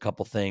done a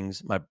couple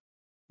things.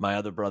 My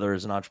other brother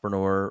is an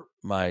entrepreneur.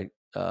 My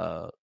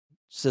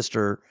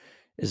sister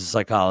is a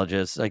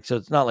psychologist. Like, so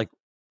it's not like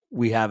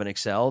we haven't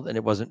excelled, and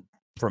it wasn't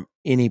from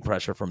any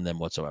pressure from them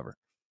whatsoever.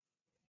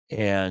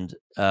 And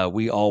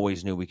we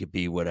always knew we could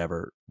be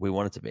whatever we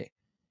wanted to be.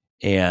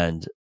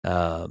 And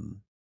that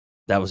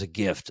was a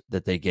gift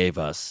that they gave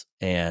us,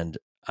 and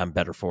I'm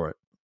better for it.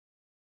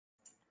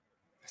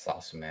 That's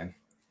awesome, man.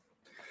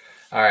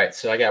 All right,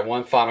 so I got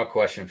one final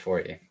question for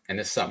you, and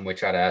this is something we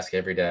try to ask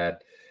every dad.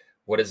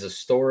 What is a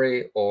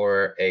story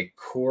or a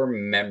core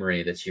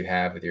memory that you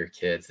have with your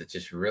kids that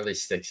just really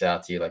sticks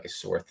out to you like a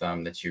sore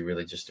thumb that you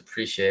really just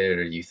appreciated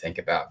or you think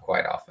about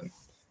quite often?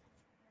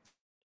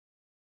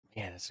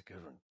 Man, that's a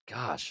good one.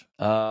 Gosh.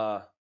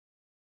 There's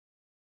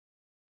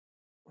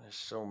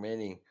so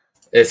many.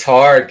 It's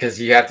hard because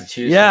you have to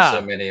choose from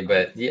so many,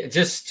 but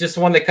just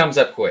one that comes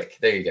up quick.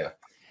 There you go.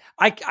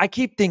 I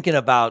keep thinking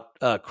about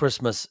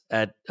Christmas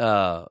at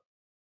the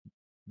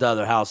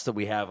other house that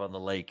we have on the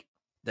lake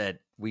that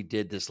we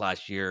did this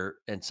last year,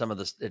 and some of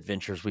the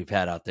adventures we've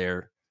had out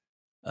there.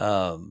 I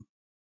don't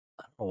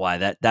know why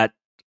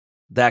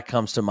that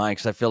comes to mind,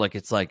 because I feel like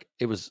it's like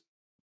it was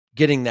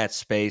getting that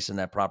space and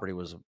that property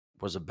was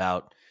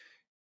about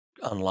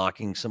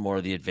unlocking some more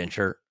of the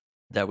adventure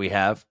that we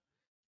have.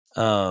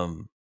 I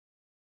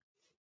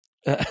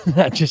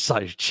just saw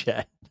your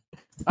chat.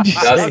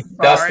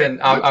 Dustin,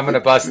 I'm going to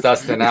bust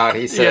Dustin out.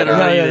 He said,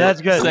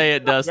 that's good. Say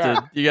it, Dustin.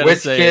 Yeah. You got to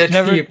say which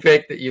kid do you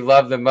pick that you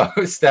love the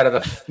most out of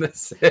the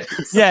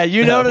six? Yeah,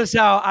 notice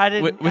how I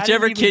didn't.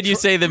 Whichever kid you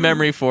say the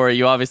memory for,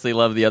 you obviously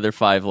love the other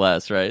 5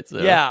 less, right? So,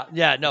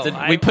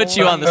 no. We put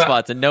you on the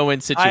spot. It's a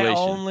no-win situation. I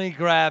only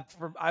grabbed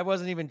I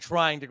wasn't even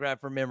trying to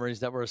grab for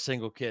memories that were a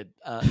single kid.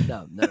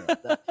 No.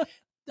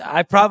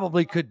 I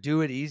probably could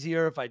do it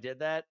easier if I did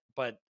that,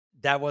 but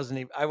I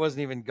wasn't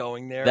even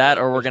going there. That,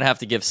 or we're going to have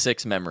to give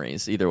 6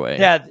 memories either way.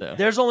 Yeah. So.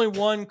 There's only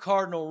one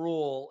cardinal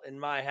rule in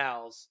my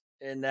house,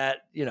 and that,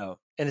 and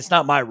it's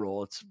not my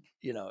rule. It's,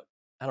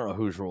 I don't know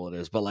whose rule it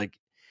is, but like,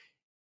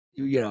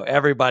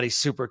 everybody's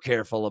super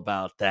careful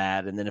about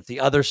that. And then if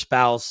the other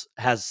spouse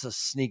has a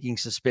sneaking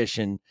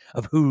suspicion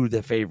of who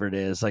the favorite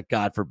is, like,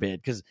 God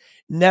forbid, because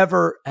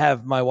never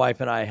have my wife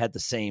and I had the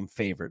same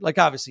favorite. Like,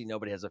 obviously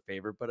nobody has a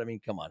favorite, but I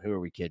mean, come on, who are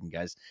we kidding,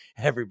 guys?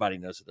 Everybody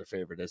knows who their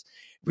favorite is.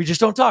 We just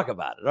don't talk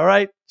about it. All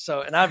right.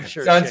 So, and I'm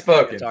sure it's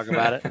unspoken. talk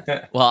about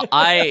it. Well,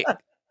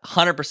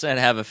 100%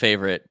 have a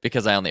favorite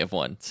because I only have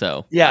one.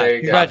 So Yeah, There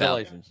you go.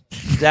 congratulations.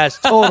 That's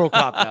total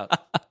cop out.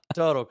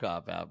 Total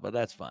cop out, but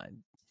that's fine.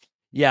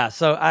 Yeah,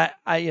 so I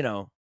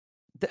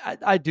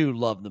do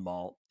love them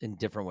all in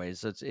different ways.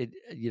 So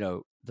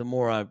the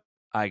more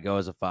I go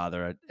as a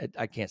father,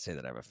 I can't say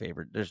that I have a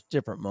favorite. There's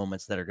different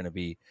moments that are going to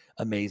be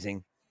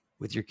amazing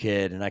with your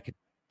kid, and I could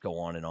go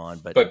on and on.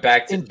 But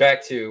back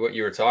to what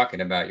you were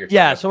talking about.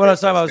 So what I was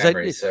talking about was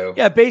memories,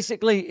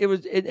 basically it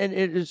was, and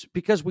it is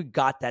because we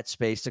got that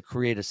space to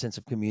create a sense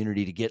of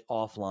community, to get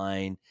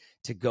offline,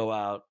 to go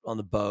out on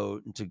the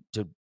boat, and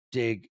to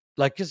dig.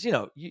 Like, because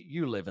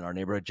you live in our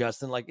neighborhood,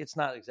 Justin. Like, it's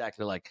not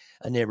exactly like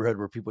a neighborhood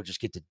where people just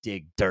get to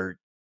dig dirt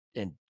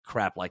and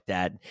crap like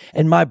that.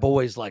 And my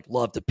boys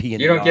love to pee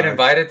in. You don't get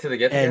invited to the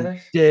get-togethers?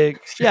 Dig.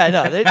 Yeah,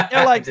 no,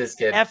 they're like just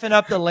kidding. effing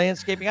up the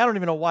landscaping. I don't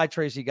even know why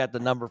Tracy got the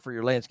number for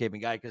your landscaping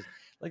guy, because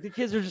the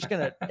kids are just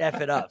gonna F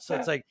it up. So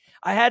it's like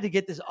I had to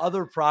get this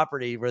other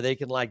property where they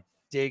can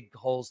dig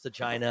holes to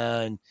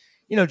China and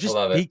just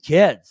be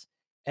kids.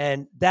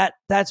 And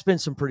that's been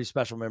some pretty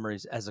special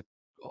memories as a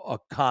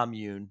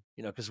commune,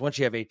 because once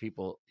you have 8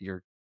 people,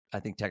 you're, I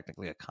think,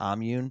 technically a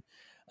commune.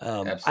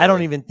 I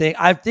don't even think,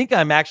 I think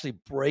I'm actually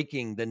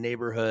breaking the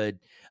neighborhood,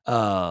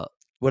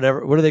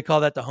 whatever, what do they call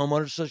that? The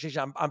homeowners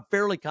association. I'm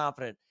fairly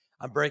confident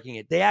I'm breaking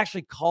it. They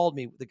actually called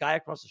me, the guy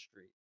across the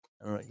street.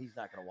 I don't know, he's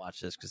not going to watch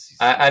this because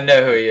I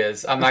know who he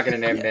is. I'm not going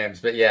to name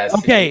names, but yes.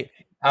 Okay.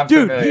 I'm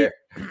familiar.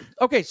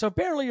 Okay. So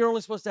apparently you're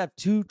only supposed to have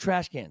 2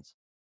 trash cans.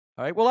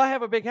 All right. Well, I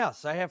have a big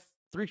house. I have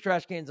 3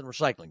 trash cans and a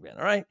recycling bin.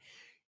 All right.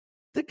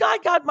 The guy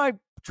got my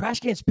trash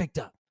cans picked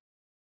up.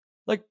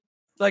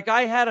 Like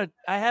I had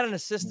an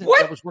assistant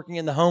that was working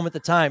in the home at the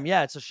time.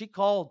 Yeah. So she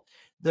called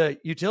the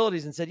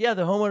utilities and said, yeah,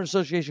 the homeowner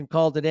association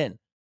called it in.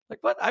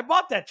 Like, what? I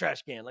bought that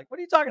trash can. Like, what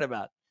are you talking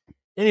about?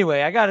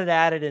 Anyway, I got it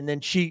added. And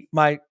then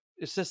my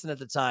assistant at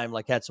the time,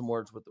 had some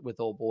words with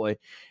old boy.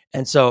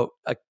 And so,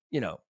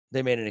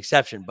 they made an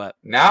exception, but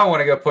now I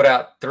want to go put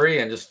out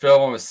 3 and just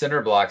fill one with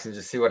cinder blocks and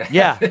just see what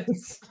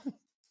happens.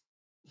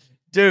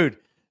 Dude,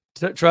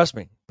 trust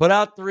me, put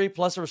out 3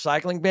 plus a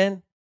recycling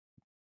bin.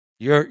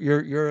 You're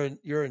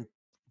in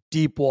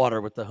deep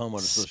water with the homeowner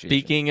association.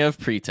 Speaking of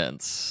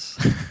pretense.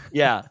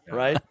 Yeah,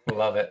 right?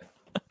 Love it.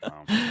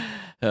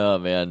 Oh,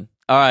 man.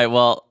 All right.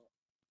 Well,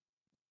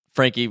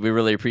 Frankie, we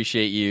really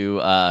appreciate you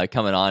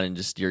coming on and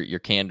just your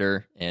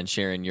candor and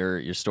sharing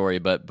your story.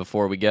 But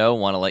before we go,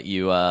 want to let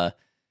you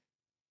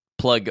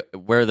plug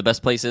where the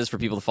best place is for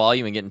people to follow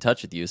you and get in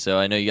touch with you. So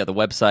I know you got the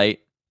website,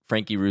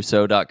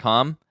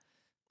 FrankieRusso.com.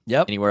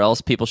 Yep. Anywhere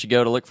else people should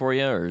go to look for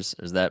you, or is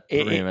that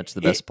pretty much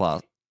the best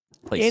place?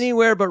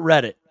 Anywhere but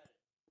Reddit.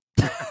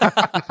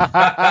 I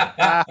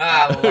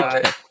love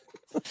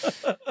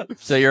it.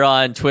 So you're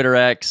on Twitter,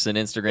 X, and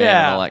Instagram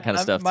and all that kind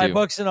of stuff my too.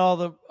 Books in all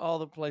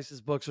the places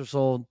books are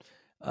sold.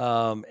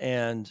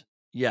 And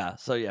yeah,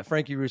 so yeah,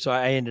 Frankie Russo.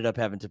 I ended up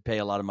having to pay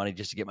a lot of money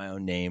just to get my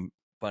own name.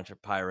 Bunch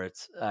of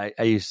pirates. I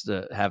used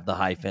to have the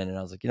hyphen, and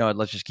I was like,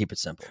 let's just keep it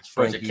simple. It's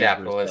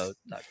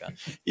FrankieRusso.com.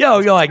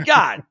 Yo, my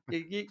God,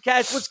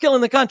 catch what's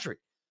killing the country.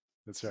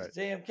 That's right.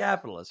 Damn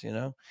capitalists,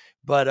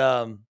 But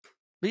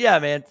yeah,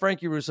 man,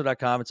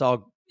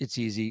 FrankieRusso.com. It's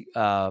easy.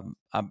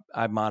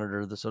 I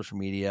monitor the social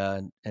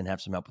media and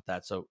have some help with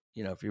that. So,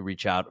 if you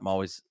reach out, I'm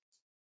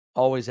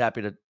always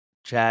happy to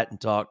chat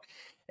and talk.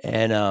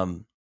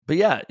 And, but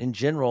yeah, in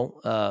general,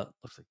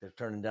 looks like they're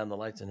turning down the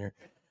lights in here.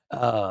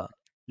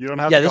 You don't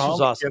have to go this home,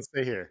 was awesome. You can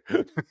stay here.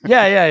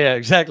 Yeah,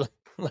 exactly.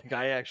 Like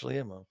I actually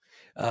am home.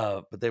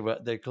 But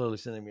they're clearly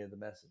sending me the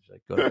message,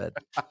 like, go to bed.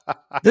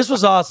 This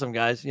was awesome,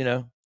 guys.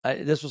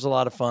 This was a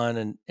lot of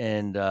fun,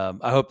 and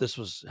I hope this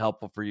was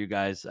helpful for you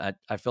guys.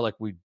 I feel like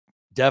we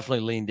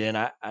definitely leaned in.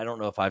 I don't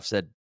know if I've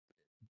said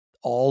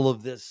all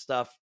of this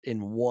stuff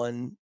in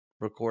one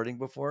recording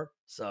before,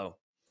 so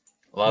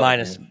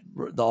minus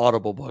the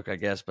Audible book, I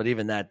guess. But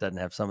even that doesn't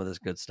have some of this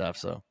good stuff.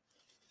 So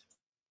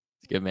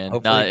it's good, man.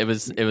 No, it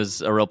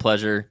was a real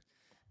pleasure.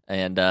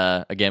 And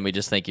again, we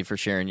just thank you for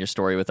sharing your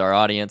story with our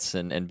audience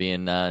and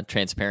being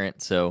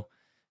transparent. So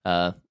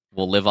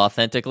we'll live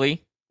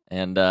authentically.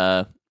 And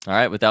all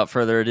right, without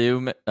further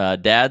ado,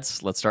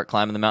 dads, let's start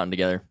climbing the mountain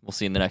together. We'll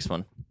see you in the next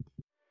one.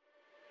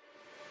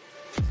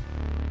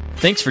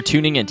 Thanks for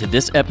tuning in to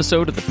this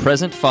episode of the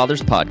Present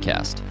Fathers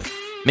Podcast.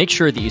 Make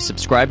sure that you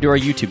subscribe to our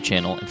YouTube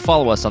channel and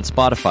follow us on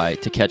Spotify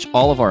to catch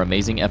all of our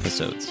amazing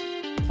episodes.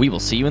 We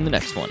will see you in the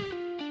next one.